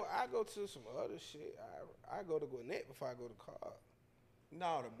 I go to some other shit. I go to Gwinnett before I go to Cobb.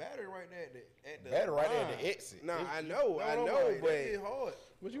 No, the battery right there at the Battery right there at line. the exit. Nah, I know, No, but that be hard.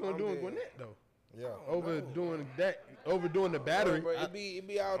 What you gonna do in Gwinnett though? Yeah. Overdoing the battery. Bro, it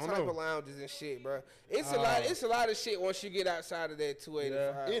be all don't type know. of lounges and shit, bro. It's a lot. It's a lot of shit once you get outside of that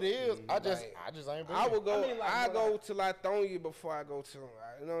 285. It is. I just ain't been I there. would go. mean, like, I bro, go to Lithonia before I go to.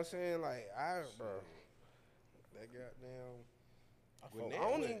 You know what I'm saying? Like bro. That goddamn. I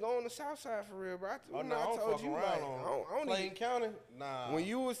don't even go on the south side for real, bro. Oh, I no, told fuck you, around like, on I don't Clayton even. County. Nah. When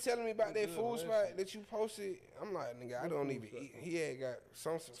you was telling me about that good food on that spot shit. that you posted, I'm like, nigga, I don't even eat. He had got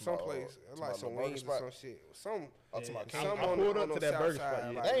some my, place to like my some little burger wings or spot. some shit. Some I pulled up to that burger spot.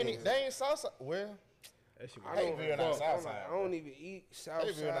 Yeah. They ain't Southside. Well, That shit I was don't, They not fuck, south I'm side, like, I bro. don't even eat south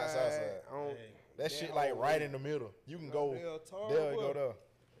They side. not south side. I don't, that shit like right in the middle. You can go Goddamn Tar there and go Boulevard. there.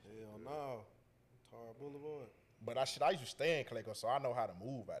 Hell no. Tar Boulevard. But I used to stay in Clayco, so I know how to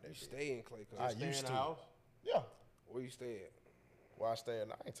move out there. you stay in Clay. I Stay used in to. the house. Yeah. Where you stay at? Where I stay at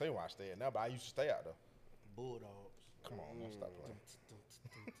now. I ain't tell you where I stay at now, but I used to stay out there. Bulldogs. Come on, man, stop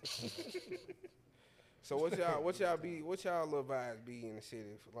playing. So what y'all little vibes be in the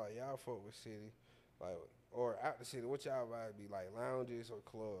city? Like y'all fuck with city, like or out the city. What y'all vibes be like? Lounges or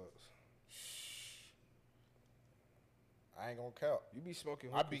clubs? I ain't gonna count. You be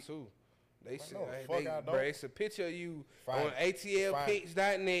smoking I hookah be- too. They say, no, fuck I don't. bro, it's a picture of you Find on it.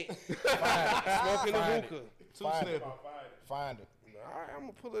 atlpicks.net smoking a Find it. hookah. Find it. Find it. All right, I'm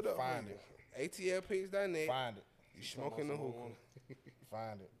gonna pull it up. Find it. atlpicks.net. Find it. You smoking the hookah.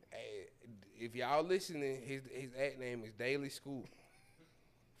 Find it. Hey, If y'all listening, his at name is Daily Scoop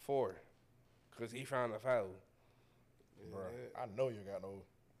 4, cause he trying to foul. Bro, I know you got no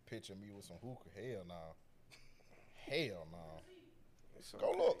picture of me with some hookah. Hell no. Hell no.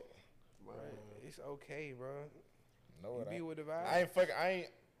 Go look. Man, it's okay, bro. No, You it be ain't. with the vibe.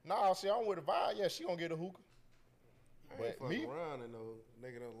 Nah, see, I'm with the vibe. Yeah, she gonna get a hookah. I ain't But me, fucking around in no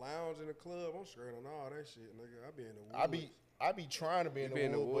nigga the lounge in the club. I'm straight on all that shit, nigga. I be in the woods. I be trying to be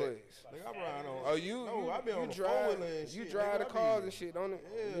in the woods. Nigga, I ride on. Oh, you? No, you, I be on you the drive? four-wheeler and You shit, drive nigga. the I cars be- and shit, don't it?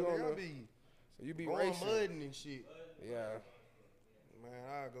 Yeah, you nigga, on I be so you be going racing? mudding and shit. Yeah. Man,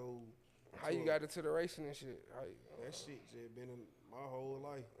 I go. How you got into the racing and shit? That shit just been in my whole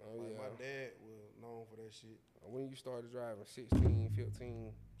life. Oh, like yeah. my dad was known for that shit. When you started driving, 16,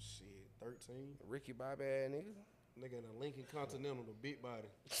 15? Shit, 13. Ricky Bobby ass nigga. Nigga in a Lincoln Continental, the big body,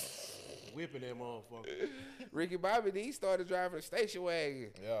 whipping that motherfucker. Ricky Bobby, he started driving a station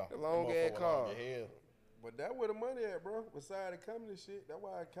wagon. Yeah. The long ass car. But that where the money at, bro. Besides the comedy shit, that's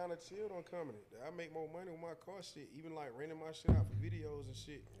why I kind of chilled on comedy. I make more money with my car shit, even like renting my shit out for videos and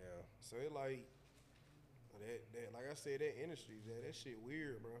shit. Yeah. So it like that like I said, that industry, that shit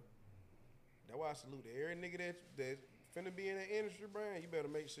weird, bro. That's why I salute to every nigga that finna be in that industry, bro. You better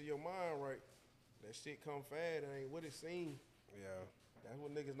make sure your mind right. That shit come fast, it ain't what it seem. Yeah. That's what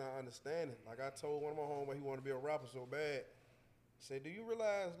niggas not understanding. Like I told one of my homies, he want to be a rapper so bad. Say, do you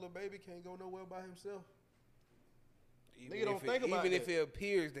realize Lil Baby can't go nowhere by himself? Nigga don't think about Even that. if it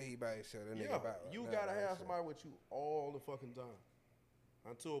appears that he by himself, that nigga by you gotta have somebody with you all the fucking time.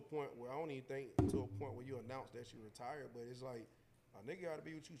 Until a point where I don't even think until a point where you announce that you retired, but it's like a nigga gotta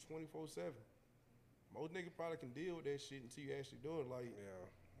be with you 24/7. Most niggas probably can deal with that shit until you actually do it. Like,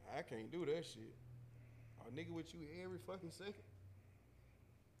 I can't do that shit. A nigga with you every fucking second.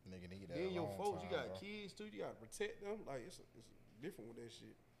 Nigga need that. Then your long folks, time, you got bro. kids too. You gotta protect them. Like it's different with that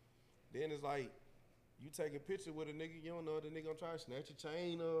shit. Then it's like you take a picture with a nigga, you don't know the nigga gonna try to snatch your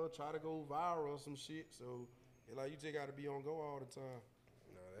chain or try to go viral or some shit. So it's like you just gotta be on go all the time.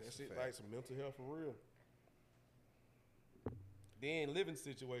 No, that's that shit a fact. like some mental health for real. Then living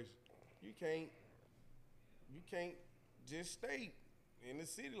situation, you can't just stay in the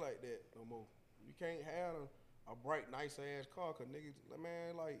city like that no more. You can't have a bright, nice ass car, cause niggas,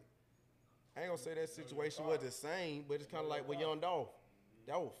 man, like, I ain't gonna say that situation was the same, but it's kind of like with Young Dolph.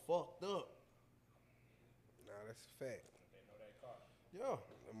 That was fucked up. Nah, that's a fact. Yeah.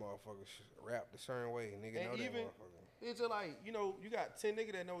 That motherfucker rap the certain way. Nigga know And that even, motherfucker. it's just like, you know, you got 10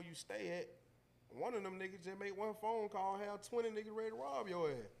 niggas that know where you stay at. One of them niggas just make one phone call, have 20 niggas ready to rob your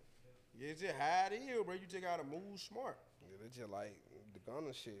ass. Yeah, it's just how it is, bro. You just gotta move smart. Yeah, they just like the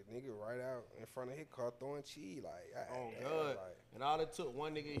gunner shit. Nigga right out in front of his car throwing cheese. Like, Oh, damn, God. like, And all it took,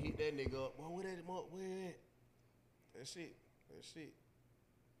 one nigga hit that nigga up. Well, where at? That shit.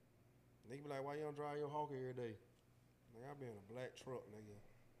 Nigga be like, why you don't drive your Hawk every day? Nigga, I be in a black truck, nigga.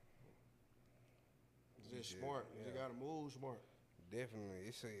 It's just smart. You just gotta move smart. Definitely.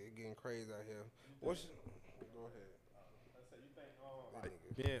 It's getting crazy out here. What's... Go ahead.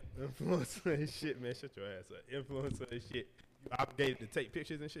 Being influencer and shit, man. Shut your ass up. Influencer and shit. You obligated to take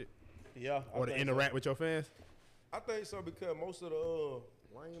pictures and shit? Yeah. Or to interact with your fans? I think so because most of the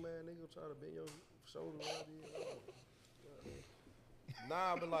lame man nigga try to bend your shoulder around you.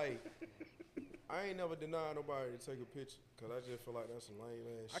 Nah, but like, I ain't never denied nobody to take a picture because I just feel like that's some lame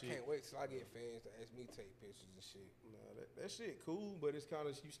ass shit. I can't wait till I get fans to ask me to take pictures and shit. Nah, that shit cool, but it's kind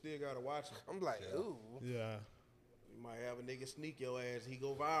of, you still gotta watch it. I'm like, ooh. Yeah. You might have a nigga sneak your ass, he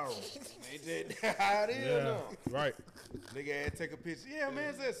go viral. They just how it is now. Right. Nigga ass take a picture. Yeah, man,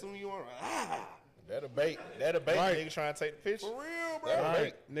 it's that soon you want That a bait. Right. Nigga trying to take the picture. For real, bro.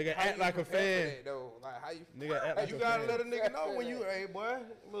 Right. Nigga How act you like a prepare for fan. that, though? Like, how you... Nigga act like You a gotta fan. let a nigga know when you, hey boy,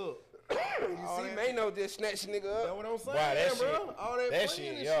 look. You see, Mano just snatch a nigga That's up. what I'm saying, Wow, that bro. shit- All that That playing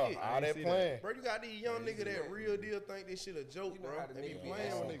shit, and yo. shit. All that playing. Bro, you got these young niggas that real deal think this shit a joke, You know bro. how the They be nigga be playing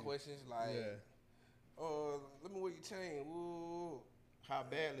asking with niggas. questions like, let me wear your chain. Woo. How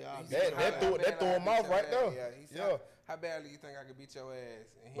badly I That threw him off right there. Yeah, he said, Yeah. how badly you think I could beat your ass?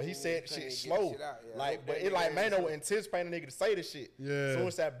 And But he said couldn't shit get slow. the shit out. Yeah, Like, look but that it like nigga Mano ass. anticipating a nigga to say the shit. Yeah. Soon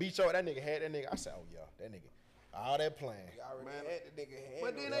as I beat your, that nigga had that nigga. I said, oh yeah, that nigga. All that playing. You already had the nigga hand.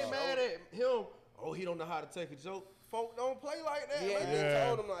 But then they mad at him. Oh, he don't know how to take a joke. Folk don't play like that. He ain't man. been Yeah.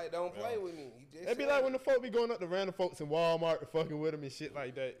 told him like, don't play with me. He just It'd be said like it. when the folk be going up to random folks in Walmart fucking with them and shit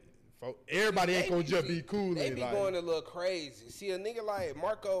like that. Everybody ain't They gonna be- just see, be cool. They be like, going a little crazy. See, a nigga like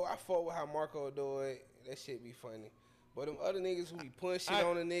Marco, I fuck with how Marco do it. That shit be funny. But them other niggas who be putting shit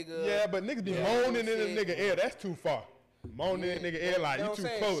on a nigga. Yeah, but niggas be Yeah, moaning in shit. the nigga ear. That's too far. moaning that nigga air like, you too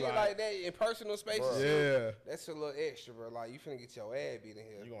close. Shit like that in personal spaces. Yeah. That's a little extra, bro. Like, you finna get your ass beat in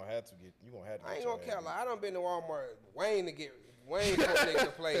here. You gonna have to get. I ain't gonna care. Like, I done been to Walmart, Wayne for niggas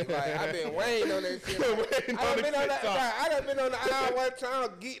to play. Like, I been Wayne on that shit. Like, I done been on the aisle one time,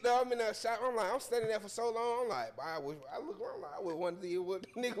 geeked up. I'm in that shop. I'm like, I'm standing there for so long. I'm like, I look around. Like, I would want to see what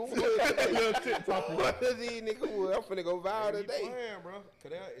the nigga would. What these niggas would. I'm finna go viral today. Playing, bro.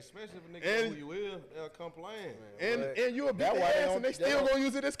 Cause especially if a nigga know who you is, they'll come playing. And you a beat their ass, and they still gonna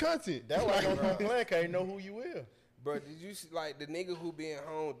use it as content. That's why they don't come playing, cause they know who you is. Bro, did you see, like, the nigga who be in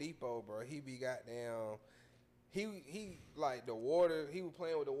Home Depot, bro, he be goddamn, he like, the water, he was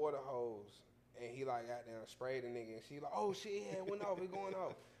playing with the water hose, and he, like, goddamn sprayed the nigga, and she like, oh, shit, yeah, it went off, it going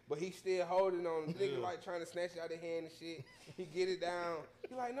off. But he still holding on. The nigga, like, trying to snatch it out of his hand and shit. He get it down.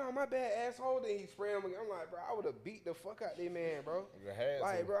 He like, no, my bad, asshole. Then he spray him again. I'm like, bro, I would have beat the fuck out that man, bro.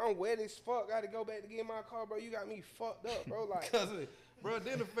 Like, bro, I'm wet as fuck. Got to go back to get my car, bro. You got me fucked up, bro. Like, bro,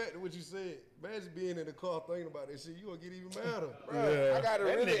 then the fact of what you said, imagine being in the car thinking about that shit, you gonna get even madder. Bro, yeah. I gotta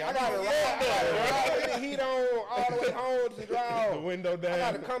ride with the heat on all the way home to drive. The window down. I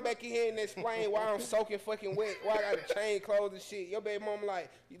gotta come back in here and explain why I'm soaking fucking wet, why I gotta change clothes and shit. Your baby mama like,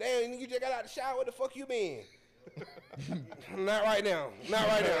 damn, you just got out the shower, where the fuck you been? Not right now. Not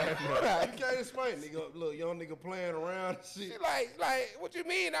right now. You can't explain, nigga. Look, young nigga playing around and shit. She like, what you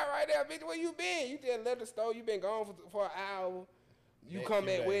mean not right now, bitch? Where you been? You just left the store, you been gone for an hour. You that come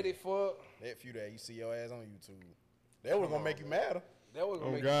back with it for that few days. You see your ass on YouTube. That was gonna make you madder. That was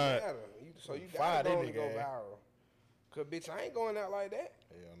gonna make you madder. So you gotta go viral. Cause bitch, I ain't going out like that.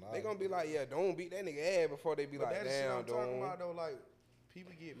 Hell nah. They gonna be like, yeah, don't beat that nigga ass before they be like, damn, shit I'm don't. talking about though, like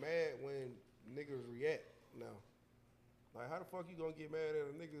people get mad when niggas react now. Like how the fuck you gonna get mad at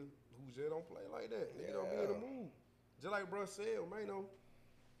a nigga who just don't play like that? Nigga don't be in the mood. Just like bruh said, man,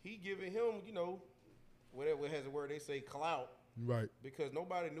 he giving him, whatever has a word they say, clout. Right. Because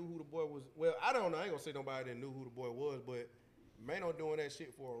nobody knew who the boy was. Well, I don't know. I ain't gonna say nobody didn't know who the boy was, but Mano doing that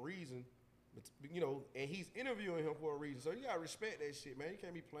shit for a reason. But, and he's interviewing him for a reason. So you gotta respect that shit, man. You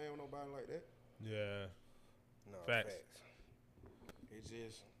can't be playing with nobody like that. Yeah. No, facts. It's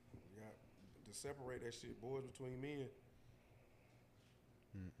just, you got to separate that shit, boys between men.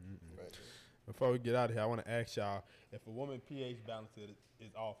 Before we get out of here, I want to ask y'all, if a woman pH balance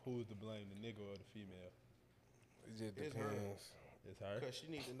is off, who's to blame, the nigga or the female? It just depends. It's her. Because she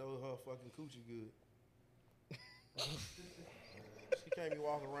needs to know her fucking coochie good. She can't be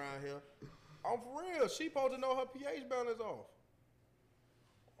walking around here. I'm for real. She supposed to know her pH balance off.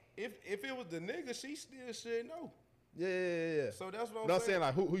 If it was the nigga, she still should know. Yeah. So that's what I'm saying.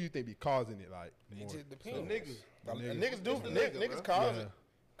 Like, who you think be causing it? Like, it just depends. The niggas. Niggas do. Niggas cause it.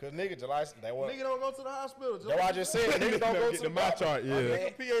 Cause niggas July, they want. Nigga don't go to the hospital. That's what I just said. Niggas don't go to the my chart. Yeah.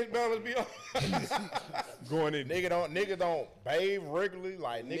 Nigga pH balance be off. Going in. Nigga don't bathe regularly.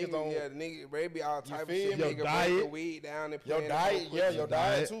 Like niggas don't. Yeah, nigga be all type of shit. Your nigga diet. break the weed down and your diet. Yeah, your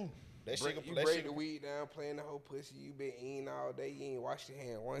diet too. That shit. You break the weed down, playing the whole pussy. You been eating all day. You ain't washed your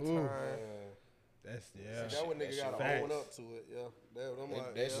hand one time. That's See, that what nigga gotta own up to it.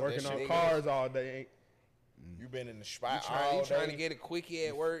 Yeah. Working on cars all day ain't. You been in the spot you trying to get a quickie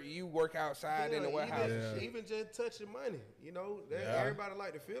at work. You work outside in the warehouse. Even just touching money. Everybody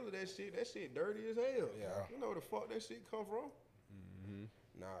like to feel it. That shit dirty as hell. Yeah. You know where the fuck that shit come from?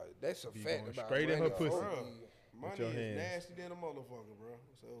 Nah, that's a fact about straight in her pussy. Money is nasty than a motherfucker, bro.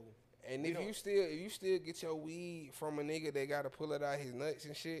 So. And if you still get your weed from a nigga that gotta pull it out his nuts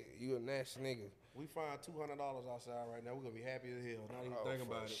and shit, you a nasty nigga. We find $200 outside right now. We're gonna be happy as hell. Not even thinking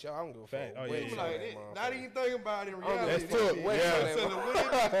about it. Sure, I'm gonna fact. Not even thinking about it in reality. That's true.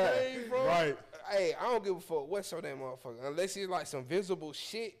 Right. Hey, I don't give a fuck what's on that motherfucker unless it's like some visible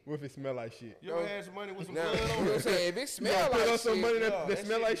shit. What if it smell like shit? You ever had some money with some blood on it? You know what I'm saying? If it smell like shit, some money that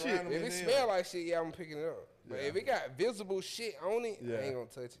smell like shit. If it smell like shit, yeah, I'm picking it up. But if it got visible shit on it, I ain't gonna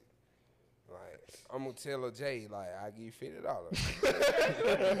touch it. Like, I'm gonna tell a Jay, like, I give you $50.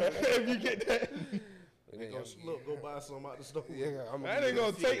 If you get that. Go buy something out the store. Yeah, I ain't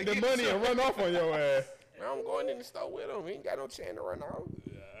gonna take the money and run off on your ass. I'm going in the store with him. He ain't got no chance to run off.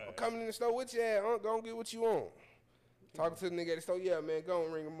 I'm coming in the store with you. Go and get what you want. Talking to the nigga at the store. Yeah, man, go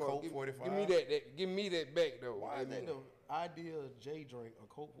and ring him up. Coke 45. Give me that back though. Why I think the idea of J drink a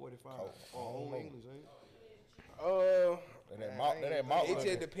Coke 45 Old English, ain't it? It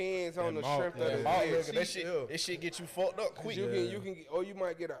just depends on the strength of the that shit get you fucked up quick. You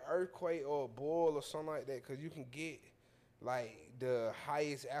might get an earthquake or a boil or something like that, because you can get like the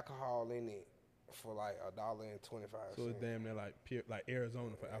highest alcohol in it for like $1.25. So it's damn near like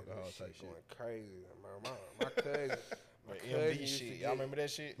Arizona for alcohol type shit. Going crazy, man. My cousin, MD shit. Y'all remember that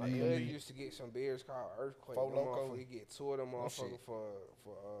shit? My cousin used to get some beers called Earthquake. Four Loko. You get two of them motherfuckers for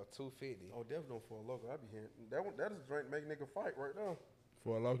 $2.50. Oh, definitely no 4 Loko. I be hearing that is a drink to make nigga fight right now.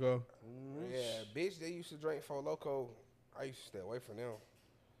 4 Loko. Yeah, bitch, they used to drink 4 Loko. I used to stay away from them.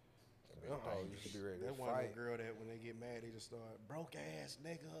 Them hoes used to be ready to That one fight. girl that when they get mad, they just start broke ass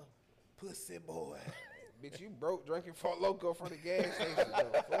nigga, pussy boy. Bitch, you broke drinking 4 Loko from the gas station.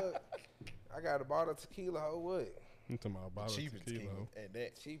 Though. Fuck. I got a bottle of tequila. Hoe what? I'm talking about a bottle of Cheapest tequila. at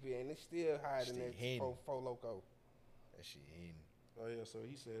that. Cheaper, and it's still higher than that Shit, 4 Loko. That shit hitting. Oh yeah, so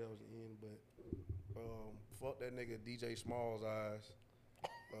he said that was the end, but fuck that nigga DJ Small's eyes.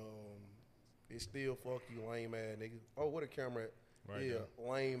 It still fuck you, lame ass nigga. Oh, what a camera at? Right yeah, there.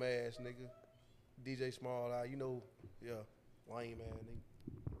 lame ass nigga. DJ Small eye, you know, yeah, lame ass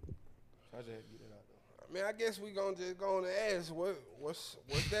nigga. So I just had to get that out there. I mean, I guess we gonna just go on and ask what's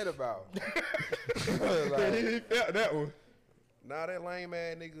that about? He felt that one. Now that lame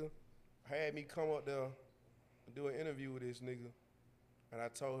ass nigga had me come up there and do an interview with this nigga, and I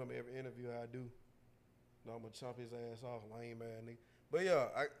told him every interview I do, no, I'm gonna chop his ass off, lame ass nigga. But yeah,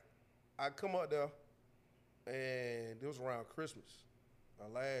 I come up there, and it was around Christmas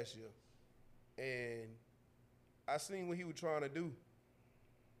last year, and I seen what he was trying to do.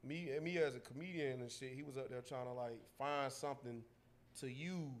 Me as a comedian and shit, he was up there trying to like find something to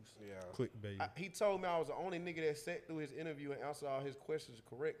use. Yeah. Clickbait. He told me I was the only nigga that sat through his interview and answered all his questions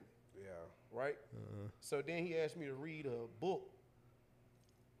correctly. Yeah. Right? So then he asked me to read a book.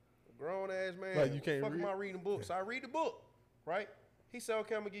 A grown ass man. Like you can't fuck read? am I reading books? So I read the book, right? He said,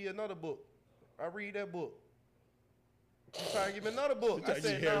 okay, I'm gonna give you another book. I read that book. He tried to give me another book. I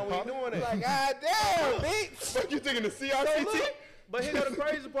said, no, we ain't doing that. Like, God damn, bitch. What you thinking, the So CRTT? look, but here go the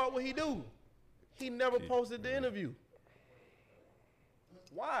crazy part, what he do. He never posted the interview.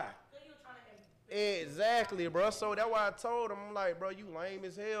 Why? So you were trying to Exactly, bro. So that's why I told him, I'm like, bro, you lame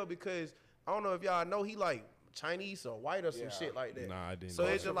as hell because I don't know if y'all know he like Chinese or white or some shit like that. Nah, I didn't So know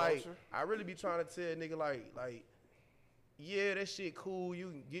it's that. just like, I really be trying to tell a nigga like, yeah, that shit cool. You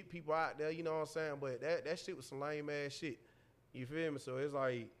can get people out there, you know what I'm saying? But that shit was some lame ass shit. You feel me? So it's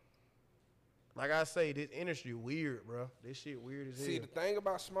like I say, this industry weird, bro. This shit weird as hell. See, the thing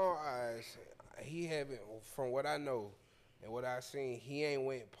about Small Eyes, he haven't, from what I know and what I seen, he ain't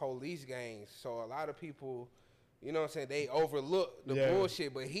went police gangs. So a lot of people, you know what I'm saying, they overlook the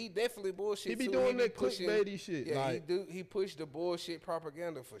bullshit, but he definitely bullshit. He be too. doing that pushing, clickbaity shit. Yeah, like, he pushed the bullshit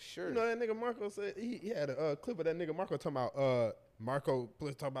propaganda for sure. you know that nigga Marco said he had a clip of that nigga Marco talking about Marco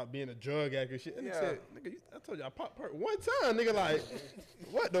talking about being a drug addict and shit. And he said, nigga, I told you I popped perk one time, nigga. Like,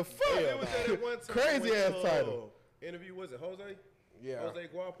 what the fuck? It was that one time Crazy when, ass title. Interview, was it Jose? Yeah. Jose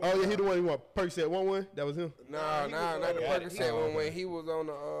Guapo. Oh yeah, he the one who want Percocet 1-1. That was him. Nah, not the Percocet one when he was on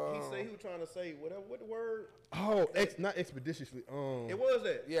the. He said he was trying to say whatever. What the word? Oh, not expeditiously. It was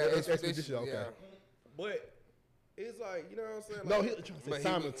that. Yeah, Expedition. Okay. Yeah. But it's like, you know what I'm saying? No, Like, he was trying to say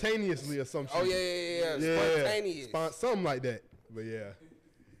simultaneously or some shit. Oh yeah. Spontaneous. Something like that. But yeah.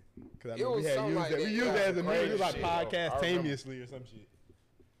 Cause I It mean, we was had something used like that. We that. used Yeah. that as a Crazy music, like shit, podcast though. I remember. tamelessly or some shit.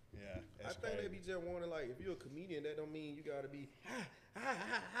 Yeah. I think they be just wanting, like, if you're a comedian, that don't mean you gotta be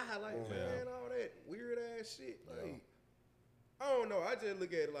like, man, all that weird ass shit. Like, I don't know. I just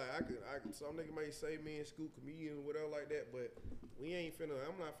look at it like I could. Some nigga may say me in school comedian or whatever like that, but we ain't finna.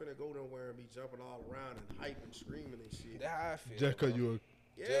 I'm not finna go nowhere and be jumping all around and hyping, screaming and shit. That's how I feel. Just cause you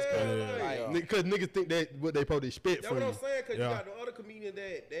Yeah, like, cause niggas think that what they supposed to spit that's for what you. I'm saying. Cause Yeah. you got the other comedian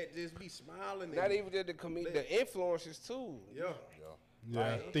that just be smiling. Not and, even just the the influencers too. yeah. Yeah,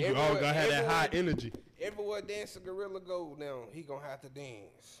 I Like, think you all gotta have that high everyone- energy. Everywhere Dance a Gorilla go now, he gonna have to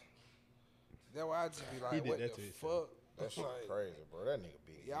dance. That's why I just be like, He did what that the to his fuck? That shit Like, crazy, bro. That nigga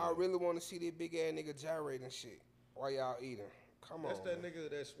big. y'all really want to see this big ass nigga gyrating shit while y'all eating? Come That's on. that man. nigga,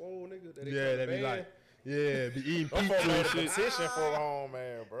 that swole nigga. That they Yeah, tryna that be ban. like, yeah, be eating I'm pizza for and a shit. petition for a home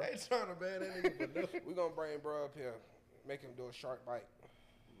man, bro. They trying to ban that nigga for nothing. We gonna bring bro up here, make him do a shark bite.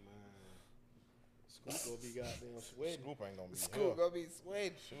 Scoop gonna be goddamn sweating. Scoop ain't gonna be School here. gonna be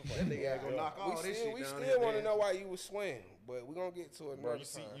sweating. That nigga ain't gonna knock all this shit We down still here, want to man. know why you was swing, but we gonna get to it Bro, another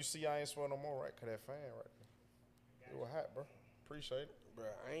time. you see, I ain't sweating no more, right? Cause that fan right there. It was hot, bro. Appreciate it. Bro,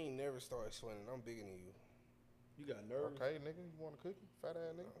 I ain't never started swinging. I'm bigger than you. You got nerves. Okay, nigga, you want a cookie? Fat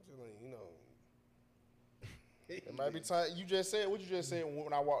ass nigga. I'm just like, you know. It might be time. You just said what you just said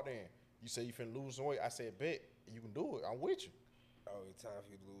when I walked in. You said you finna lose some weight. I said, bet you can do it. I'm with you. Oh, it's time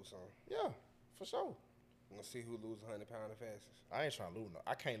for you to lose some. Yeah, for sure. I'm gonna see who lose 100 pounds the fastest. I ain't trying to lose no.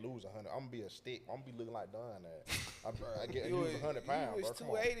 I can't lose 100. I'm gonna be a stick. I'm gonna be looking like Don. I get You lose was- 100 pounds, You bro. was Come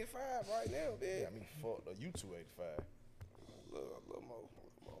on. 285 right now, bitch. Yeah, I mean, fuck. You 285. Little more.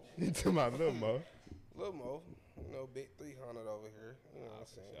 You talking about little mo? Little more. big 300 over here. You know what I'm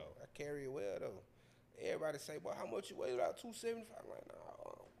saying? I carry it well though. Everybody say, "Boy, how much you weigh?" About 275. I'm like,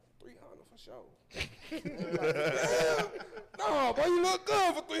 nah, 300 for sure. No, boy, you look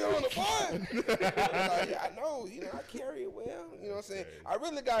good for 300, boy. Like, yeah, I know. You know, I carry it well. You know what I'm saying? I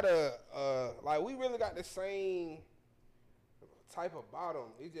really got we really got the same type of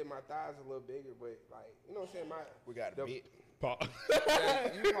bottom. It's just my thighs a little bigger, but like, you know what I'm saying? We got a bit. You pause.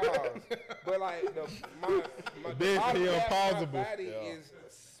 But like my big bottom feel half of pausable. my body is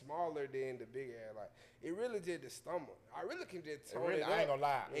smaller than the big ass. Like it really did the stomach. I really can just tone it up. I ain't gonna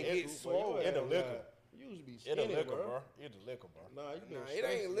lie. And get swole. It'll liquor. You used to be It'll skinny, liquor, bro. bro. It'll liquor, bro. Nah, you been It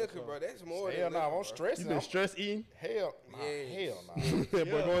ain't liquor, bro. That's more Hell than nah, liquor, I'm stressing. You been stress eating? Hell nah. Boy,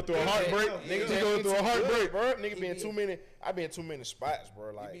 going through a heartbreak. Nigga, you going through a heartbreak, bro. Nigga been too many. I been too many spots,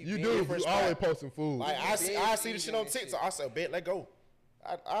 bro. Like You do. You always posting food. Like I see the shit on TikTok. I say, bet, let go.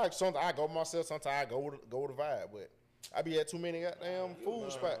 Sometimes I go myself. Sometimes I go with the vibe, but I be at too many goddamn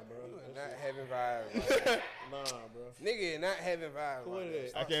food spots. Not having vibes. Like Nah, bro. nigga, not having vibes. What Like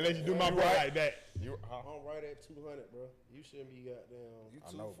is that. I can't let you do my boy like that. I'm right at 200, bro. You shouldn't be goddamn. You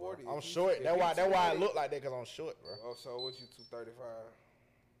I know, bro. 240. I'm short. That's why I look like that, cause I'm short, bro. Oh, so what you 235?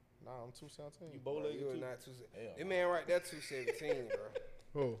 Nah, I'm 217. You bow-legged You too. not 217. Hell This man right there 217, bro.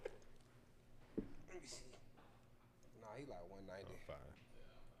 Oh, Let me see. Nah, he like 190. fine.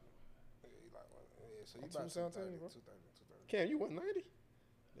 Yeah, he like so you I'm about 217, 230, bro. 230. Cam, you 190?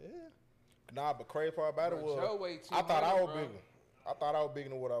 Yeah. Nah, but crazy part about it Bro, Joe was weigh I thought I 200, was bro. bigger. I thought I was bigger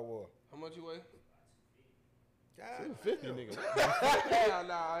than what I was. How much you weigh? God. 50, nigga. Hell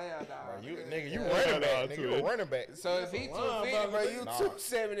nah. Bro, you running back. Nigga, you a running back. So if he 250, bro, you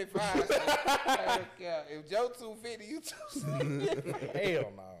 275. So, if Joe 250, you 270.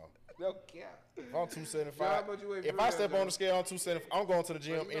 Hell no. No cap. If I'm 275, Joe, how much you weigh for if I real, step Joe? on the scale on 275, I'm going to the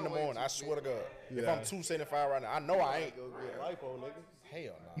gym you in the don't weigh morning. I swear to God. If Yeah. I'm 275 right now, I know I ain't. Go get lipo, nigga.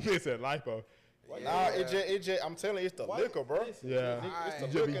 Hell no. He said lipo. Nah, it just, I'm telling you, it's the liquor, bro. Listen, Yeah. It's the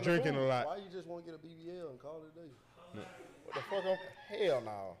You just be liquor and the drinking food. a lot. Why you just want to get a BBL and call it a day? What the fuck? Hell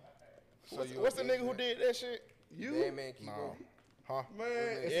no. So you What's the okay, nigga who man? did that shit? Man, keep Nah. on. Huh?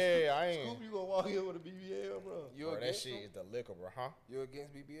 Man, Yeah, I ain't. Scoop, you gonna walk in with a BBL, bro? You Bro, that against shit them? is the liquor, bro. Huh? You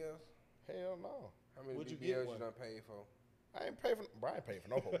against BBLs? Hell no. How many Would you BBLs get you one? done paid for? I ain't pay for, bro. I ain't pay for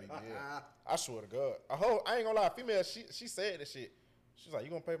no whole BBL. I swear to God. I ain't gonna lie. Female, she said that shit. She's like, you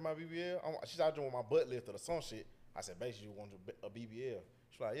gonna pay for my BBL? She's out doing my butt lift or some shit. I said, basically, you want a BBL?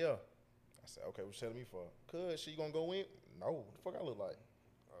 She's like, yeah. I said, okay, what you telling me for? Cause she gonna go in? No. What the fuck I look like?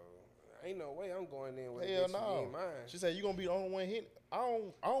 Ain't no way I'm going in with Hell this. no. Ain't mine. She said, you gonna be the only one hitting. I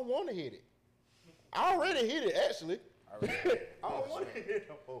don't want to hit it. I already hit it, actually. I respect. I don't want to hit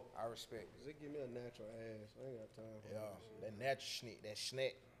it. I respect. Just give me a natural ass. I ain't got time for Yeah, that shit. that natural snack, that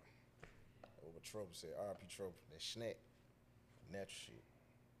snack. That's what Trouble said. R.I.P. Trouble. That snack, natural shit.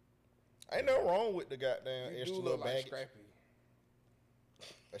 Ain't nothing wrong with the goddamn You extra do little look like baggage. Scrappy.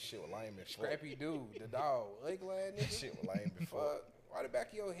 That shit was lame as fuck. Scrappy dude, the dog. Ugly ass That nigga. shit was lame as fuck. Fuck. Why the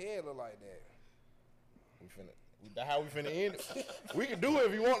back of your head look like that? That's how we finna end it. We can do it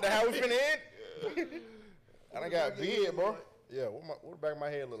if you want. That's how we finna end it. I done got big, bro. Yeah, what the back of my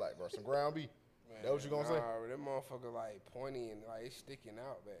head look like, bro? Some ground beef. That what you gonna say? Nah, that motherfucker like pointy and like it's sticking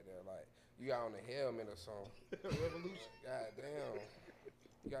out back there. Like you got on a helmet or something. Revolution. God damn.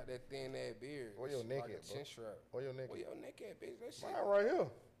 You got that thin ass beard. Where your neck like at, a bro? chin strap. Where your neck Where at? your neck at, bitch? That shit. Mine right here.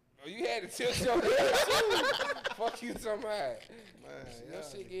 Oh, you had to tilt your head too. Fuck you talking about. That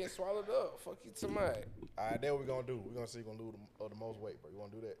shit getting swallowed up. Fuck you talking about. All right, that's what we gonna do. We gonna see who gonna do the most weight, bro. You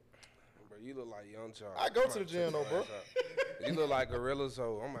wanna do that? Bro, you look like Young Charles. I go to the gym though, bro. You look like Gorilla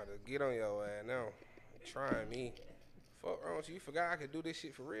Zoe. I'm about to get on your ass now. Trying me. Fuck wrong with you? You forgot I could do this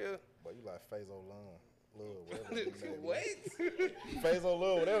shit for real? But you like Fazo Love, whatever that nigga name What? is. Fazo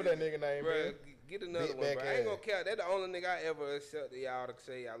Love, whatever that nigga name Bro, is. get another Big one, back bro. I ain't gonna ass. count. That's the only nigga I ever accepted y'all to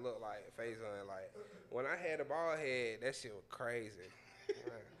say I look like Faison. Like, when I had a bald head, that shit was crazy.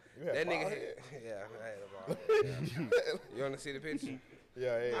 You had That nigga bald had, head? yeah, I had a bald head. Yeah. You wanna see the picture?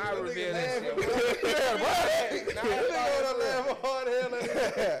 Yeah, yeah. I reveal that shit.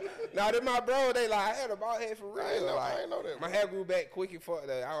 Nah, they my bro. They like, I had a bald head for real. I Like, ain't know that, my bro. hair grew back quick and fuck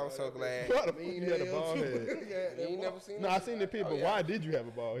though. I was so glad. Why the fuck you had a bald head? You ain't never seen No, that? I seen the picture, but why did you have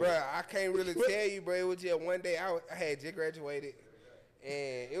a bald Bro, head? I can't really tell you, bro. It was just one day I had just graduated,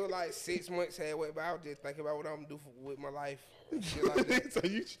 and it was like 6 months had went by. I was just thinking about what I'm gonna do with my life. Shit like that. So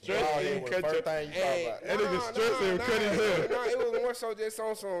you Bald stressed head and was the cut your... first thing you thought about. That nigga stressed and cut his hair. No, it was more so just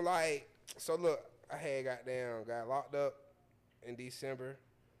on some like. So look, I had got locked up in December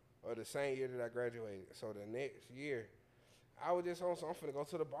of the same year that I graduated. So the next year, I was just on, so I'm finna go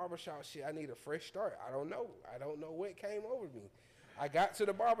to the barbershop. Shit, I need a fresh start. I don't know what came over me. I got to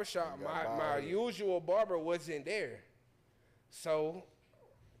the barbershop. My usual barber wasn't there. So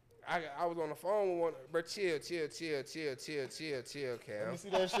I was on the phone with one, but chill, Cam. Let me see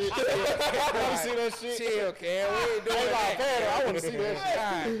that shit. Chill, Cam. We ain't doing that. I want to see that shit.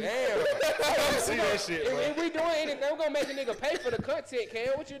 God damn. I want to see that shit, bro. If we doing anything, we're gonna make a nigga pay for the content, Cam.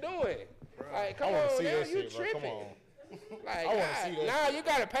 What you doing? Like, come on, now you tripping. Come on. Like, I want to see that. nah, you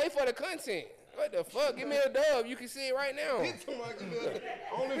gotta pay for the content. What the fuck? Give me a dub. You can see it right now.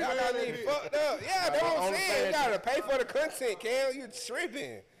 Only Y'all got me fucked up. Yeah, that's what I'm saying. You gotta pay for the content, Cam. You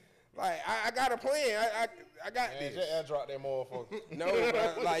tripping. Like, I got a plan. I got this. Just airdrop that motherfucker. No,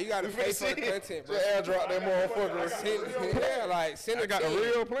 bro. Like, you gotta pay for the content, bro. Just airdrop that motherfucker. Send a 10. I got a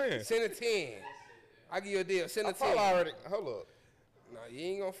real plan. Send a 10. I give you a deal. Send a 10. Already. Hold up. No, you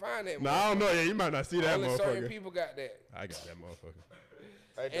ain't gonna find that. Nah, I don't know. Yeah, you might not see that Only certain motherfucker. people got that. I got that motherfucker.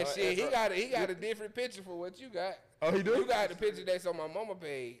 And shit, he got a different picture for what you got. Oh, he do? You got the picture that's on my mama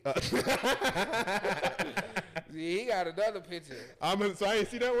page. See, he got another picture. So I ain't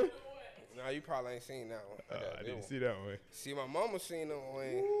see that one? No, you probably ain't seen that one. I didn't see that one. See, my mama seen that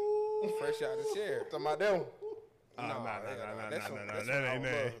one fresh out the chair. Talking about that one. Nah, That ain't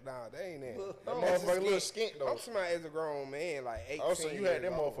that. Nah, that ain't that. That motherfucker little skint though. I'm somebody as a grown man, like 18. Oh, so you had that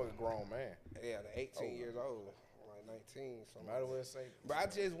years old. motherfucker grown man. Yeah, the 18 years old. Like 19. So Might as well say. But I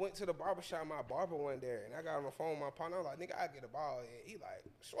just went to the barbershop. My barber wasn't there, and I got on the phone with my partner. I was like, nigga, I get a ball head. He like,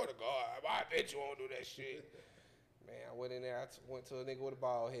 swear to God, I bet you won't do that shit. Man, I went in there. I went to a nigga with a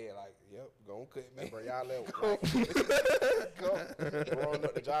bald head. Like, yep, gon' cut me. Hey, bro, y'all ever growing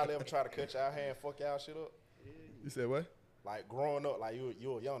up? Did y'all ever try to cut y'all hair and fuck y'all shit up? You said what? Like growing up, like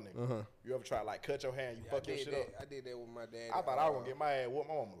you a young nigga. You ever try to like cut your hair and you fuck your shit up? I did that with my dad. I thought I was gonna get my ass whooped.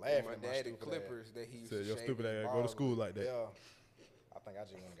 My mama laughing my at my dad stupid clippers ass. that he used Said to your shave stupid his ass go to balls school like that. Yeah. I think I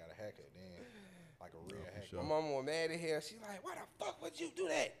just went and got a haircut then. Like a real haircut. sure. My mama was mad at hell. She like, why the fuck would you do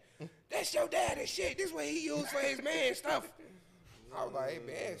that? That's your daddy shit. This what he used for his man stuff. I was like, hey,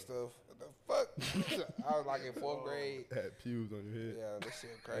 man stuff. What the fuck? I was like in 4th grade. Had pubes on your head. Yeah, that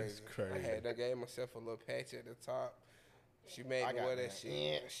shit crazy. crazy. I had that gave myself a little patch at the top. She made me got wear that. that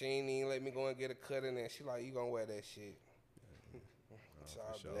shit. She ain't even let me go and get a cut in there. She like, you gonna wear that shit. It's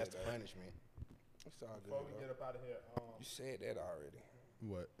all sure. good. That's the though. punishment. It's all good. Before we though. get up out of here, You said that already.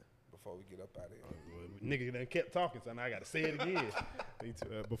 what? Before we get up out of here. Nigga done kept talking, so now I gotta say it again.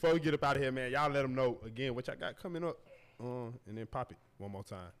 Before we get up out of here, man, y'all let them know again what y'all got coming up, and then pop it one more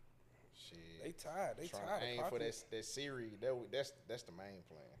time. Shit. They tired. They Trying tired. to aim of for popping. that series. That's the main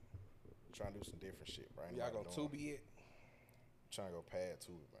plan. Trying to do some different shit, bro. Ain't Y'all nobody gonna doing Tubi it? Trying to go pad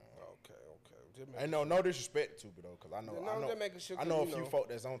to it, man. Okay. Just Ain't no disrespect to it though, cause I know just making sure, I know a 'cause, you few know, folk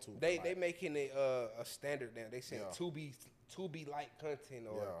that's on to it. They like, making it a standard now. They saying Yeah. Tubi like content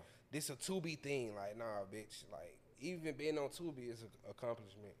or Yeah. this a Tubi thing. Like, nah, bitch. Like, even being on Tubi is an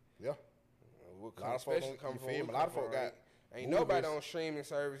accomplishment. yeah. We'll A lot of folk especially don't- come you from feel where me? we A lot of come folk from, got ain't movies. nobody on streaming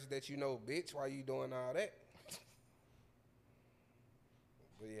services that you know, bitch. Why you doing all that?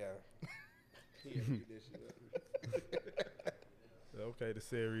 But yeah. Okay, the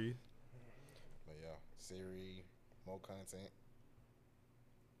series. But yeah, series, more content,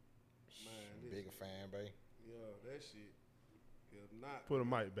 Man, bigger fan base. Yeah, that shit. If not, Put a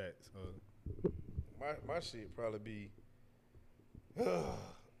mic back. So. my shit probably be.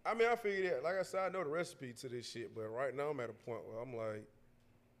 I mean, I figured that. Like I said, I know the recipe to this shit, but right now I'm at a point where I'm like,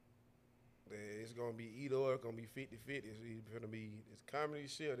 it's gonna be either or. It's gonna be 50-50. It's either gonna be this comedy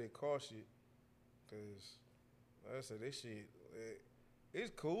shit or that car shit. Cause like I said, this shit,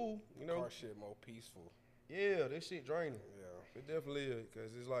 it's cool. You know, Car shit more peaceful. yeah, this shit draining. Yeah. It definitely is,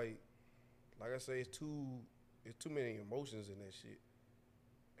 cause it's like I say, it's too many emotions in that shit.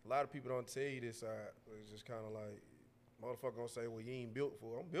 A lot of people don't tell you this side, but it's just kind of like, motherfucker gonna say, well, you ain't built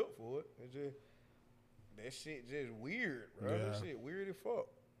for it. I'm built for it. It's just, that shit just weird, bro. Yeah. That shit weird as fuck.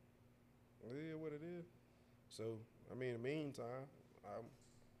 It is what it is. So, I mean, in the meantime, I'm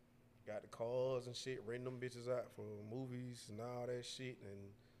got the cars and shit, renting them bitches out for movies and all that shit. And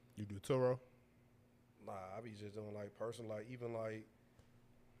You do Toro? nah, I be just doing like personal, like even like,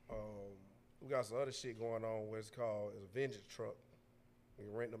 we got some other shit going on where it's called a vengeance truck. We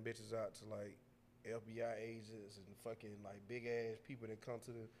rent them bitches out to like FBI agents and fucking like big ass people that come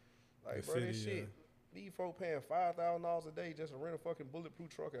to the like, The bro, this city, shit. These folk paying $5,000 a day just to rent a fucking bulletproof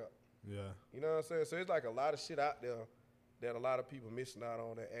truck out. Yeah. You know what I'm saying? So it's like a lot of shit out there that a lot of people missing out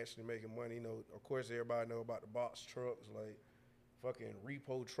on that actually making money. You know, of course everybody know about the box trucks, like fucking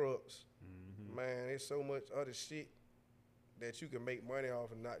repo trucks. Man, there's so much other shit that you can make money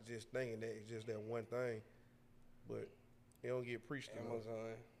off and not just thinking that it's just that one thing. But It don't get preached to.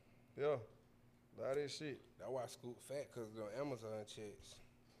 Amazon. Yeah. That is shit. That's why I scoop fat, because the Amazon checks.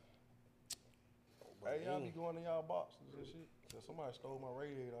 Hey, y'all be going in y'all boxes and shit. Cause somebody stole my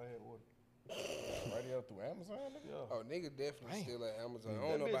radiator I had ordered. Radio through Amazon, nigga? Yeah. Oh, nigga definitely still at Amazon. I That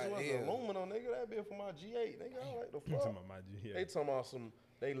don't know bitch about was here. aluminum, nigga. That bitch for my G8, nigga. I like the You talking fuck. about my G? They talking about some.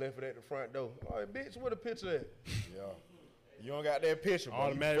 They left it at the front door. All right, bitch, where the picture at? Yeah. You don't got that picture, bro.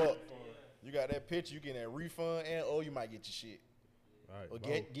 Automatic. You got that picture, you get that refund, and you might get your shit. All right, Or bro.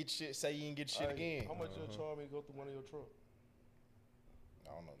 get your shit, say you didn't get your shit Hey, again. How much you charge me to go through one of your trucks?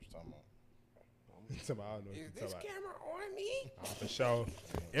 I don't know what you're talking about. You talking about, I don't know what Is you this talking camera on me? about. For sure.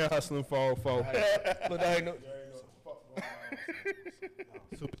 Air hustling 404. Look, I ain't no.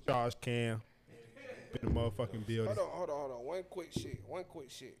 Supercharged cam. In the motherfucking building. Hold on. One quick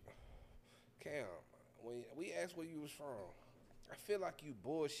shit. Cam, when we asked where you was from, I feel like you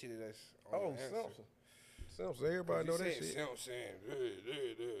bullshitted us on Oh, the answer. Simpson. Everybody know that shit. Simpson.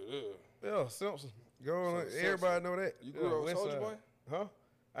 Yeah, Simpson. Go on. So, Everybody know that. You grew up West Soulja Side. Boy? Huh?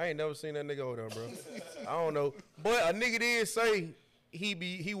 I ain't never seen that nigga over there, bro. I don't know. But a nigga did say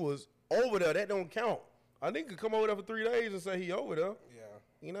he was over there. That don't count. A nigga could come over there for 3 days and say he over there. Yeah.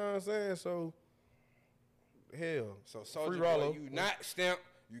 You know what I'm saying? So, hell. So Free Soulja Rollo. Boy, you not stamped.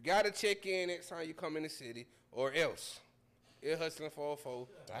 You gotta check in next time you come in the city, or else. It hustling 404.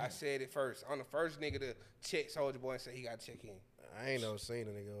 I said it first. I'm the first nigga to check Soulja Boy and say he gotta check in. I ain't never seen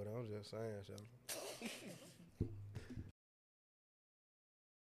a nigga over there. I'm just saying, so.